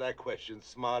can't answer that question,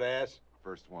 smart ass.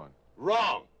 First one.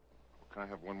 Wrong. Can I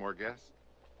have one more guess?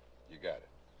 You got it.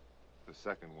 The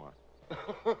second one.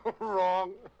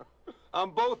 Wrong.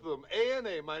 I'm both of them. A and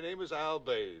A. My name is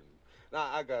Albane. Now,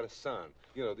 I got a son.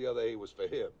 You know, the other A was for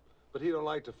him. But he don't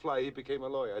like to fly. He became a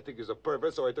lawyer. I think he's a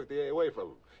pervert, so I took the A away from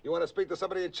him. You want to speak to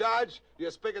somebody in charge?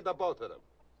 You're speaking to both of them.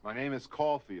 My name is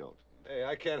Caulfield. Hey,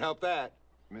 I can't help that.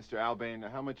 Mr. Albane,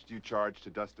 how much do you charge to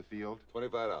dust the field?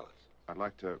 $25. I'd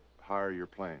like to hire your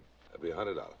plane. That'd be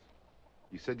 $100.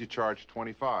 You said you charged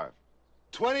 $25.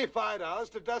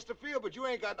 $25 to dust the field, but you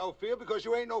ain't got no field because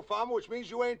you ain't no farmer, which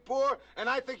means you ain't poor, and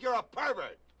I think you're a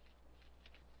pervert.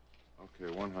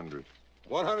 Okay, 100.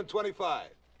 125.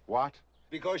 What?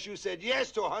 Because you said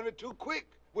yes to 100 too quick,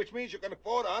 which means you can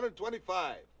afford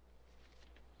 125.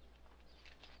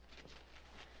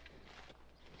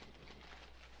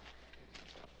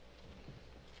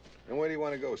 And where do you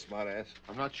want to go, smartass?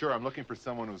 I'm not sure. I'm looking for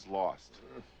someone who's lost.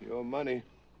 Your money.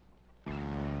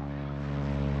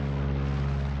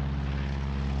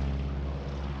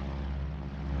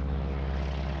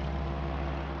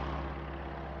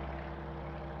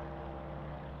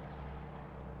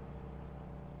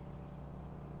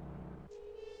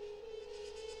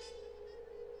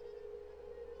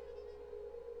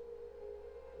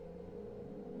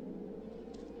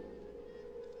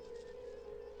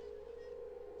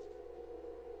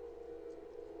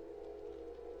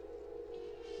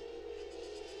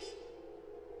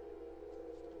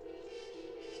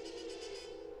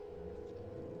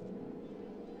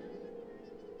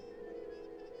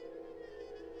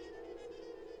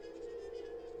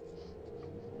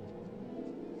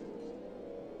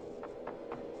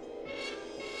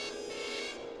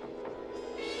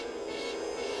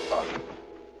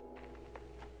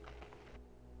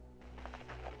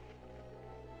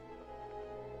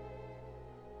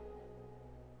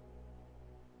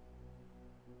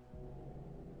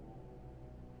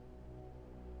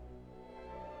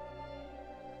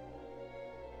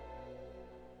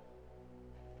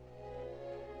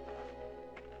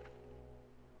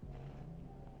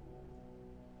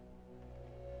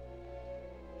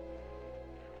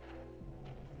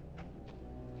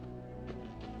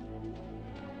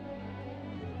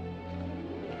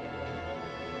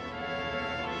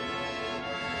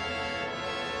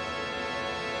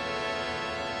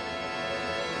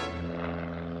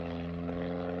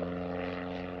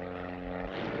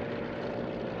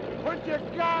 Put your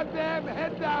goddamn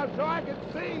head down so I can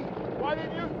see. Why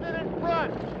didn't you sit in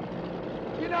front?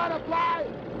 You know how to fly?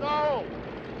 No.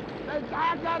 Then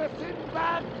I gotta sit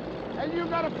back, and you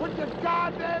gotta put your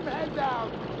goddamn head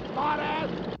down,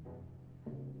 smartass.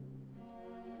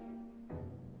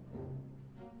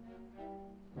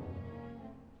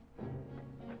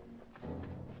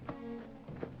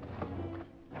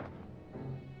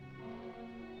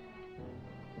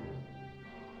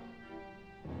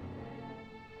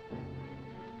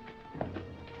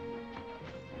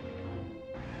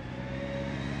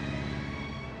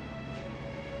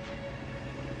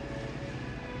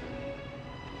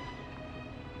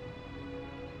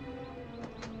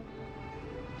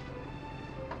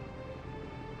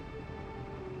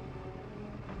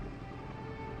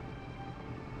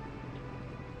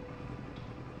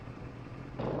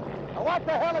 What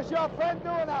the hell is your friend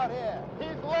doing out here?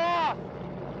 He's lost.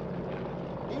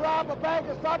 He robbed a bank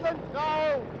or something?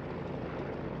 No.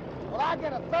 Well, I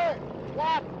get a third.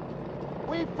 What?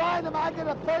 We find him, I get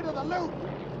a third of the loot.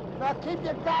 Now keep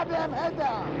your goddamn head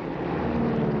down.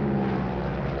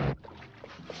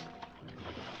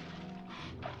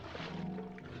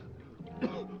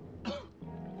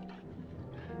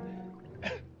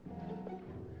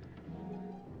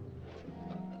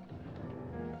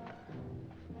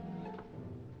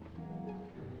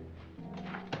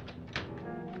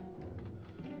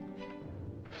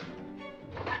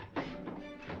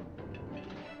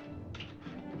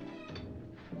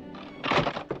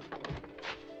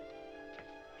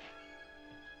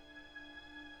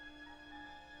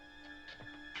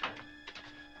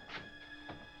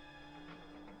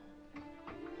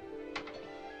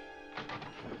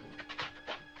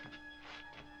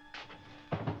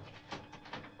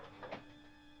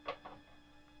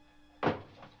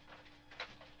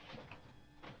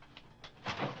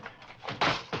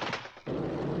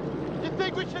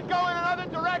 Think we should go in another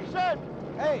direction?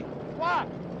 Hey. What?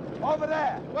 Over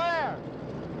there. Where?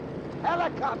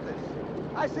 Helicopters.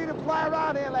 I seen them fly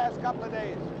around here last couple of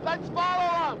days. Let's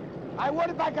follow them. I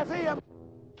would if I could see him.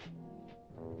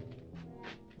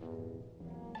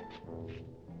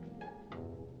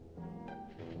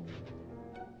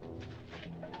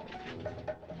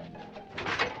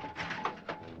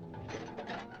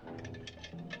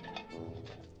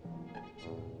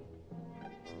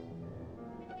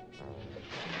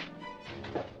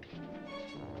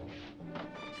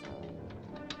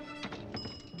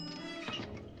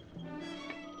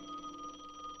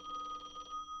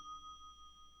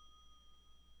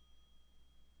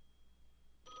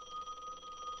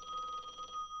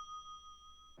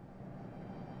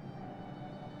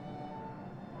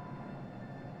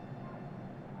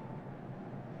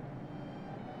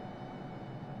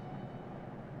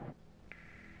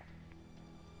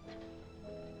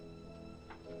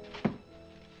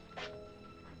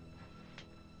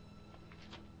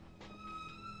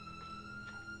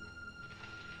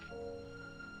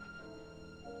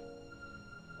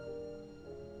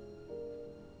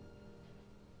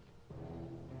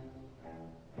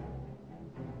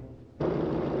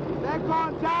 They're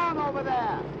going down over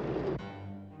there.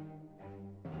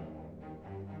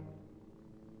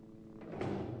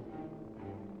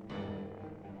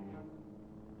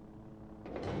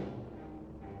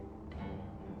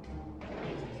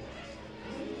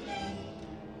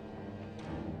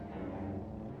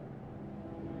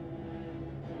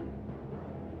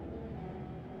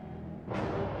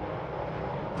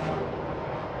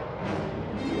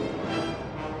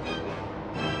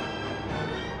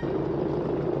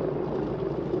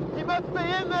 He must be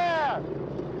in there.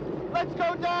 Let's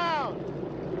go down.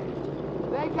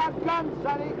 They got guns,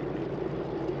 Sonny.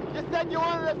 You said you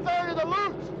wanted a third of the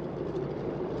loot.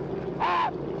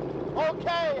 Half.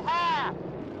 Okay, half.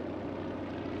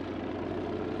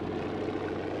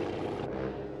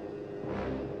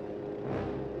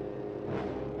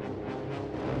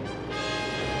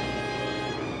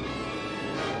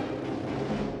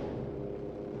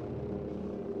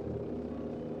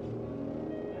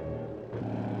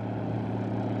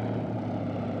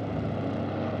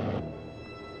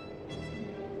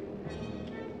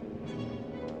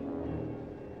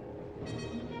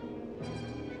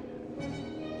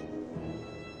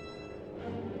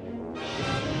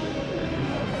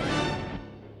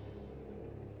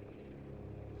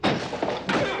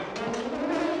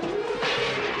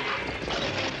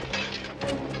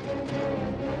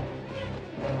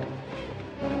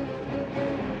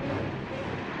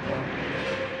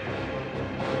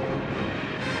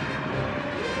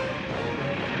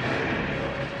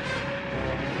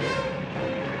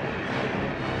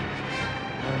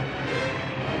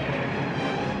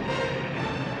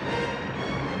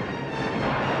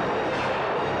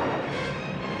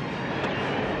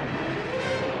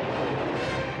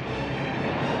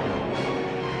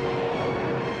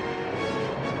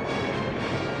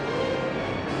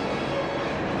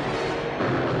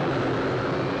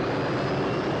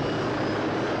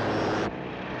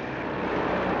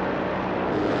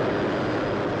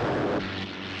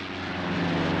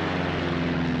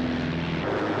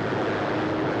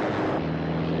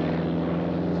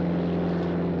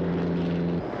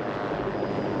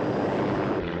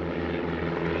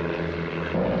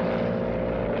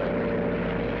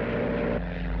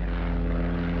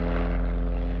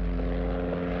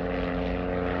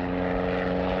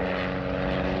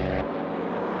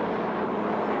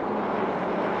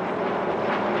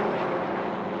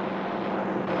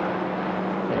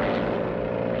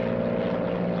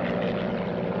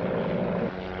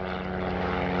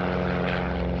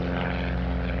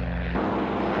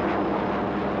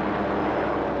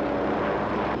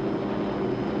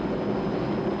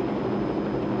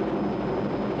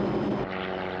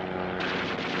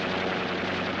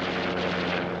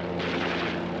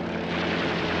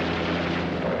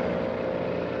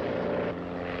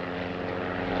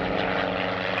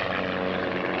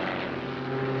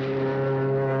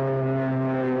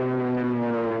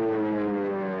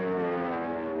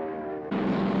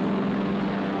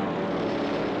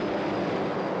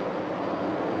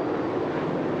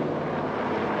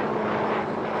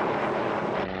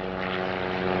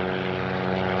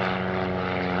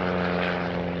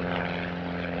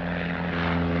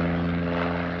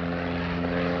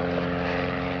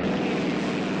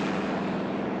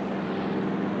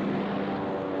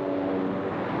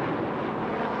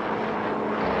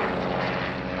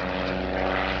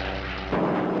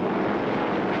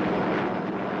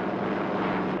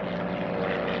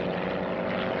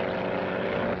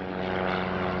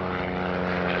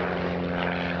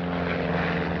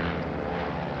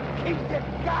 Keep your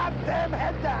goddamn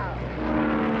head down!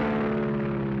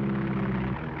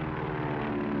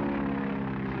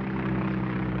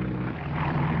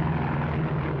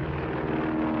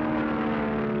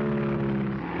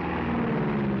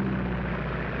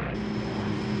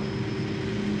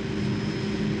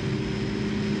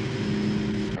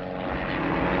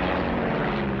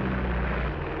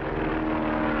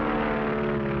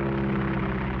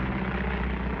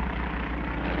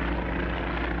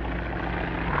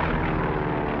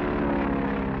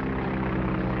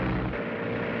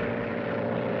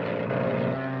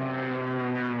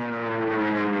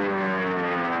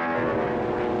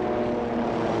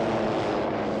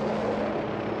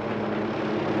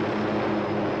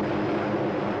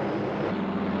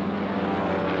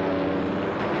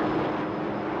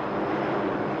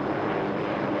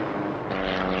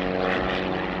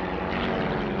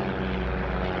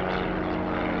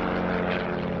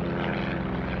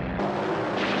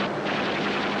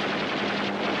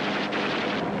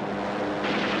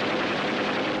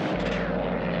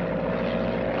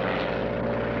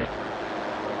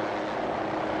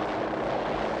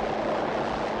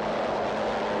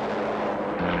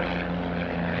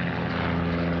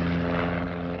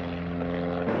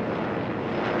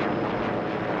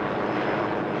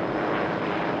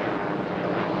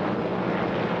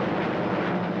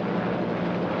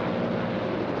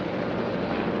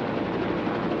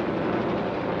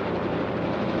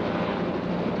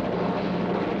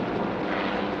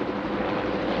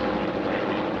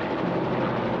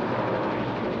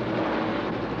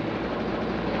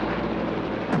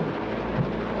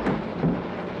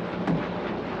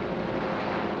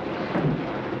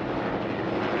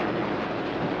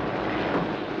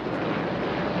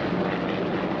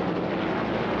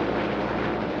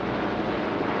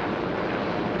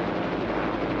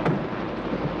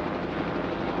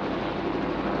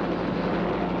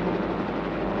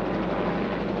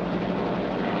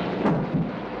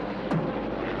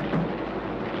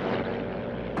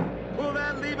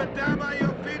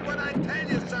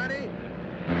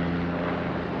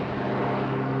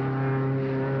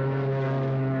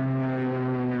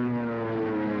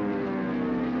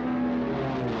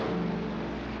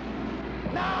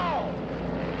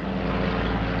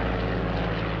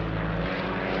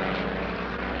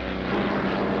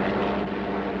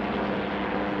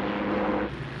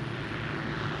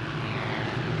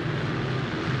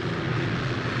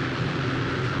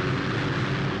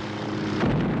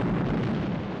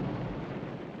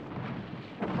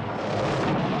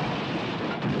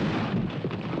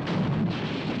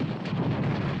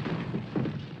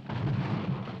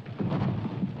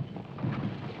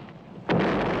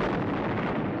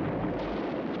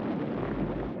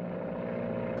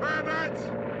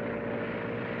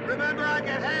 I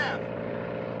get half.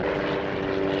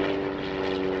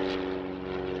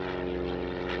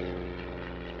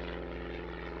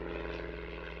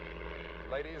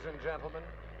 Ladies and gentlemen,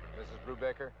 Mrs.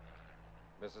 Brubaker,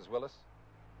 Mrs. Willis,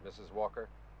 Mrs. Walker,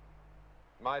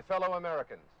 my fellow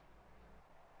Americans,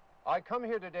 I come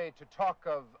here today to talk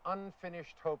of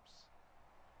unfinished hopes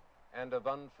and of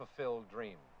unfulfilled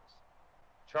dreams.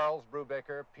 Charles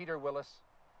Brubaker, Peter Willis,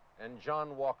 and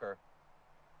John Walker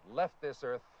left this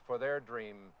earth for their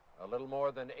dream a little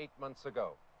more than 8 months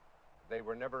ago. They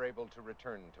were never able to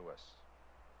return to us.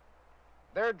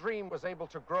 Their dream was able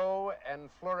to grow and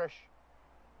flourish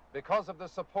because of the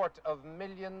support of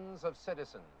millions of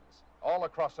citizens all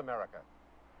across America.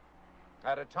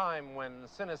 At a time when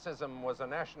cynicism was a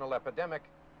national epidemic,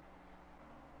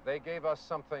 they gave us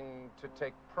something to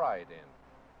take pride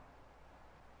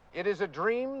in. It is a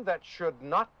dream that should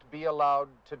not be allowed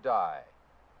to die.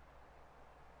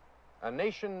 A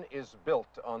nation is built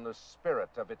on the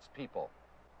spirit of its people.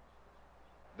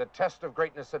 The test of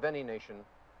greatness of any nation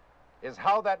is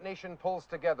how that nation pulls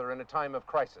together in a time of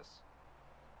crisis.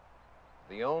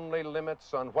 The only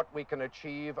limits on what we can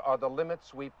achieve are the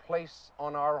limits we place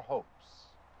on our hopes.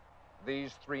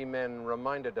 These three men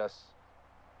reminded us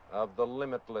of the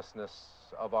limitlessness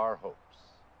of our hopes.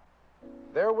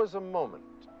 There was a moment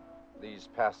these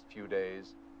past few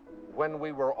days when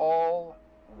we were all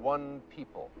one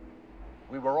people.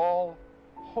 We were all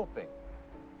hoping.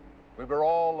 We were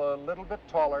all a little bit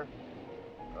taller,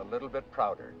 a little bit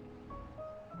prouder.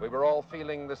 We were all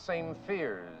feeling the same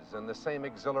fears and the same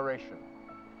exhilaration.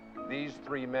 These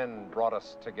three men brought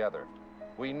us together.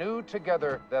 We knew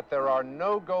together that there are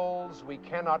no goals we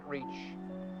cannot reach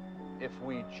if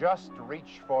we just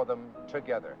reach for them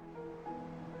together.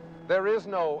 There is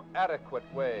no adequate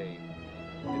way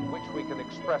in which we can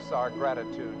express our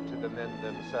gratitude to the men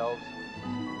themselves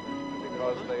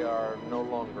because they are no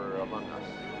longer among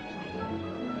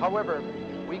us. However,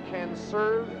 we can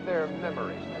serve their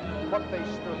memory, what they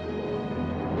stood for.